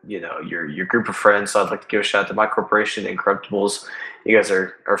your group of friends. So I'd like to give a shout out to my corporation, Incorruptibles. You guys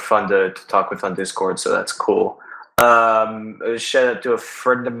are fun to talk with on Discord, so that's cool. A shout out to a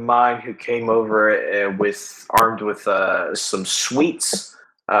friend of mine who came over armed with some sweets.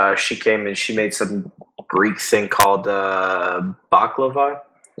 She came and she made some Greek thing called baklava.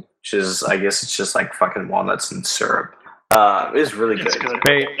 which is, I guess it's just like fucking walnuts and syrup. It is really It's good.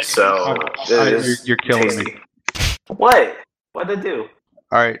 good. Wait, So you're killing me. tasty. What? What'd I do?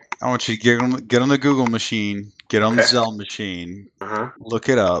 All right, I want you to get on the Google machine, get on the Okay. Zell machine, Uh-huh. look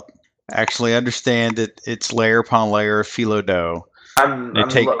it up. Actually understand that it's layer upon layer of phyllo dough. They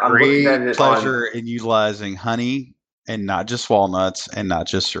take I'm great looking at it pleasure on in utilizing honey and not just walnuts and not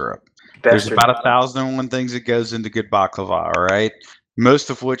just syrup. Best There's or about Not. 1,001 things that goes into good baklava, all right? Most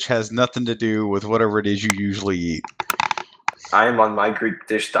of which has nothing to do with whatever it is you usually eat. I am on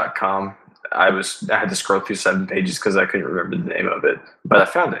mygreekdish.com. I had to scroll through 7 pages because I couldn't remember the name of it, but I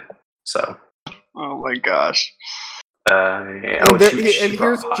found it. So, Oh my gosh. yeah. And, she and brought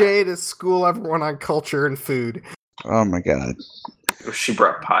here's pie. Jay to school everyone on culture and food. Oh my god. She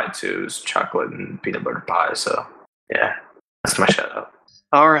brought pie too. It was chocolate and peanut butter pie. So, yeah, that's my shout out.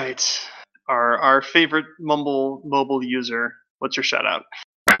 All right. Our favorite Mumble mobile user. What's your shout out?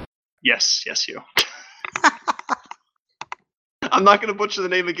 Yes, you. I'm not gonna butcher the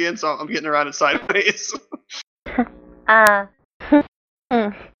name again, so I'm getting around it sideways. Give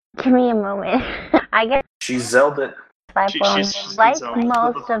me a moment. I guess She zelled it. my She's phone, like Giselle.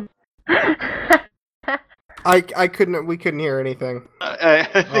 most of. We couldn't hear anything. I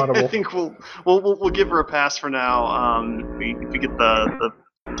Audible. think we'll give her a pass for now. We get the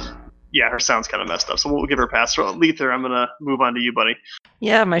yeah, her sound's kind of messed up, so we'll give her a pass. So, Lether, I'm gonna move on to you, buddy.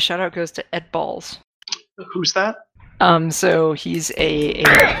 Yeah, my shout out goes to Ed Balls. Who's that? So he's a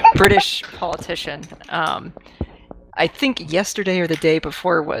British politician. I think yesterday or the day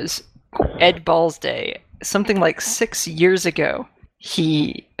before was Ed Balls Day. Something like 6 years ago,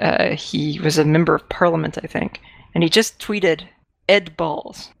 he was a member of Parliament, I think, and he just tweeted Ed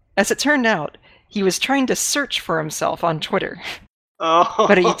Balls. As it turned out, he was trying to search for himself on Twitter, Oh.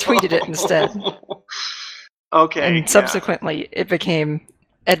 but he tweeted it instead. Okay. And yeah. subsequently, it became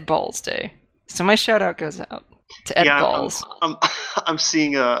Ed Balls Day. So my shout out goes out to Ed Yeah, Balls. I'm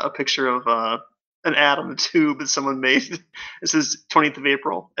seeing a picture of an ad on the tube that someone made. It says 20th of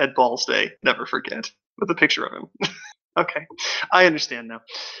April, Ed Balls Day, never forget, with a picture of him. Okay, I understand now.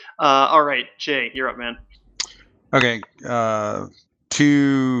 All right, Jay, you're up, man. Okay,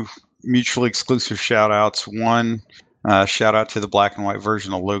 2 mutually exclusive shout outs. One, shout out to the black and white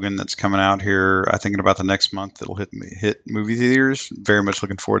version of Logan that's coming out here, I think in about the next month. It'll hit movie theaters. Very much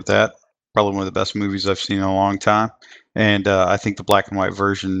looking forward to that. Probably one of the best movies I've seen in a long time. And I think the black and white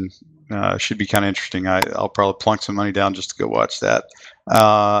version should be kind of interesting. I'll probably plunk some money down just to go watch that.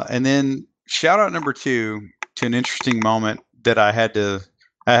 And then shout out number 2 to an interesting moment that I had to.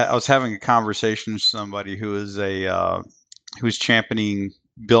 I was having a conversation with somebody who was who's championing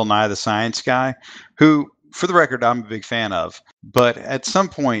Bill Nye the Science Guy, who, for the record, I'm a big fan of. But at some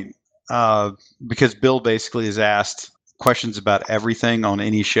point, because Bill basically is asked questions about everything on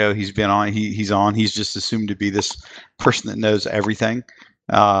any show he's been on, he's just assumed to be this person that knows everything.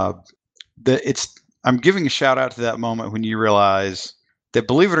 I'm giving a shout out to that moment when you realize that,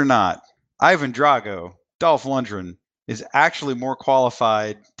 believe it or not, Ivan Drago, Dolph Lundgren, is actually more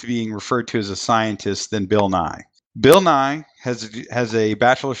qualified to being referred to as a scientist than Bill Nye. Bill Nye has a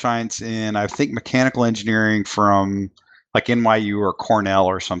Bachelor of Science in, I think, mechanical engineering from like NYU or Cornell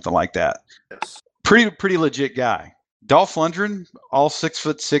or something like that. Yes. Pretty legit guy. Dolph Lundgren, all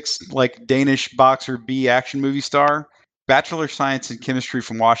 6'6", like Danish boxer B action movie star, Bachelor of Science in chemistry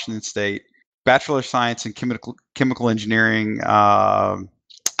from Washington State, Bachelor of Science in chemical engineering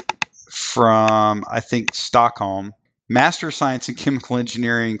from, I think, Stockholm, Master of Science in chemical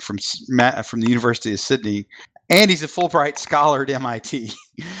engineering from the University of Sydney, and he's a Fulbright scholar at MIT.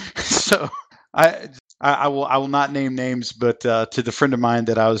 So I will not name names, but to the friend of mine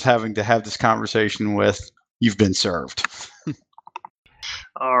that I was having to have this conversation with, you've been served.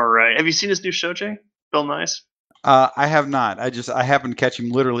 All right. Have you seen his new show, Jay? Bill Nye's? I have not. I happened to catch him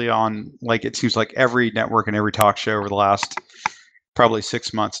literally on, like, it seems like every network and every talk show over the last probably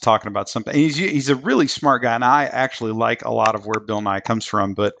 6 months talking about something. And he's a really smart guy, and I actually like a lot of where Bill Nye comes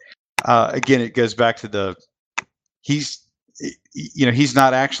from. But again, it goes back to he's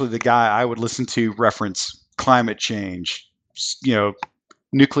not actually the guy I would listen to reference climate change. Is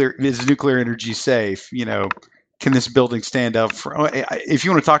nuclear energy safe? Can this building stand up for? If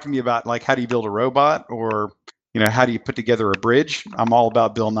you want to talk to me about, like, how do you build a robot, or how do you put together a bridge, I'm all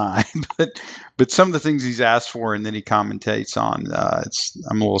about Bill Nye. but some of the things he's asked for and then he commentates on,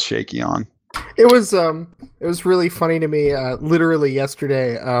 I'm a little shaky on. It was really funny to me. Literally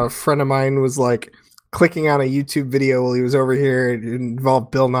yesterday, a friend of mine was like clicking on a YouTube video while he was over here. It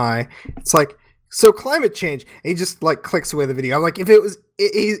involved Bill Nye. It's like, so climate change. And he just like clicks away the video. I'm like, if it was,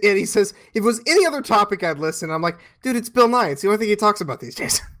 and he says, if it was any other topic, I'd listen. I'm like, dude, it's Bill Nye. It's the only thing he talks about these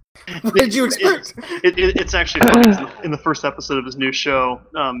days. What did you expect? It's actually funny. In the first episode of his new show,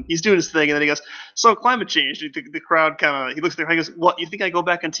 he's doing his thing, and then he goes, "So climate change." The crowd kind of, he looks at the crowd and goes, "What? You think I go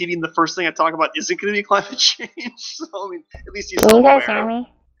back on TV and the first thing I talk about isn't going to be climate change?" So I mean, at least he's Can you guys self-aware. hear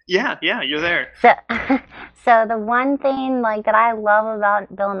me? Yeah, you're there. So, so the one thing like that I love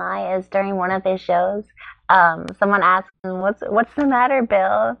about Bill Nye is during one of his shows, someone asked him, "What's the matter,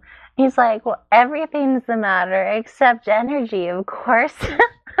 Bill?" He's like, "Well, everything's the matter except energy, of course."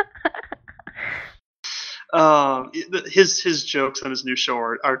 His jokes on his new show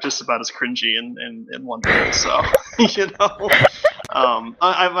are just about as cringy and wonderful. So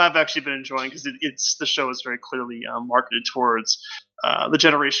I've actually been enjoying because the show is very clearly marketed towards the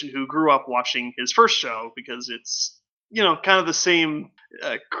generation who grew up watching his first show, because it's kind of the same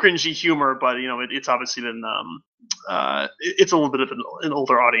cringy humor, but it's obviously been it's a little bit of an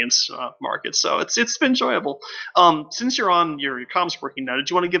older audience market, so it's been enjoyable. Since you're on your comms working now, did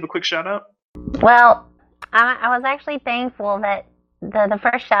you want to give a quick shout out? Well, I was actually thankful that the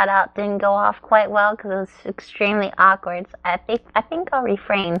first shout out didn't go off quite well because it was extremely awkward. So I think I'll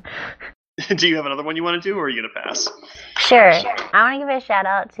refrain. Do you have another one you want to do, or are you gonna pass? Sure. I want to give a shout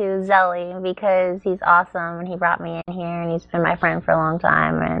out to Zelly because he's awesome and he brought me in here and he's been my friend for a long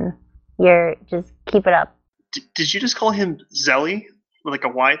time, and you're just keep it up. Did you just call him Zelly with like a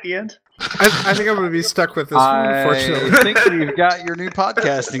Y at the end? I think I'm going to be stuck with this one, unfortunately. I think you've got your new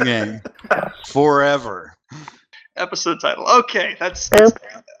podcasting name forever. Episode title. Okay, that's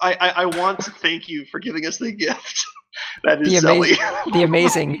I want to thank you for giving us the gift. That is Zelly. The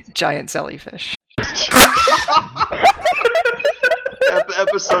amazing giant jellyfish.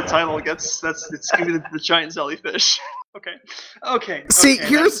 Episode title it's giving it the giant jellyfish. Okay. See, okay,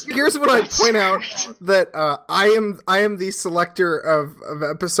 here's what I point out, that I am the selector of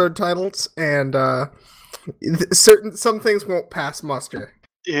episode titles, and some things won't pass muster.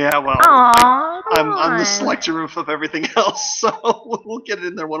 Yeah, well, Aww, I'm the selector of everything else, so we'll get it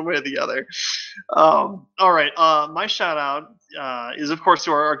in there one way or the other. All right, my shout out is of course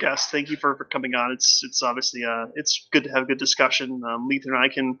to our guest. Thank you for coming on. It's obviously it's good to have a good discussion. Letha and I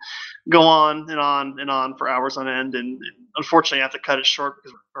can go on and on and on for hours on end, and unfortunately I have to cut it short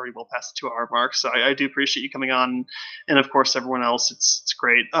because we're already well past the 2-hour mark. So I do appreciate you coming on, and of course everyone else. It's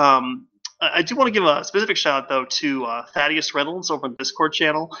great. I do want to give a specific shout out though to Thaddeus Reynolds over on the Discord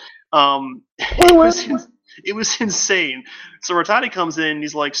channel. It was insane. So Rattati comes in and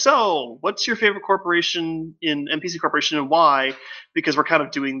he's like, "So, what's your favorite corporation in NPC Corporation and why?" Because we're kind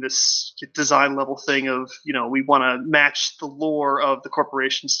of doing this design level thing of, we want to match the lore of the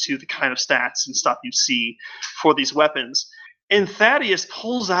corporations to the kind of stats and stuff you see for these weapons. And Thaddeus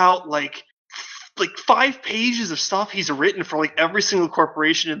pulls out like 5 pages of stuff he's written for like every single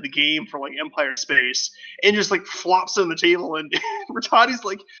corporation in the game for like Empire Space, and just like flops it on the table, and Rattati's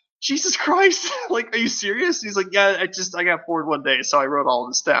like, "Jesus Christ, like, are you serious?" And he's like, "Yeah, I got bored one day, so I wrote all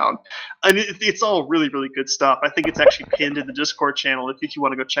this down." And it's all really, really good stuff. I think it's actually pinned in the Discord channel if you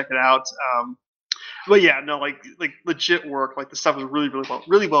want to go check it out. But yeah, no, like legit work. Like the stuff was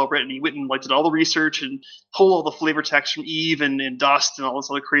really well written. He went and did all the research and pulled all the flavor text from Eve and Dust and all this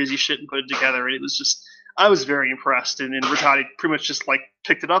other crazy shit and put it together. And it was just, I was very impressed. And Rattati pretty much just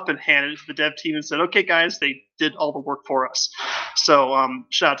picked it up and handed it to the dev team and said, "Okay, guys, they did all the work for us." So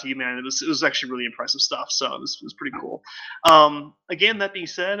shout out to you, man. It was actually really impressive stuff. So it was pretty cool. Again, that being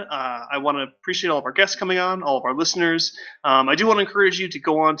said, I want to appreciate all of our guests coming on, all of our listeners. I do want to encourage you to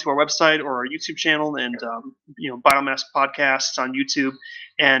go on to our website or our YouTube channel and Biomass Podcasts on YouTube,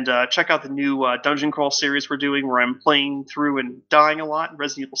 and check out the new Dungeon Crawl series we're doing, where I'm playing through and dying a lot in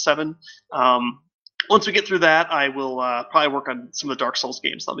Resident Evil 7. Once we get through that, I will probably work on some of the Dark Souls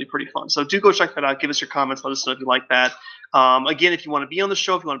games. That'll be pretty fun. So do go check that out. Give us your comments. Let us know if you like that. Again, if you want to be on the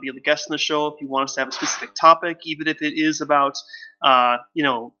show, if you want to be a guest on the show, if you want us to have a specific topic, even if it is about,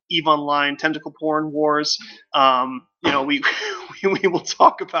 EVE Online, tentacle porn wars, we will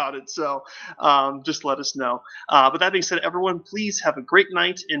talk about it. So just let us know. But that being said, everyone, please have a great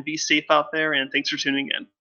night and be safe out there. And thanks for tuning in.